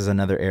is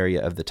another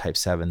area of the Type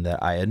 7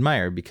 that I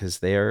admire because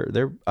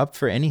they're up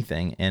for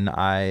anything, and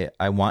I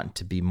want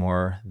to be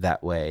more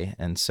that way.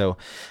 And so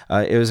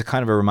it was a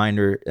kind of a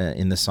reminder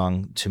in the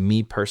song to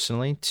me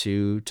personally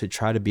to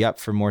try to be up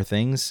for more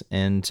things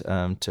and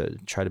to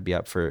try to be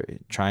up for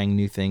trying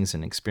new things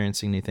and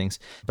experiencing new things,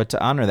 but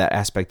to honor that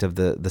aspect of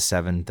the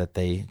 7 that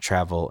they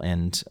travel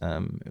and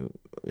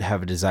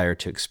have a desire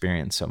to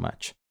experience so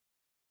much.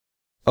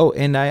 Oh,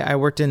 and I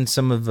worked in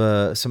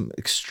some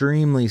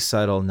extremely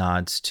subtle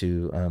nods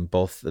to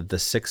both the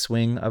 6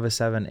 wing of a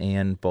 7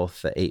 and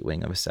both the 8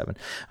 wing of a 7.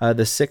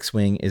 The 6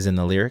 wing is in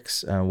the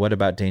lyrics. What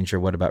about danger?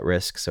 What about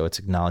risk? So it's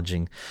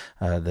acknowledging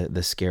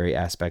the scary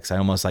aspects. I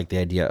almost like the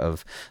idea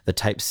of the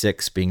Type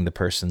 6 being the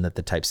person that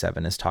the Type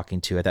 7 is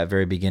talking to at that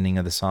very beginning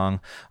of the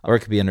song, or it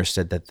could be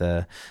understood that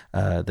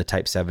the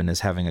Type 7 is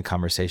having a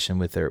conversation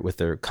with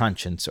their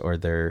conscience or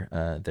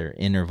their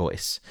inner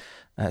voice.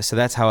 So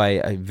that's how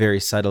I very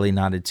subtly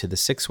nodded to the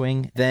 6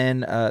 wing.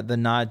 Then the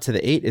nod to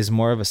the 8 is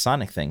more of a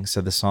sonic thing. So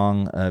the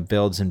song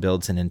builds and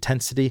builds in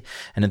intensity.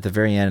 And at the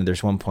very end,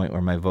 there's one point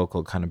where my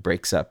vocal kind of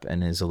breaks up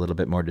and is a little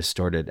bit more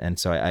distorted. And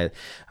so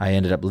I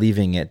ended up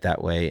leaving it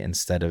that way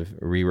instead of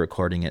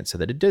re-recording it so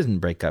that it doesn't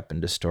break up and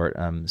distort.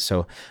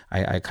 So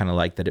I kind of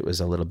like that it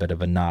was a little bit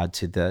of a nod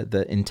to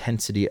the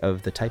intensity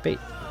of the Type 8.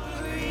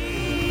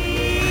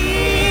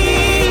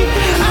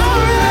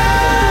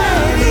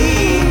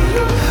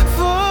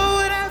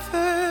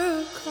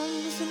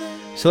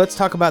 So let's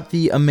talk about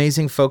the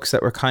amazing folks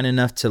that were kind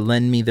enough to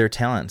lend me their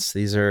talents.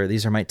 These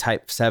are my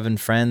Type 7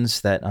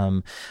 friends that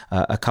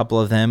a couple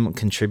of them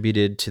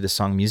contributed to the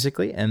song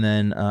musically, and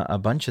then a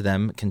bunch of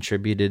them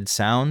contributed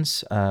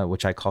sounds,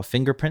 which I call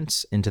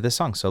fingerprints, into the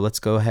song. So let's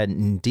go ahead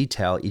and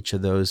detail each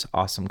of those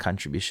awesome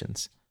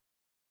contributions.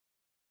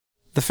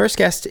 The first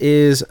guest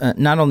is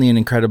not only an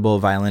incredible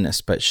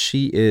violinist, but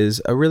she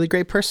is a really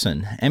great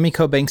person. Emmy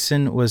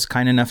Co-Bankson was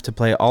kind enough to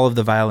play all of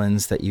the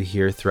violins that you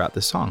hear throughout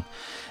the song.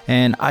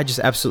 And I just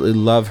absolutely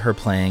love her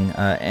playing.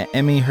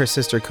 Emmy, her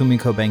sister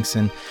Kumiko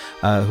Bankson,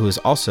 who is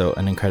also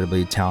an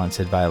incredibly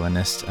talented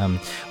violinist.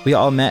 We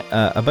all met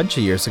a bunch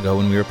of years ago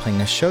when we were playing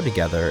a show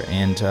together,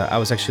 and I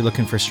was actually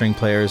looking for string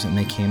players, and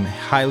they came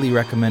highly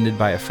recommended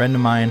by a friend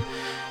of mine.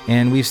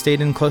 And we've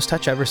stayed in close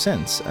touch ever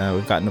since.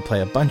 We've gotten to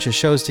play a bunch of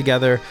shows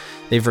together.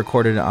 They've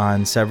recorded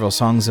on several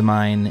songs of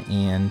mine,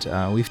 and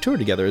we've toured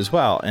together as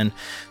well. And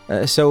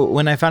so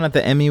when I found out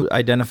that Emmy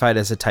identified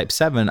as a Type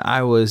 7,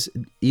 I was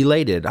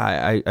elated.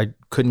 I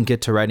couldn't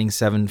get to writing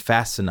 7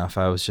 fast enough.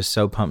 I was just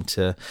so pumped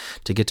to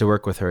get to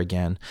work with her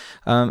again.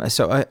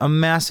 So a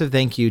massive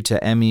thank you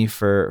to Emmy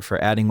for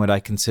adding what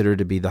I consider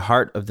to be the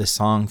heart of the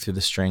song through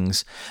the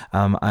strings.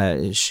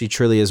 She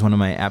truly is one of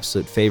my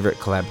absolute favorite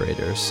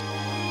collaborators.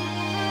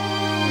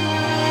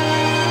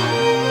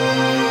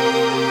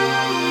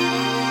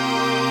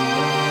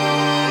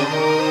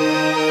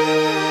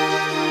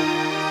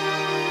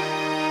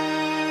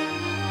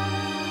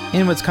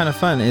 And what's kind of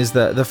fun is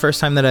the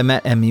first time that I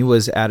met Emmy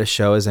was at a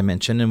show, as I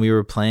mentioned, and we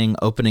were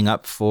opening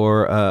up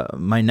for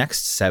my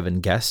next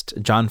 7 guest,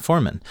 John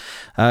Foreman.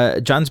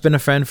 John's been a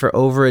friend for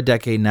over a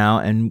decade now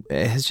and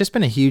has just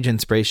been a huge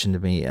inspiration to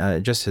me,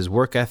 just his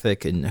work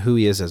ethic and who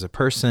he is as a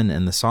person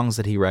and the songs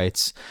that he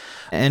writes.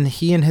 And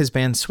he and his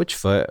band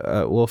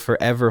Switchfoot will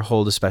forever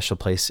hold a special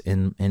place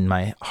in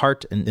my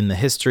heart and in the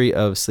history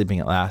of Sleeping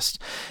at Last,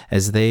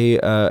 as they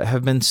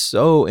have been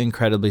so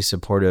incredibly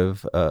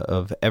supportive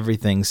of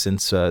everything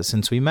since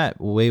we met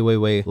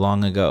way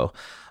long ago.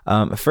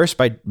 First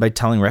by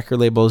telling record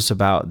labels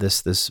about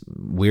this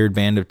weird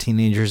band of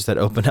teenagers that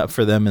opened up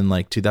for them in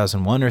like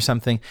 2001 or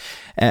something.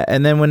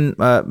 And then when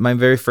my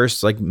very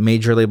first like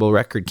major label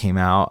record came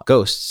out,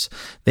 Ghosts,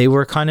 they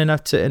were kind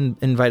enough to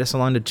invite us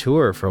along to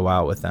tour for a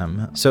while with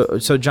them.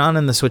 So John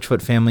and the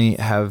Switchfoot family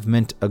have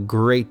meant a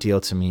great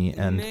deal to me,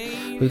 and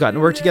we've gotten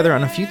to work together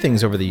on a few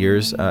things over the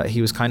years.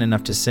 He was kind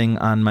enough to sing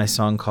on my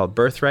song called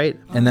Birthright,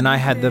 and then I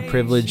had the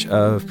privilege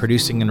of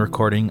producing and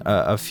recording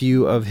a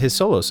few of his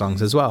solo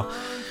songs as well.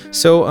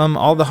 So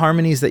all the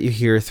harmonies that you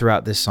hear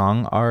throughout this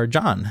song are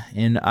John,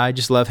 and I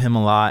just love him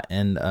a lot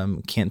and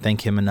can't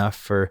thank him enough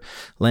for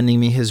lending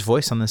me his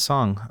voice on this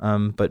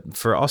song, but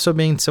for also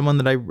being someone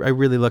that I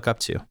really look up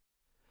to.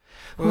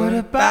 What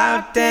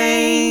about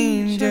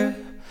danger?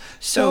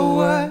 So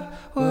what?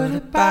 What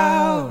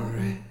about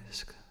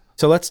risk?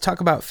 So let's talk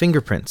about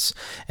fingerprints.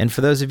 And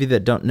for those of you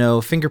that don't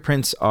know,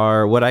 fingerprints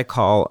are what I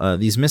call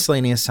these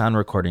miscellaneous sound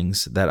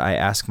recordings that I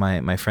ask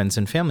my friends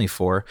and family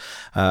for.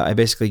 I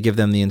basically give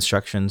them the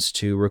instructions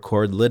to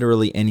record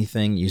literally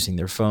anything using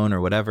their phone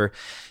or whatever.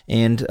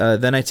 And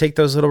then I take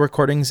those little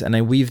recordings and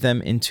I weave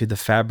them into the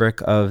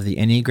fabric of the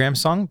Enneagram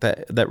song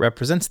that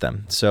represents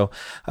them. So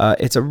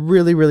it's a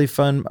really, really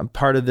fun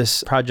part of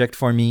this project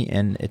for me.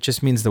 And it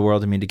just means the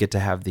world to me to get to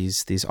have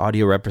these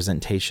audio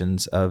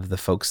representations of the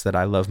folks that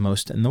I love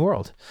most in the world.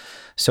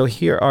 So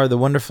here are the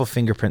wonderful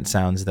fingerprint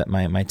sounds that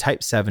my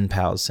Type 7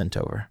 pals sent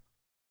over.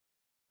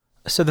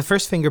 So the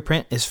first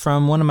fingerprint is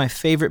from one of my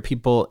favorite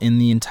people in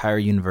the entire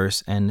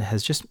universe, and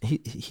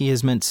he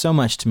has meant so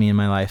much to me in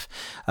my life.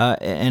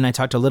 And I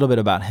talked a little bit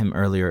about him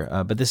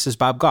earlier, but this is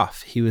Bob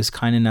Goff. He was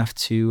kind enough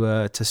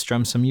to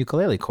strum some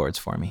ukulele chords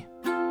for me.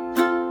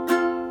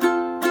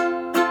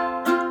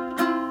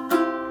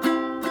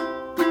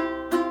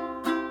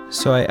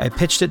 So I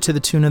pitched it to the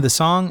tune of the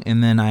song,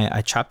 and then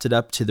I chopped it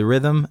up to the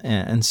rhythm,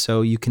 and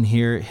so you can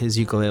hear his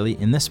ukulele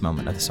in this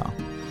moment of the song.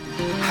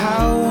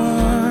 How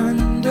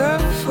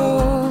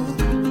wonderful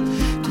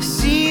to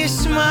see a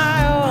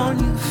smile on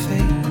your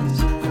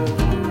face.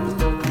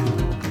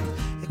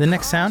 The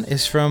next sound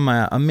is from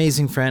my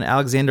amazing friend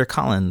Alexander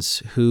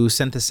Collins, who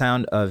sent the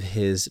sound of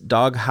his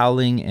dog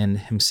howling and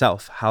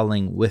himself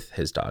howling with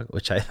his dog,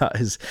 which I thought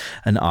is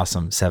an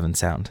awesome 7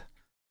 sound.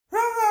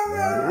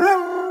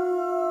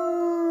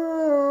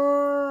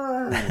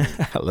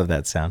 I love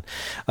that sound.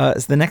 So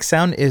the next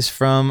sound is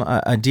from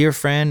a dear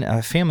friend,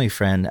 a family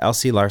friend,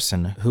 Elsie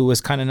Larson, who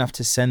was kind enough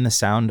to send the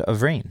sound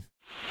of rain,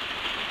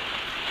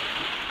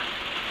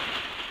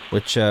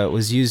 which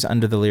was used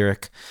under the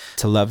lyric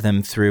to love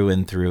them through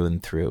and through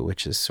and through,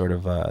 which is sort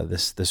of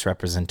this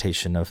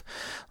representation of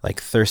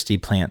like thirsty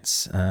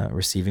plants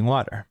receiving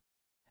water.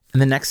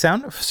 And the next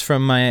sound is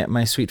from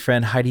my sweet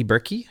friend Heidi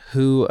Berkey,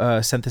 who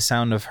sent the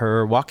sound of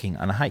her walking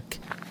on a hike.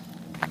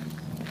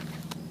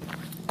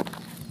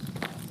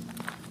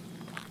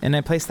 And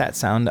I placed that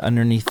sound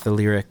underneath the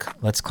lyric,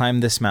 "Let's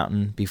climb this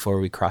mountain before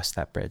we cross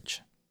that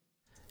bridge."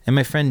 And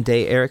my friend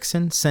Day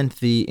Erickson sent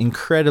the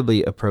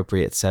incredibly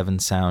appropriate 7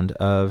 sound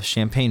of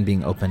champagne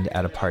being opened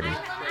at a party.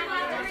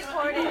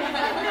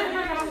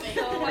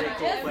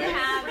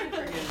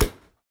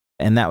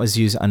 And that was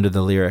used under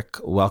the lyric,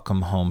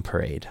 "Welcome Home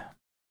Parade."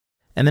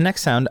 And the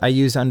next sound I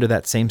use under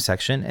that same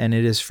section, and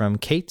it is from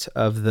Kate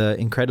of the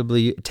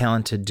incredibly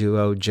talented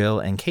duo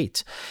Jill and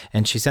Kate.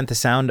 And she sent the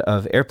sound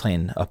of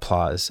airplane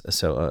applause.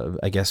 So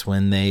I guess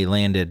when they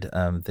landed,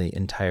 the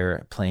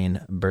entire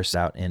plane burst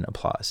out in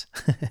applause.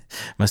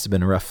 Must have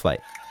been a rough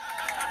flight.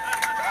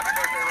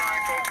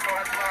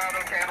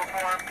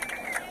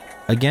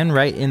 Again,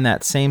 right in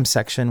that same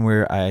section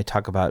where I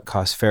talk about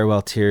Cost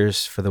farewell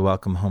tears for the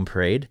Welcome Home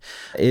Parade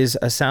is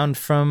a sound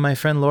from my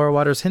friend Laura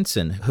Waters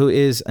Hinson, who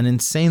is an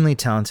insanely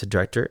talented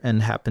director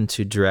and happened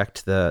to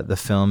direct the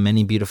film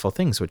Many Beautiful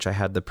Things, which I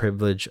had the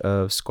privilege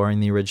of scoring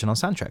the original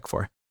soundtrack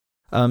for.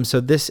 So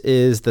this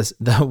is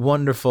the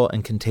wonderful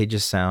and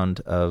contagious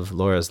sound of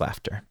Laura's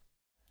laughter.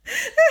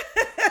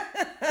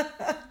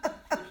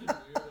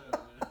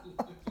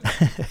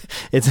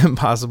 It's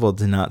impossible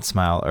to not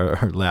smile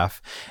or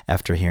laugh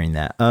after hearing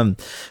that.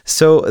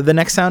 So the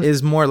next sound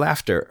is more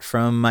laughter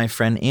from my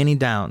friend Annie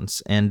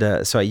Downs. And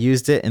so I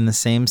used it in the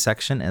same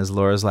section as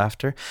Laura's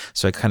laughter.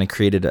 So I kind of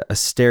created a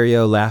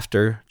stereo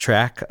laughter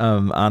track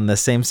on the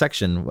same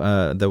section,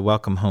 the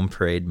Welcome Home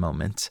Parade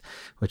moment,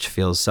 which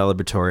feels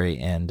celebratory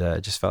and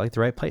just felt like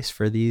the right place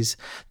for these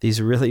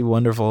really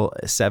wonderful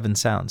 7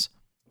 sounds.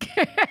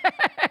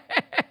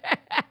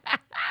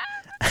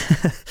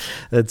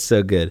 That's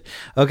so good.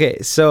 Okay,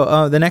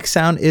 so the next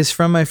sound is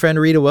from my friend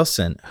Rita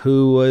Wilson,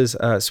 who was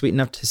sweet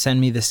enough to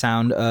send me the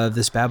sound of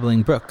this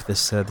babbling brook,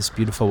 this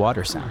beautiful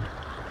water sound.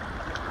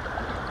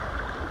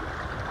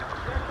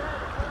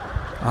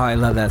 Oh, I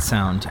love that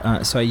sound.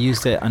 So I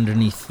used it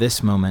underneath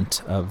this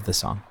moment of the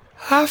song.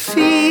 I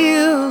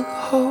feel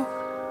hope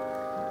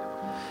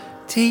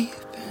deep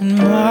in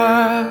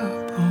my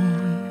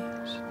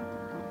bones.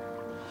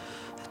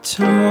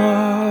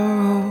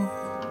 Tomorrow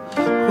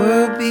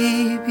will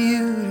be beautiful.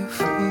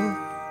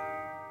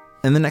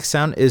 And the next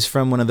sound is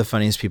from one of the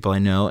funniest people I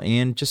know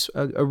and just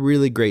a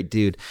really great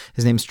dude.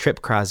 His name's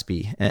Trip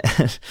Crosby,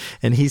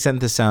 and he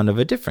sent the sound of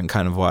a different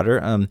kind of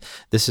water.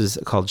 This is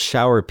called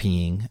shower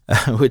peeing,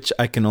 which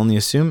I can only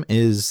assume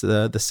is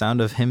the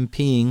sound of him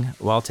peeing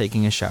while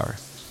taking a shower.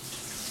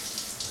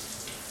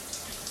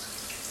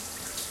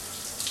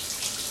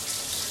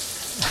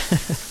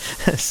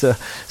 So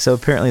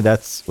apparently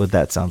that's what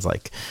that sounds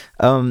like.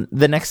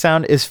 The next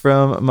sound is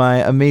from my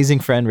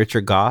amazing friend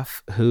Richard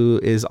Goff, who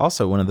is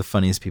also one of the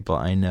funniest people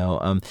I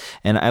know.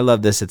 And I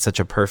love this. It's such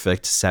a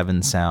perfect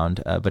 7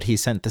 sound. But he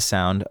sent the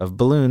sound of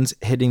balloons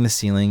hitting the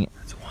ceiling.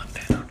 That's 1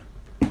 down.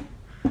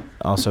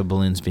 Also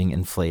balloons being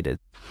inflated.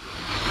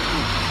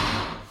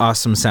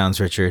 Awesome sounds,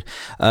 Richard.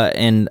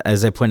 And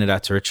as I pointed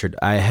out to Richard,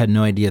 I had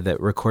no idea that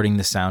recording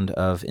the sound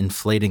of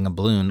inflating a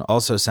balloon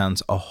also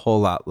sounds a whole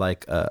lot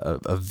like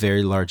a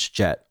very large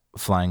jet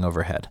flying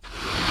overhead.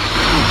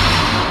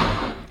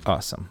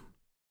 Awesome.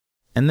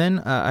 And then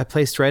I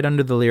placed right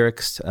under the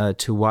lyrics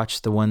to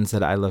watch the ones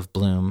that I love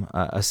bloom,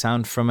 a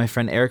sound from my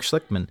friend Eric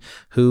Schlickman,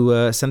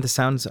 who sent the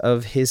sounds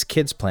of his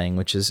kids playing,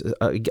 which is,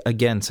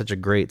 again, such a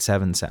great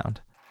 7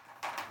 sound.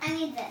 I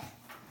need this.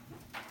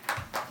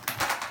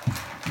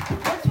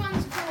 Which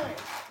one's cooler?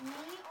 Me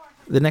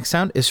or... The next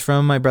sound is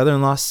from my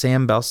brother-in-law,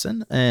 Sam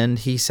Belson, and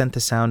he sent the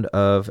sound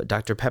of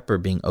Dr. Pepper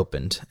being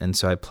opened. And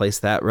so I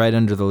placed that right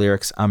under the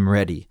lyrics, I'm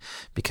ready,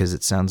 because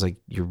it sounds like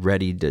you're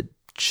ready to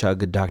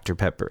chug a Dr.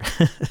 Pepper.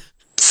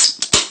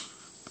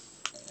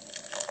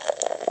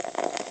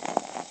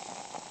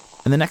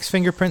 And the next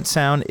fingerprint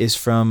sound is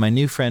from my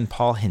new friend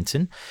Paul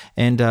Hinton.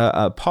 And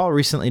Paul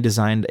recently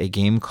designed a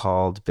game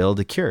called Build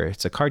a Cure.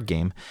 It's a card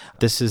game.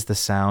 This is the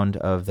sound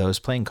of those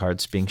playing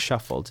cards being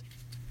shuffled.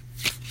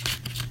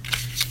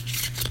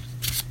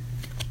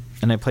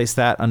 And I placed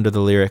that under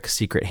the lyric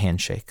Secret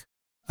Handshake.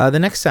 The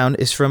next sound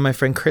is from my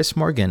friend Chris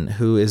Morgan,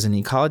 who is an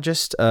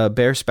ecologist, a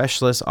bear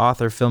specialist,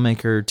 author,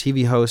 filmmaker,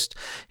 TV host.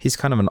 He's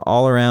kind of an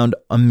all-around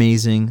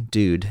amazing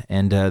dude.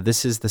 And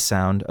this is the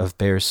sound of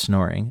bears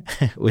snoring,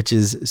 which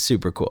is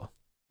super cool.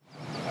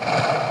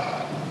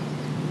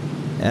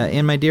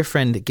 And my dear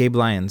friend Gabe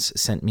Lyons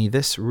sent me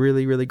this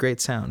really, really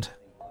great sound.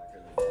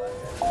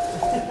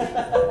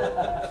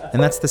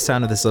 And that's the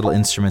sound of this little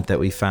instrument that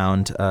we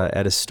found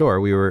at a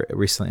store. We were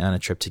recently on a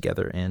trip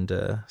together, and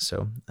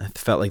so it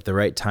felt like the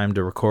right time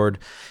to record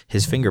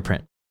his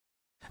fingerprint.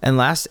 And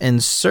last,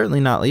 and certainly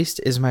not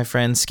least, is my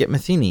friend Skip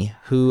Matheny,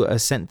 who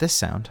sent this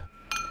sound.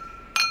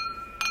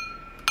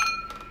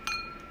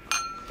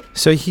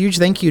 So a huge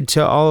thank you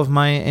to all of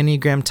my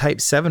Enneagram Type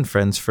 7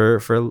 friends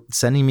for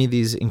sending me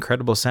these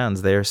incredible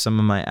sounds. They are some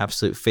of my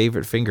absolute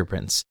favorite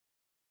fingerprints.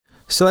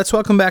 So let's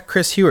welcome back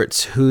Chris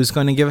Hewerts, who's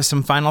going to give us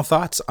some final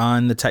thoughts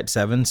on the Type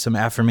 7, some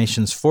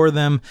affirmations for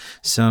them,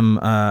 some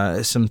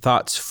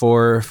thoughts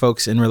for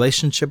folks in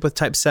relationship with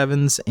Type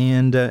 7s,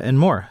 and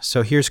more.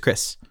 So here's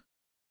Chris.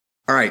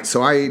 All right,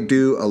 so I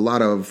do a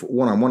lot of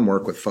one-on-one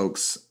work with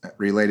folks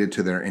related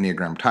to their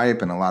Enneagram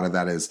type, and a lot of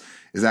that is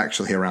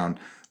actually around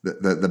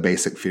the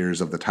basic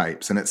fears of the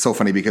types. And it's so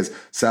funny because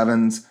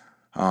 7s,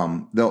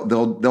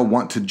 they'll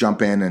want to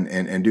jump in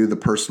and do the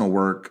personal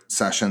work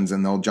sessions,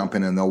 and they'll jump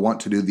in and they'll want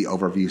to do the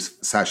overview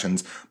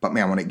sessions. But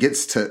man, when it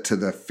gets to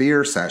the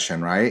fear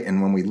session, right?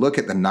 And when we look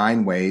at the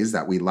 9 ways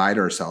that we lie to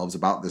ourselves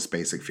about this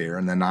basic fear,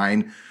 and the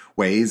 9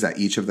 ways that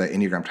each of the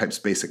Enneagram types'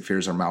 basic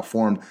fears are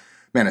malformed,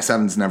 man, a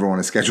 7s never want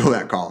to schedule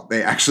that call.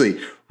 They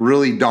actually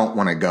really don't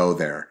want to go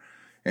there.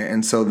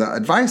 And so the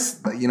advice,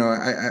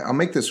 I'll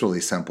make this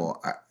really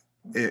simple.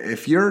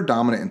 If you're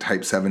dominant in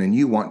Type 7 and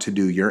you want to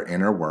do your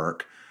inner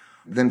work,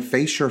 then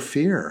face your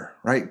fear,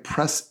 right?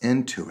 Press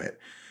into it.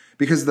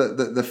 Because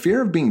the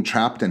fear of being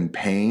trapped in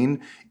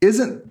pain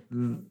isn't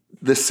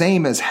the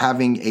same as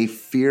having a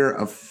fear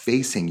of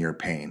facing your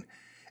pain.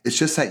 It's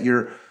just that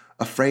you're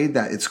afraid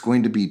that it's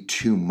going to be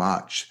too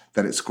much,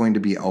 that it's going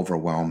to be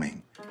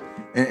overwhelming.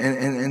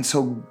 And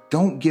so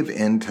don't give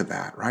in to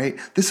that, right?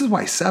 This is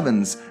why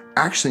 7s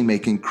actually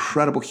make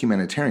incredible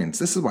humanitarians.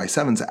 This is why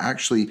 7s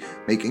actually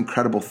make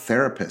incredible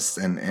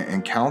therapists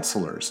and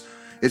counselors.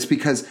 It's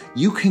because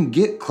you can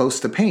get close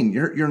to pain.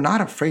 You're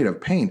not afraid of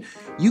pain.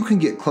 You can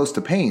get close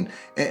to pain.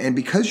 And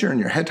because you're in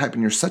your head type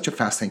and you're such a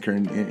fast thinker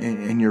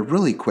and you're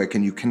really quick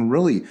and you can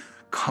really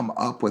come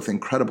up with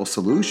incredible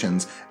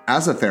solutions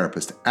as a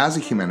therapist, as a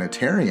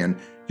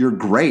humanitarian, you're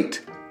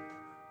great.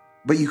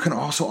 But you can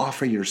also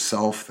offer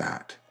yourself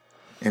that.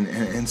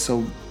 And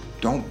so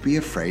don't be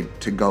afraid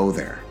to go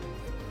there.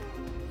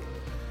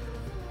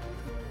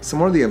 Some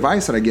more of the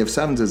advice that I give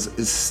 7s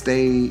is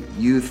stay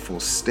youthful,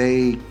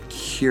 stay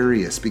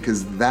curious,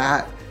 because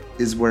that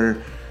is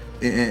where,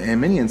 in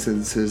many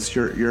instances,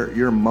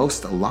 you're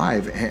most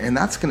alive, and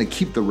that's going to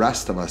keep the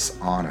rest of us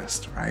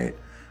honest, right?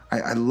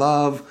 I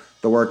love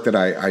the work that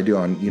I do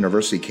on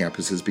university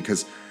campuses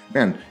because,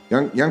 man,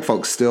 young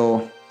folks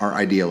still are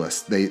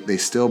idealists. They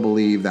still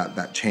believe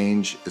that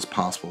change is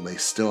possible. They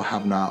still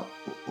have not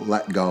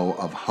let go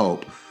of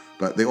hope.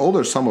 But the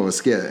older some of us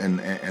get,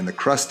 and the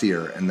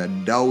crustier and the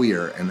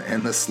doughier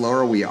and the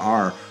slower we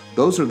are,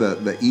 those are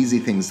the easy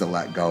things to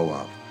let go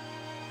of.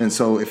 And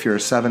so if you're a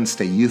 7,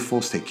 stay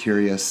youthful, stay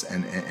curious,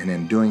 and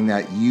in doing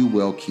that, you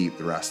will keep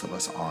the rest of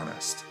us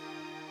honest.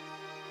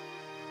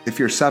 If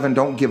you're 7,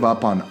 don't give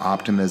up on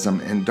optimism,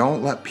 and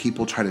don't let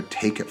people try to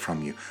take it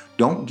from you.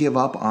 Don't give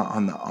up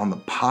on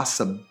the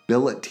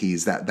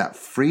possibilities that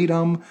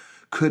freedom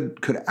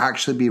could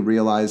actually be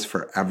realized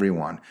for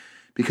everyone,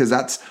 because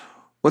that's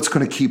what's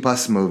going to keep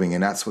us moving,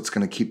 and that's what's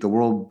going to keep the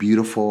world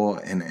beautiful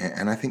and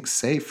I think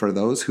safe for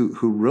those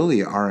who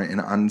really are in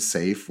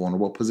unsafe,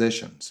 vulnerable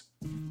positions.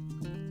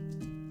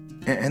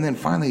 And then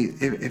finally,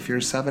 if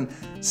you're 7,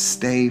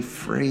 stay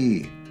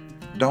free.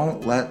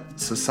 Don't let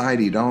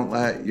society, don't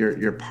let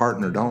your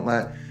partner, don't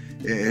let,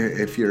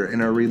 if you're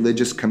in a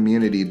religious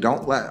community,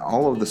 don't let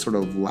all of the sort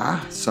of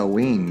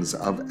lassoings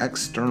of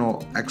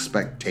external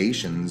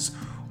expectations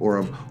or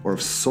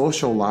of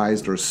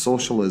socialized or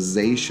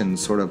socialization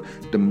sort of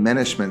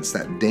diminishments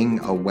that ding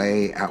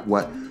away at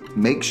what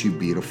makes you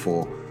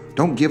beautiful.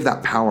 Don't give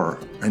that power,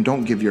 and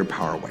don't give your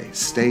power away.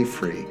 Stay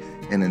free.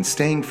 And in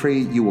staying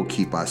free, you will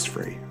keep us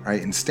free,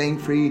 right? In staying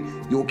free,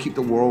 you will keep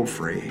the world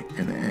free.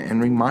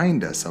 And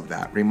remind us of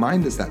that.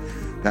 Remind us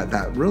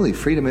that really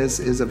freedom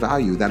is a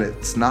value, that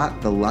it's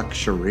not the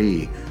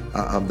luxury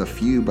of the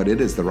few, but it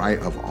is the right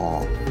of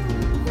all.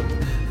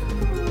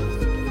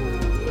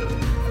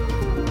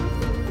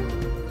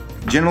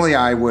 Generally,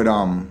 I would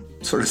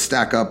sort of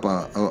stack up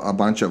a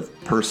bunch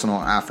of personal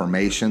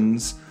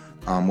affirmations,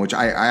 which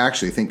I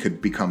actually think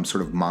could become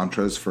sort of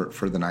mantras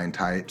for the 9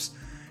 types.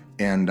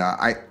 And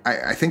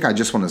I think I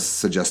just want to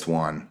suggest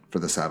one for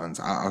the 7s.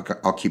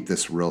 I'll keep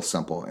this real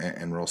simple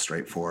and real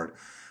straightforward.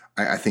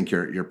 I think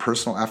your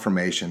personal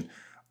affirmation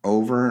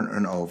over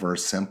and over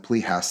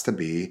simply has to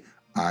be,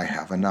 I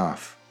have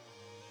enough.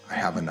 I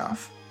have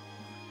enough.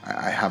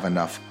 I have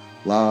enough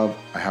love.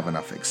 I have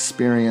enough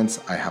experience.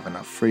 I have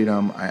enough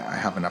freedom. I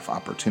have enough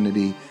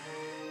opportunity.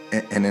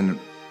 And in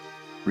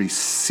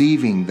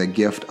receiving the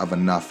gift of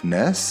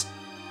enoughness,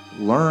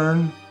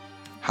 learn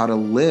how to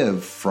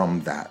live from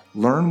that.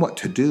 Learn what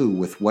to do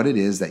with what it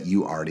is that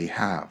you already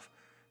have,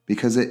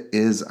 because it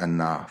is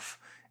enough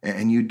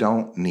and you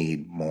don't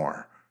need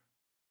more.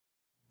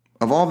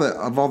 Of all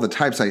the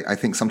types, I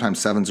think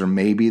sometimes 7s are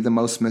maybe the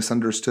most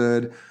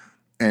misunderstood.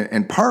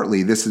 And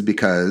partly this is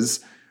because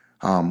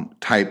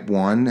type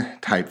 1,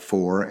 type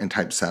 4, and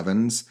type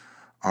 7s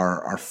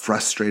are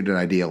frustrated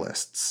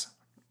idealists.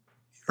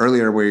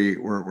 Earlier we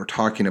were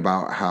talking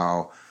about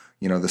how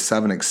the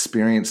 7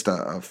 experienced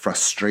a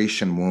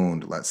frustration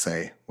wound, let's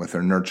say, with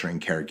their nurturing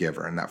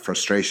caregiver. And that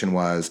frustration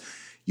was,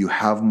 you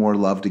have more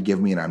love to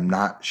give me and I'm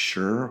not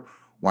sure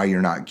why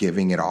you're not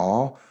giving it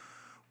all.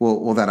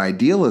 Well, that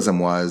idealism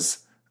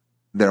was,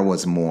 there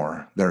was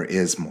more, there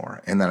is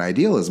more. And that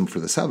idealism for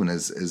the 7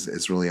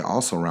 is really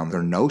also around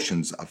their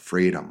notions of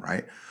freedom,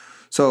 right?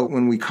 So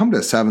when we come to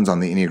 7s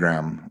on the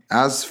Enneagram,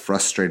 as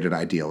frustrated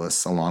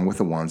idealists, along with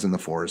the 1s and the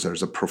 4s,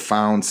 there's a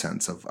profound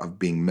sense of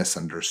being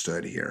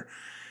misunderstood here.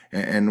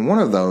 And one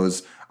of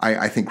those,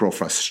 I think, real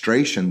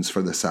frustrations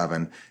for the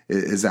 7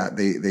 is that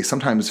they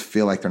sometimes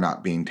feel like they're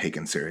not being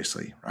taken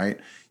seriously, right?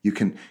 You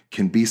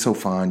can be so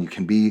fun, you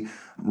can be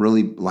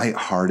really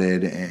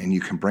lighthearted, and you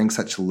can bring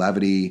such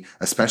levity,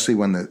 especially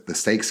when the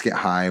stakes get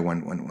high,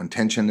 when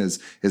tension is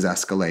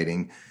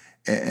escalating.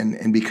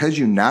 And because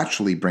you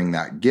naturally bring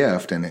that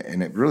gift and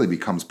it really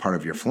becomes part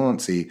of your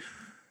fluency,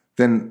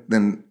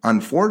 then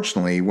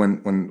unfortunately,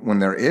 when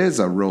there is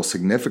a real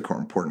significant or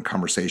important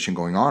conversation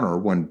going on, or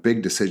when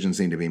big decisions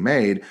need to be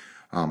made,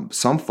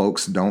 some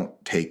folks don't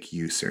take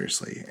you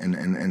seriously.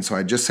 And so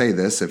I just say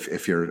this,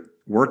 if you're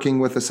working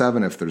with a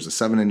 7, if there's a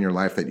 7 in your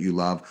life that you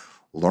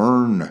love,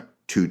 learn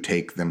to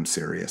take them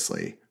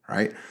seriously,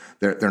 right?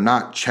 They're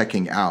not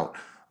checking out.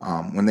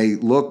 When they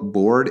look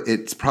bored,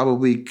 it's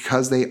probably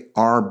because they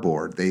are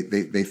bored.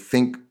 They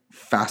think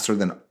faster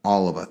than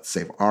all of us.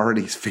 They've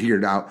already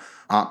figured out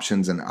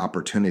options and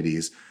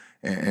opportunities.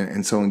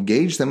 And so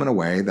engage them in a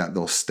way that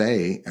they'll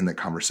stay in the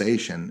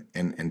conversation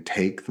and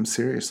take them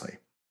seriously.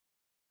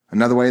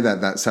 Another way that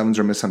 7s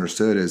are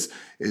misunderstood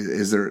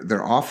is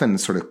they're often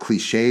sort of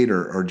cliched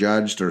or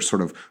judged or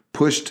sort of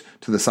pushed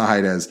to the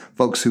side as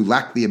folks who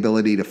lack the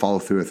ability to follow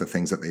through with the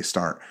things that they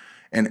start.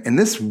 And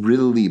this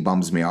really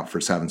bums me out for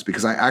 7s,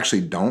 because I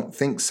actually don't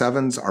think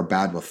 7s are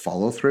bad with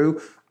follow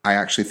through. I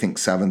actually think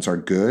 7s are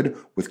good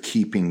with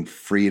keeping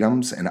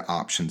freedoms and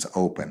options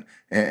open.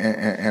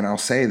 And I'll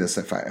say this,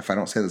 if I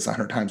don't say this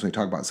 100 times when we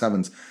talk about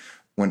 7s,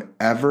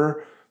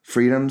 whenever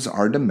freedoms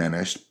are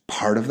diminished,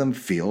 part of them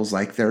feels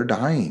like they're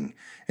dying.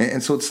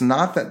 And so it's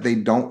not that they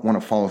don't want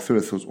to follow through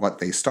with what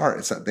they start.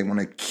 It's that they want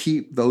to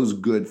keep those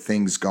good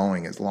things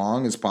going as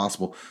long as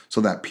possible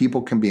so that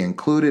people can be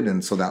included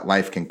and so that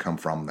life can come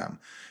from them.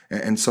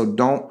 And so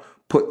don't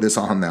put this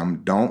on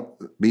them. Don't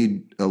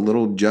be a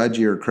little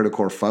judgy or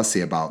critical or fussy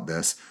about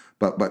this,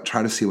 but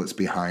try to see what's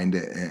behind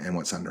it and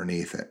what's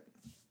underneath it.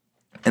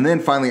 And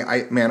then finally,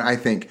 I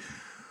think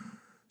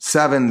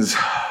 7s,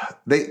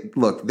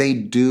 they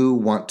do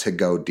want to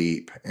go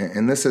deep.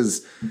 And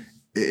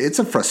it's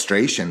a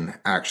frustration,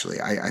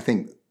 actually. I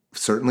think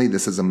certainly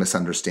this is a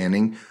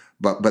misunderstanding,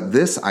 but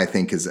this, I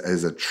think, is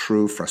a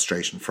true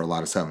frustration for a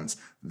lot of 7s.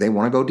 They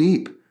want to go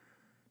deep.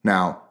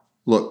 Now,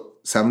 look,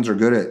 7s are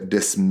good at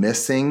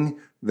dismissing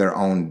their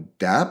own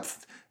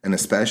depth, and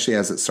especially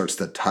as it starts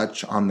to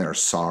touch on their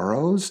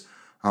sorrows,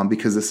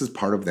 because this is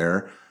part of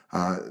their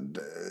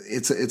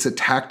it's a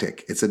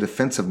tactic. It's a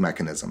defensive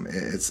mechanism.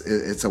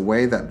 It's a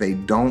way that they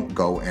don't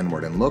go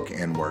inward and look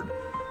inward.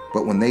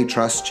 But when they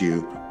trust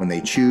you, when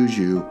they choose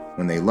you,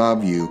 when they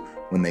love you,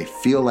 when they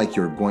feel like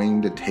you're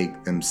going to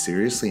take them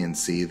seriously and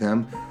see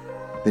them,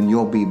 then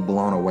you'll be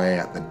blown away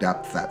at the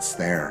depth that's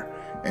there.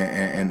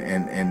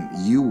 And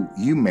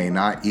you may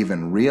not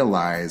even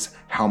realize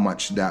how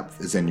much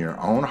depth is in your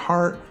own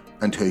heart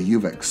until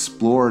you've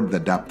explored the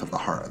depth of the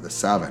heart of the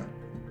 7.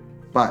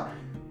 But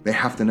they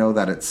have to know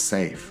that it's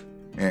safe.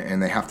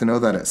 And they have to know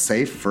that it's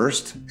safe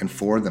first and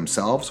for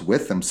themselves,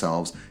 with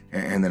themselves,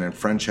 and then in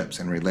friendships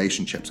and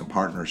relationships and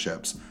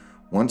partnerships.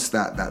 Once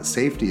that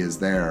safety is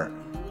there,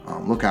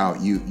 Look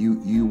out,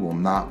 you will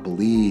not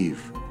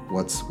believe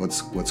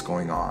what's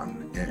going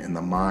on in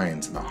the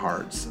minds and the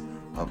hearts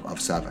of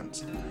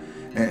sevens.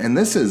 And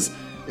this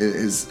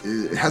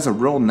it has a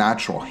real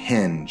natural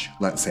hinge,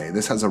 let's say.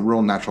 This has a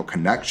real natural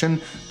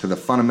connection to the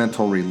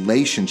fundamental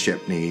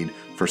relationship need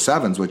for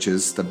sevens, which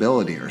is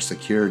stability or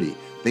security.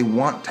 They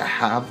want to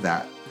have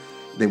that.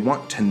 They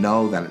want to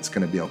know that it's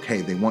going to be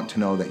okay. They want to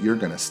know that you're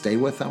going to stay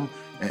with them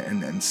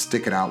and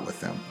stick it out with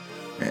them.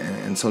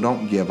 And so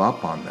don't give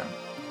up on them.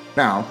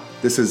 Now,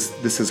 this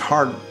is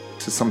hard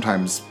to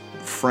sometimes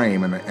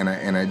frame,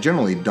 and I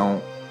generally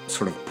don't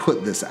sort of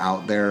put this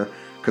out there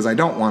because I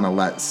don't want to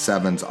let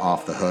sevens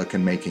off the hook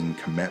in making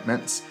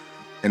commitments.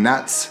 And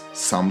that's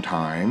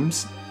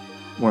sometimes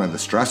one of the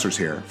stressors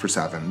here for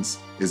sevens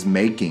is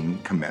making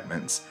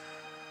commitments.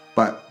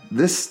 But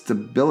this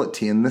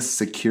stability and this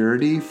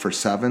security for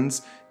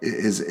sevens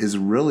is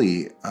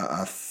really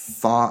a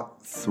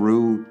thought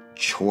through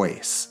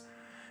choice.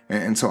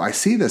 And so I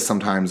see this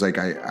sometimes, like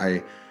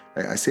I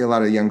see a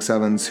lot of young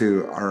sevens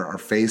who are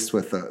faced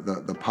with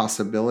the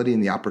possibility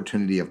and the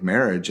opportunity of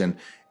marriage, and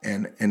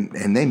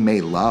they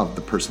may love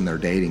the person they're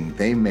dating.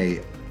 They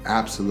may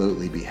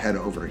absolutely be head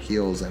over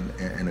heels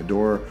and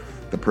adore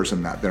the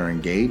person that they're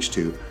engaged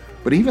to.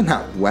 But even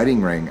that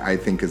wedding ring, I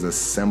think, is a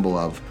symbol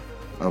of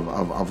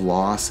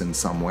loss in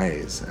some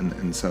ways.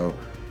 And so,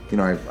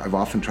 I've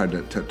often tried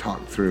to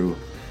talk through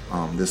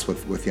this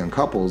with young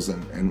couples,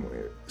 and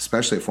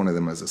especially if one of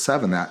them is a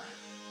seven, that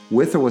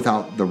with or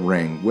without the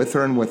ring, with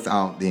or and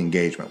without the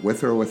engagement,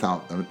 with or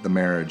without the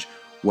marriage,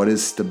 what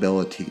is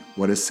stability?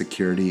 What is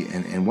security?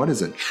 And what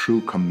does a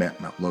true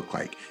commitment look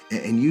like?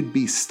 And you'd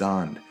be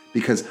stunned,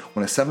 because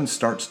when a seven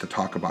starts to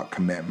talk about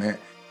commitment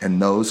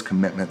and those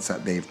commitments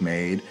that they've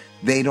made,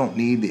 they don't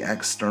need the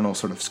external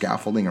sort of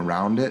scaffolding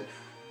around it.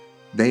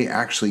 They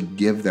actually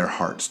give their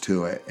hearts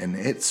to it, and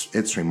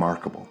it's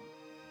remarkable.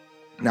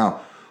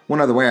 Now, one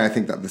other way I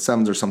think that the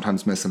sevens are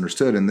sometimes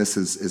misunderstood, and this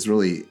is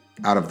really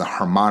out of the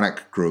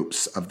harmonic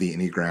groups of the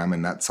Enneagram,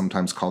 and that's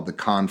sometimes called the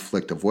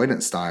conflict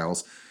avoidance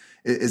styles,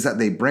 is that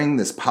they bring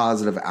this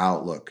positive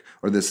outlook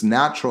or this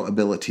natural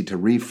ability to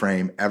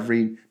reframe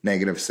every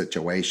negative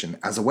situation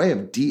as a way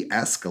of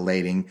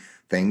de-escalating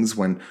things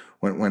when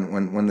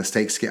the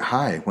stakes get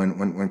high,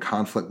 when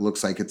conflict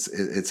looks like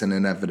it's an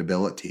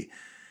inevitability.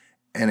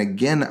 And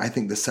again, I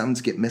think the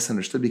sevens get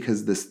misunderstood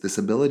because this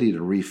ability to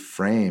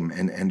reframe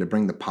and to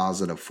bring the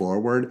positive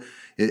forward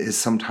is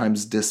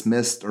sometimes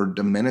dismissed or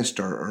diminished,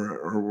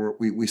 or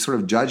we sort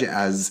of judge it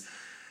as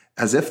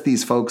if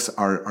these folks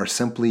are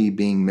simply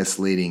being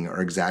misleading or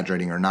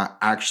exaggerating or not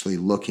actually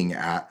looking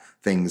at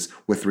things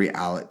with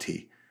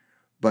reality.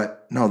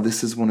 But no,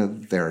 this is one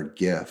of their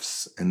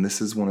gifts, and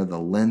this is one of the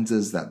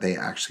lenses that they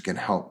actually can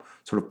help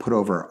sort of put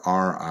over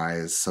our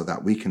eyes so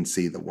that we can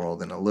see the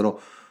world in a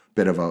little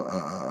bit of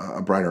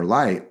a brighter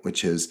light,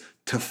 which is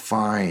to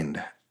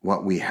find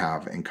what we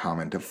have in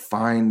common, to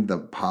find the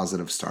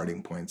positive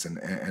starting points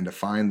and to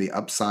find the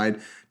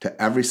upside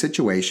to every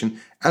situation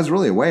as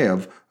really a way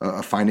of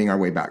finding our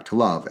way back to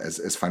love,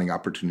 as finding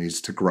opportunities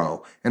to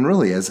grow, and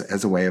really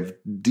as a way of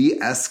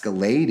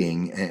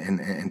de-escalating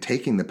and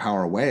taking the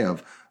power away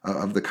of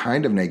the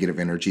kind of negative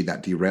energy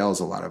that derails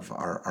a lot of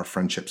our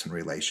friendships and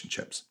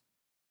relationships.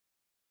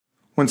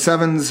 When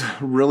sevens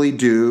really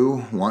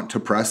do want to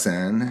press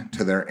in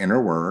to their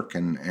inner work,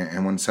 and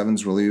when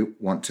sevens really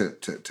want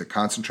to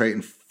concentrate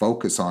and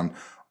focus on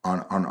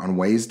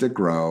ways to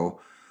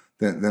grow,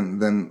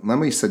 then let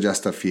me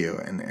suggest a few.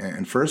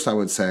 And first, I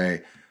would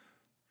say,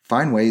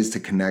 find ways to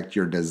connect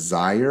your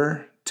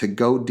desire to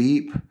go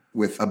deep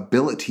with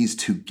abilities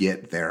to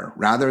get there,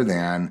 rather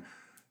than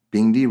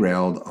being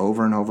derailed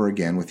over and over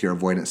again with your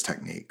avoidance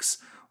techniques,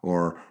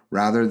 or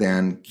rather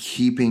than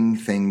keeping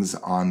things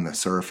on the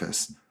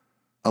surface.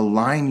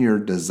 Align your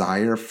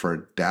desire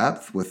for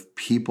depth with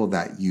people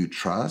that you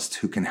trust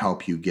who can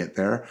help you get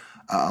there.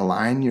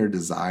 Align your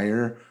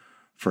desire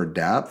for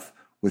depth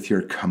with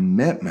your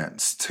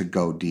commitments to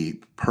go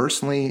deep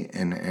personally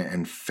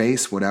and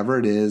face whatever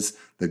it is,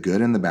 the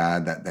good and the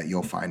bad that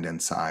you'll find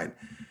inside.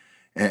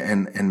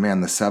 And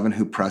man, the seven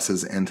who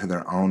presses into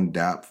their own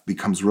depth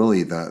becomes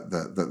really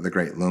the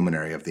great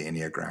luminary of the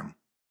Enneagram.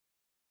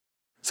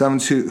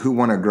 Sevens who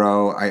want to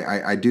grow,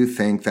 I do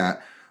think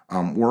that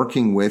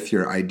working with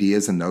your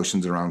ideas and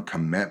notions around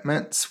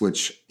commitments,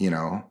 which,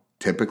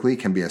 typically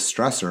can be a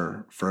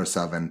stressor for a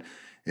seven,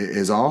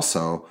 is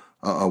also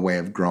a way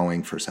of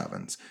growing for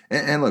sevens.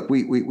 And look,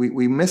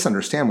 we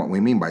misunderstand what we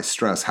mean by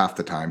stress half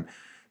the time,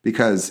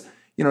 because,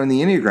 in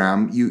the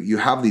Enneagram, you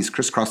have these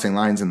crisscrossing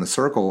lines in the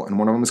circle, and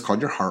one of them is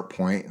called your heart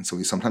point. And so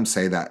we sometimes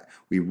say that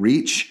we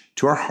reach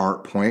to our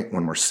heart point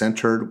when we're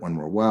centered, when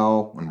we're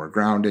well, when we're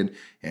grounded,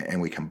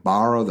 and we can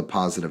borrow the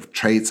positive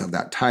traits of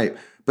that type.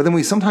 But then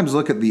we sometimes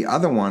look at the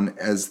other one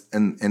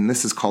and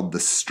this is called the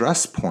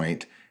stress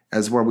point,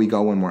 as where we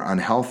go when we're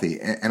unhealthy.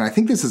 And I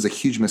think this is a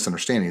huge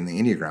misunderstanding in the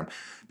Enneagram,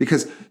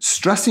 because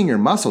stressing your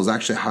muscles is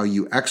actually how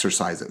you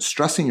exercise it.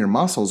 Stressing your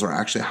muscles are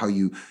actually how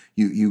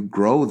you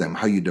grow them,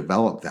 how you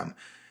develop them.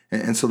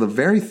 And so the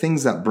very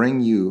things that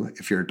bring you,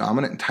 if you're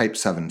dominant in type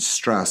 7,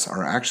 stress,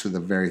 are actually the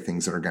very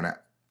things that are going to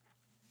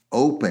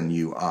open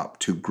you up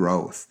to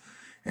growth.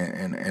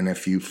 And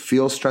if you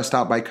feel stressed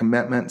out by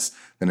commitments,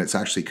 then it's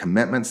actually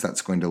commitments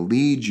that's going to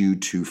lead you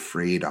to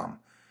freedom.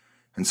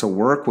 And so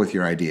work with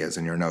your ideas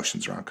and your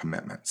notions around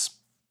commitments.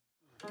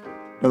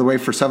 Another way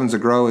for 7s to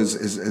grow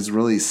is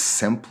really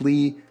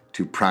simply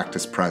to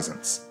practice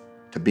presence,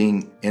 to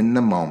being in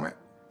the moment,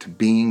 to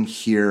being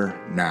here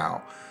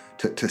now,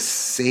 to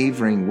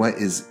savoring what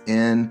is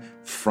in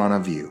front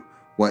of you,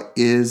 what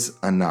is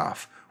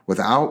enough,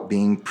 without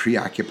being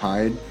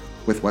preoccupied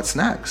with what's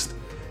next.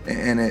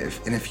 And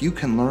if you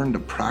can learn to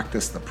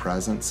practice the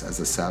presence as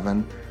a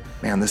 7,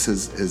 man, this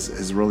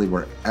is really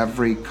where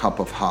every cup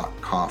of hot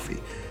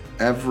coffee,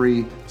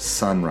 every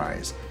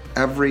sunrise,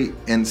 every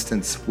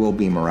instance will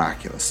be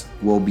miraculous,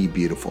 will be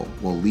beautiful,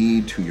 will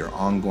lead to your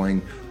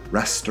ongoing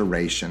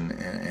restoration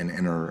and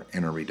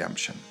inner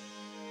redemption.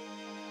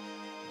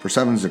 For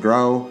 7s to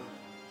grow,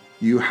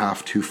 you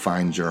have to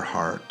find your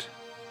heart,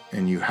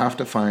 and you have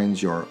to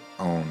find your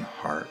own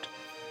heart.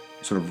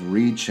 Sort of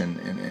reach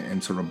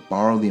and sort of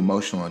borrow the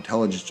emotional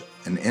intelligence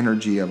and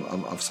energy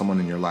of someone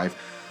in your life.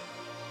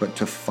 But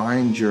to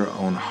find your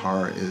own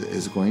heart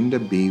is going to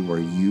be where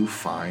you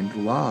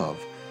find love,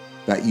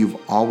 that you've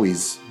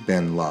always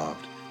been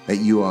loved, that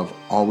you have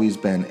always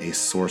been a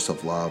source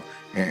of love,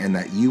 and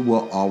that you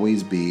will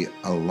always be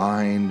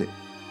aligned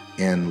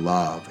in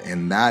love.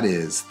 And that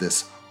is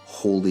this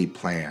holy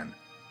plan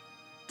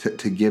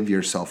to give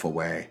yourself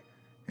away.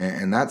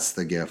 And that's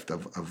the gift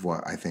of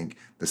what I think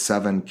the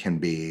 7 can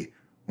be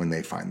when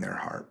they find their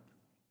heart.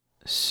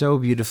 So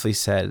beautifully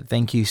said.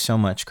 Thank you so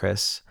much,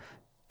 Chris.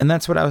 And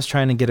that's what I was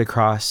trying to get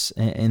across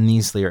in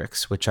these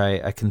lyrics, which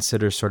I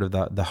consider sort of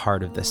the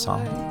heart of this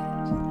song.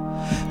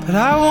 But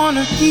I want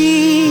to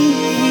be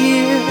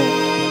here,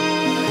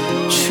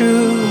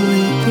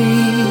 truly be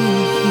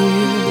here,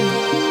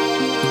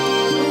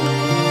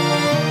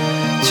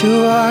 to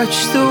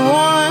watch the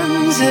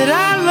ones that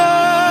I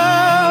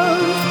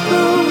love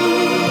bloom.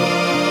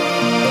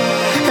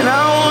 And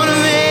I want to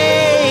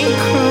make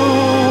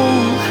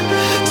room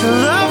to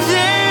love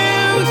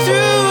them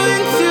through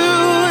and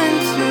through and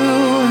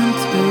through and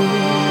through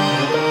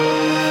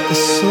the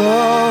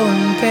slow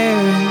and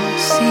barren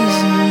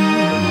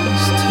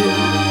seasons too.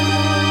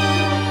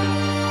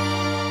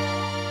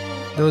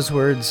 Those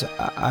words,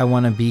 I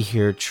want to be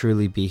here,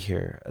 truly be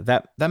here.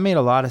 That made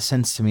a lot of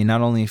sense to me, not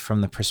only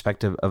from the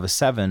perspective of a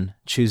 7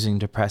 choosing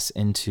to press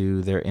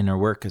into their inner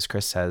work, as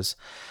Chris says,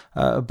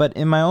 but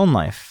in my own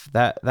life,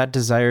 that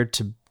desire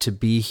to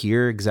be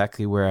here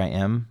exactly where I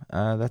am,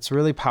 that's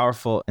really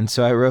powerful. And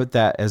so I wrote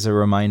that as a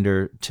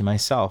reminder to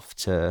myself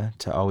to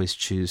always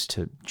choose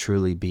to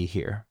truly be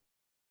here.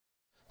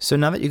 So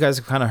now that you guys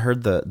have kind of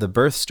heard the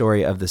birth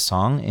story of the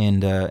song,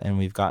 and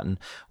we've gotten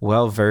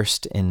well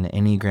versed in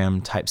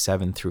Enneagram Type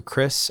 7 through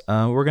Chris,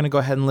 we're going to go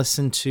ahead and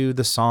listen to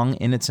the song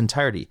in its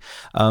entirety.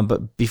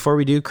 But before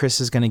we do, Chris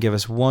is going to give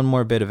us one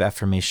more bit of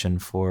affirmation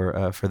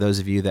for those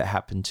of you that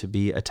happen to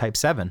be a Type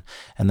 7,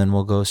 and then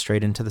we'll go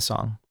straight into the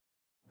song.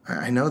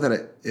 I know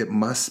that it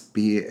must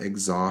be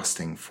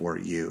exhausting for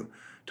you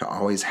to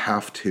always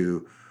have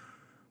to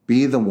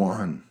be the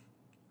one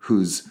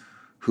who's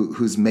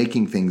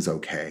making things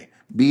okay.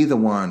 Be the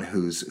one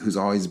who's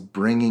always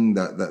bringing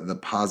the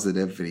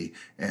positivity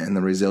and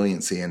the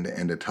resiliency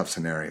into tough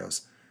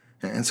scenarios.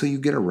 And so you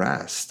get a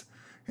rest.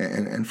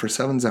 And for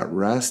 7s, that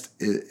rest,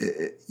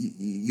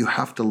 you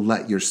have to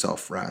let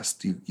yourself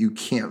rest. You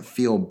can't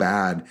feel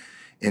bad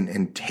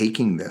in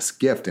taking this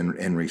gift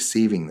and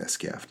receiving this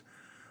gift.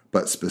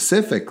 But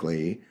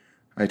specifically,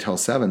 I tell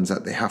 7s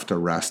that they have to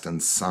rest in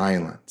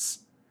silence.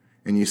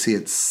 And you see,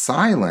 it's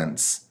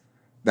silence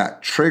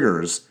that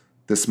triggers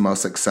this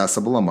most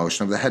accessible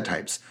emotion of the head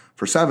types.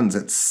 For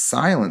 7s, it's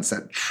silence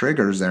that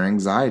triggers their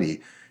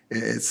anxiety.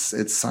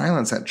 It's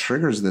silence that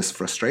triggers this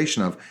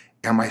frustration of,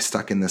 am I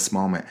stuck in this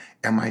moment?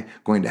 Am I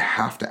going to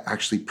have to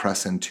actually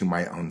press into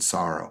my own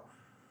sorrow?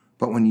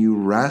 But when you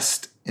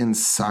rest in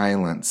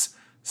silence,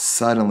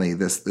 suddenly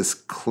this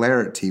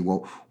clarity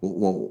will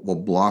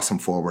blossom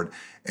forward.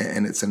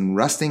 And it's in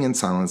resting in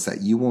silence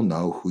that you will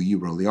know who you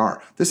really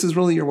are. This is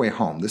really your way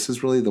home. This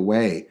is really the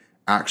way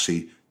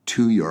actually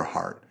to your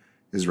heart,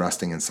 is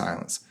resting in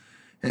silence.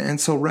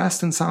 And so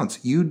rest in silence.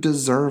 You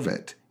deserve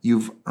it.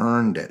 You've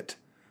earned it.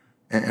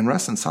 And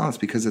rest in silence,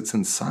 because it's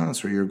in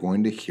silence where you're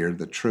going to hear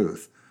the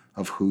truth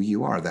of who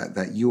you are,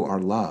 that you are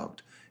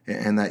loved,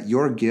 and that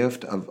your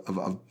gift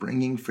of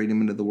bringing freedom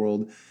into the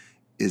world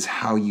is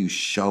how you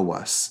show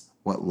us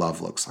what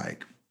love looks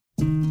like.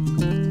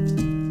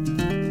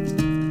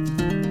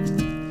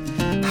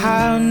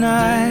 How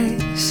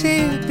nice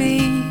it'd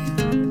be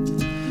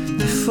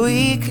if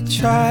we could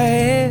try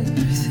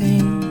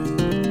everything.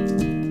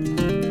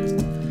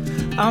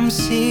 I'm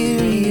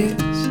serious,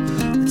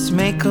 let's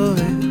make a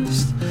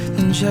list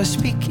and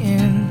just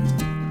begin.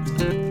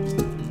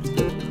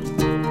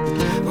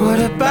 What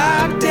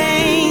about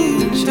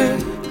danger?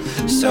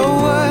 So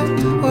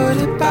what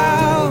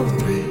about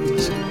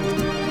risk?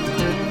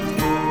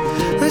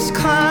 Let's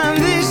climb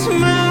this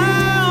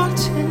mountain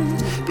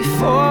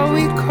before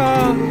we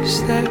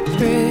cross that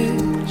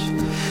bridge.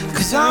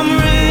 'Cause I'm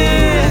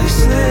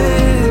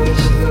restless,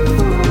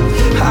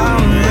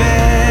 I'm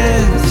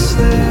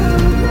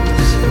restless,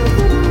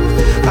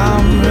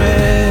 I'm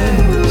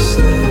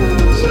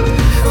restless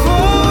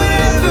for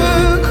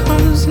whatever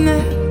comes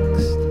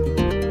next.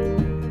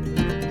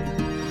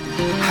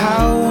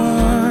 How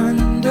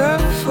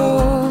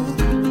wonderful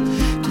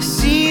to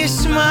see a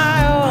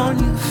smile on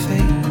your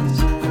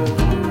face.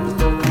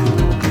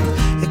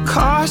 It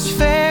cost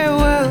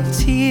farewell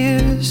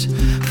tears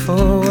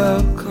for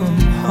welcome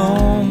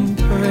home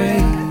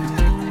parade.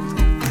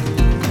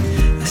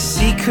 A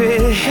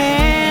secret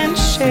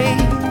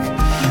handshake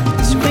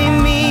between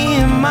me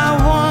and my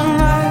one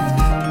life.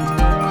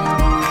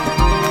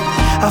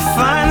 I'll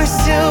find the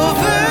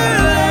silver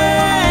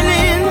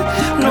lining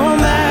no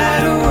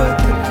matter what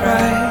the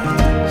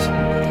price.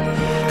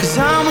 'Cause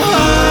I'm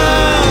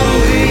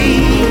hungry,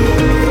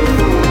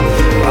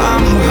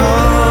 I'm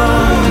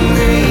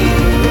hungry,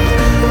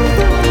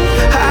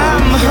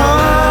 I'm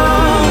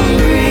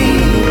hungry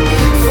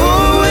for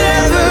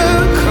whatever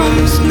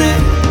comes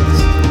next.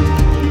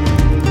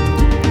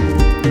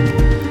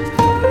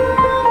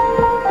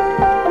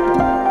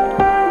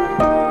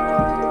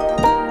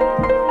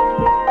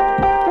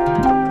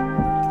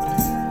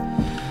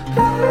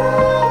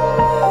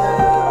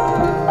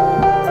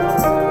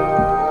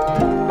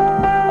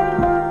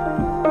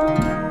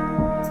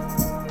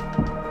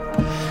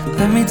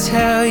 Let me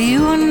tell you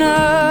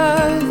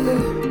another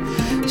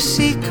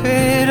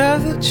secret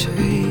of the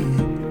trade.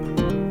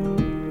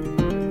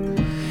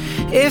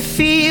 It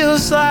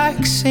feels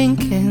like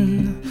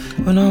sinking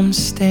when I'm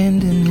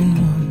standing in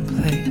one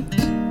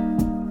place.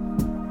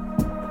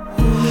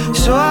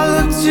 So I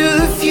look to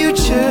the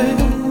future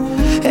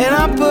and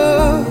I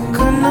book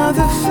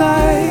another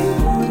flight.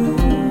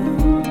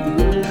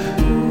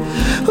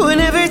 When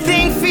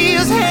everything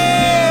feels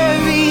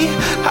heavy,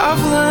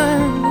 I've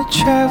learned to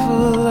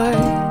travel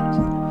light.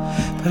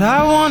 But I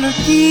wanna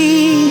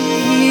be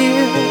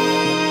here,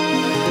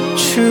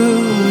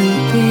 truly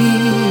be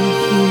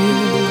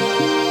here,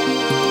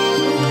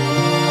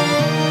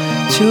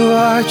 to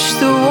watch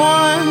the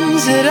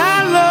ones that I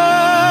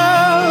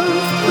love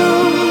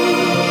bloom.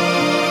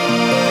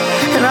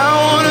 And I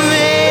wanna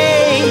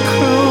make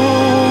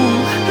room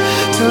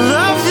to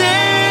love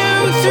them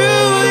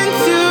through and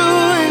through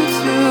and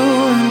through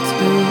and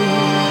through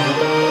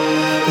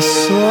the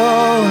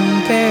slow and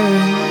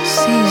barren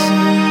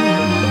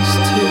seasons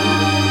too.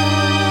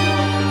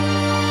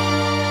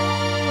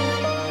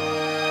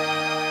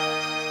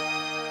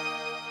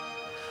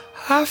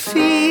 I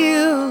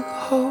feel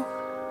hope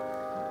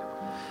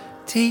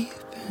deep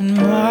in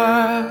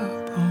my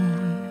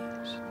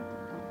bones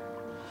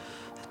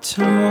that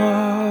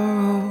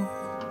tomorrow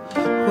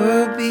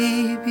will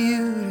be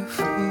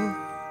beautiful.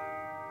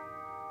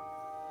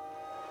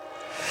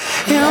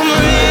 And I'm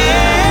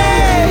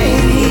ready,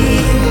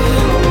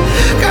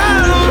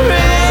 God, I'm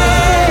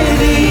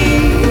ready.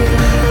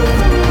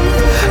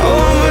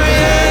 Oh, I'm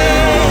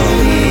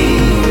ready,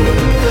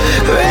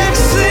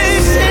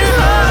 restless and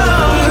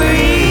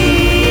hungry.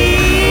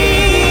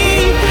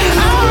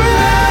 I'm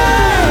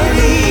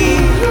ready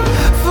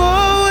for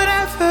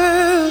whatever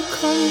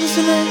comes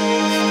next.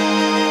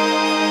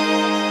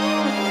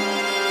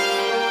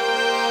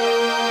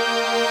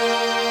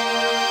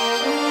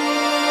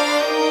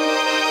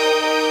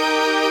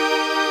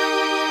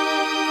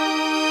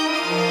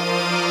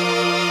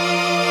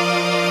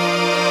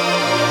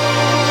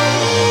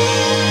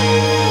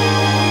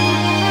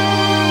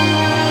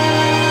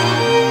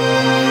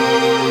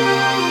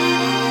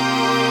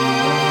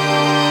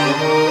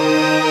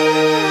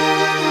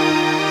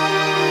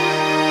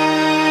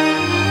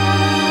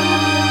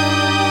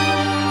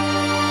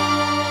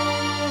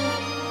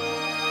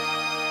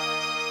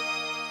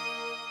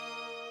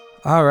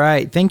 All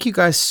right. Thank you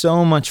guys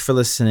so much for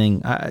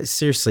listening.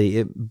 Seriously,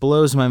 it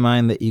blows my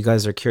mind that you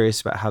guys are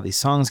curious about how these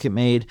songs get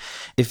made.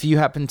 If you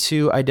happen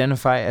to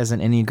identify as an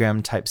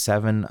Enneagram Type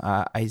 7,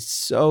 I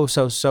so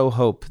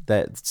hope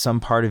that some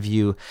part of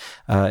you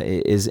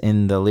is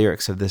in the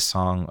lyrics of this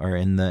song or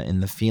in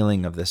the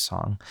feeling of this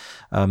song.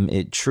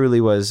 It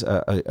truly was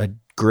a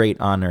great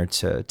honor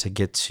to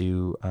get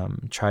to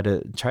try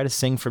to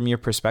sing from your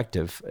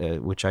perspective,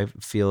 which I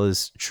feel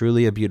is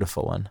truly a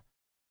beautiful one.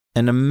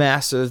 And a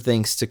massive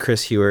thanks to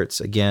Chris Hewerts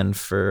again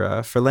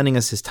for lending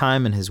us his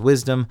time and his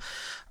wisdom.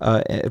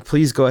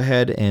 Please go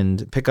ahead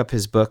and pick up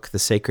his book, The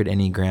Sacred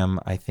Enneagram.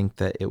 I think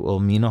that it will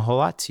mean a whole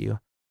lot to you.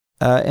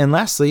 And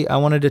lastly, I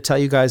wanted to tell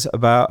you guys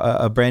about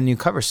a brand new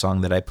cover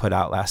song that I put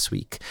out last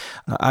week.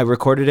 I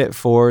recorded it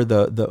for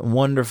the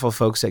wonderful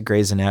folks at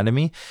Grey's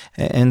Anatomy.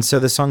 And so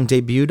the song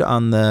debuted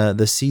on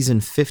the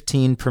season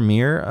 15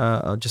 premiere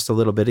just a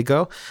little bit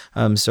ago.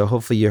 So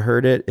hopefully you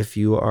heard it if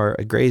you are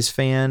a Grey's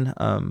fan.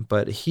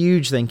 But a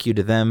huge thank you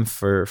to them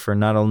for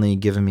not only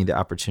giving me the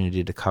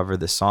opportunity to cover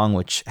the song,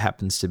 which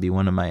happens to be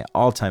one of my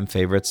all-time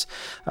favorites,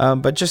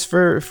 but just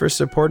for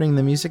supporting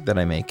the music that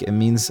I make. It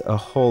means a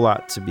whole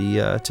lot to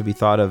be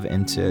thought of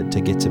and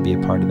to get to be a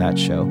part of that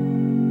show.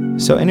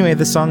 So anyway,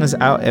 the song is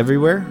out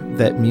everywhere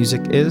that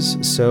music is.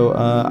 So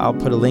I'll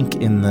put a link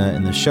in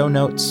the show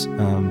notes.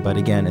 But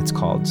again, it's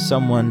called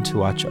 "Someone to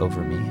Watch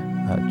Over Me."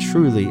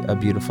 Truly a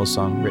beautiful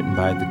song written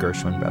by the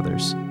Gershwin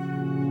brothers.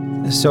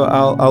 So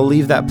I'll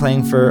leave that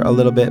playing for a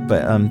little bit.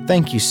 But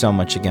thank you so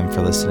much again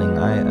for listening.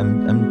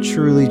 I'm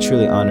truly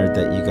honored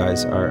that you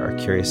guys are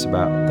curious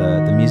about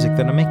the music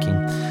that I'm making.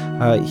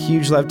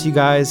 Huge love to you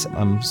guys.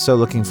 I'm so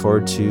looking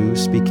forward to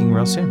speaking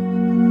real soon.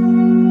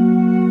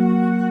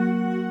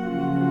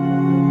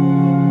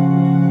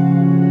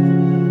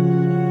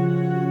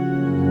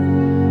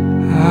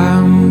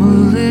 I'm a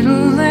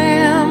little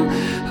lamb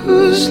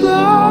who's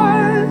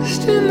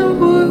lost in the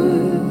woods.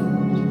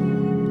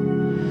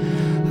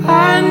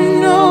 I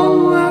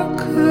know I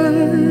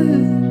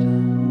could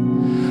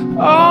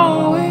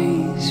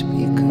always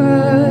be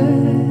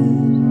good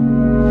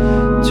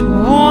to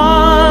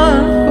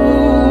one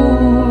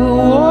who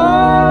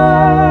watch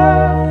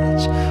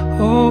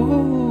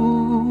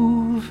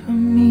over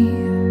me.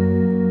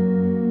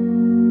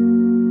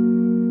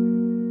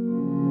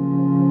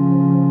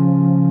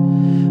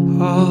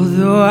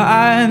 Although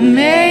I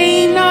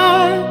may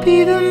not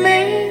be the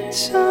man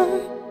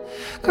some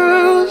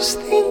girls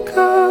think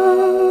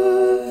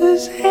of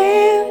as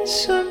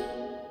handsome,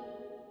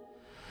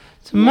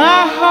 to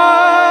my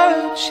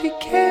heart she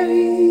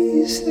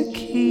carries the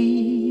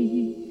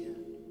key.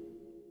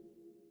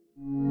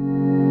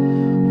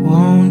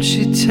 Won't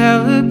you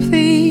tell her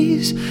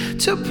please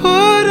to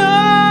put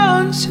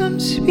on some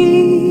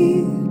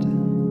speed?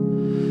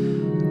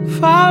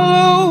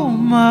 Follow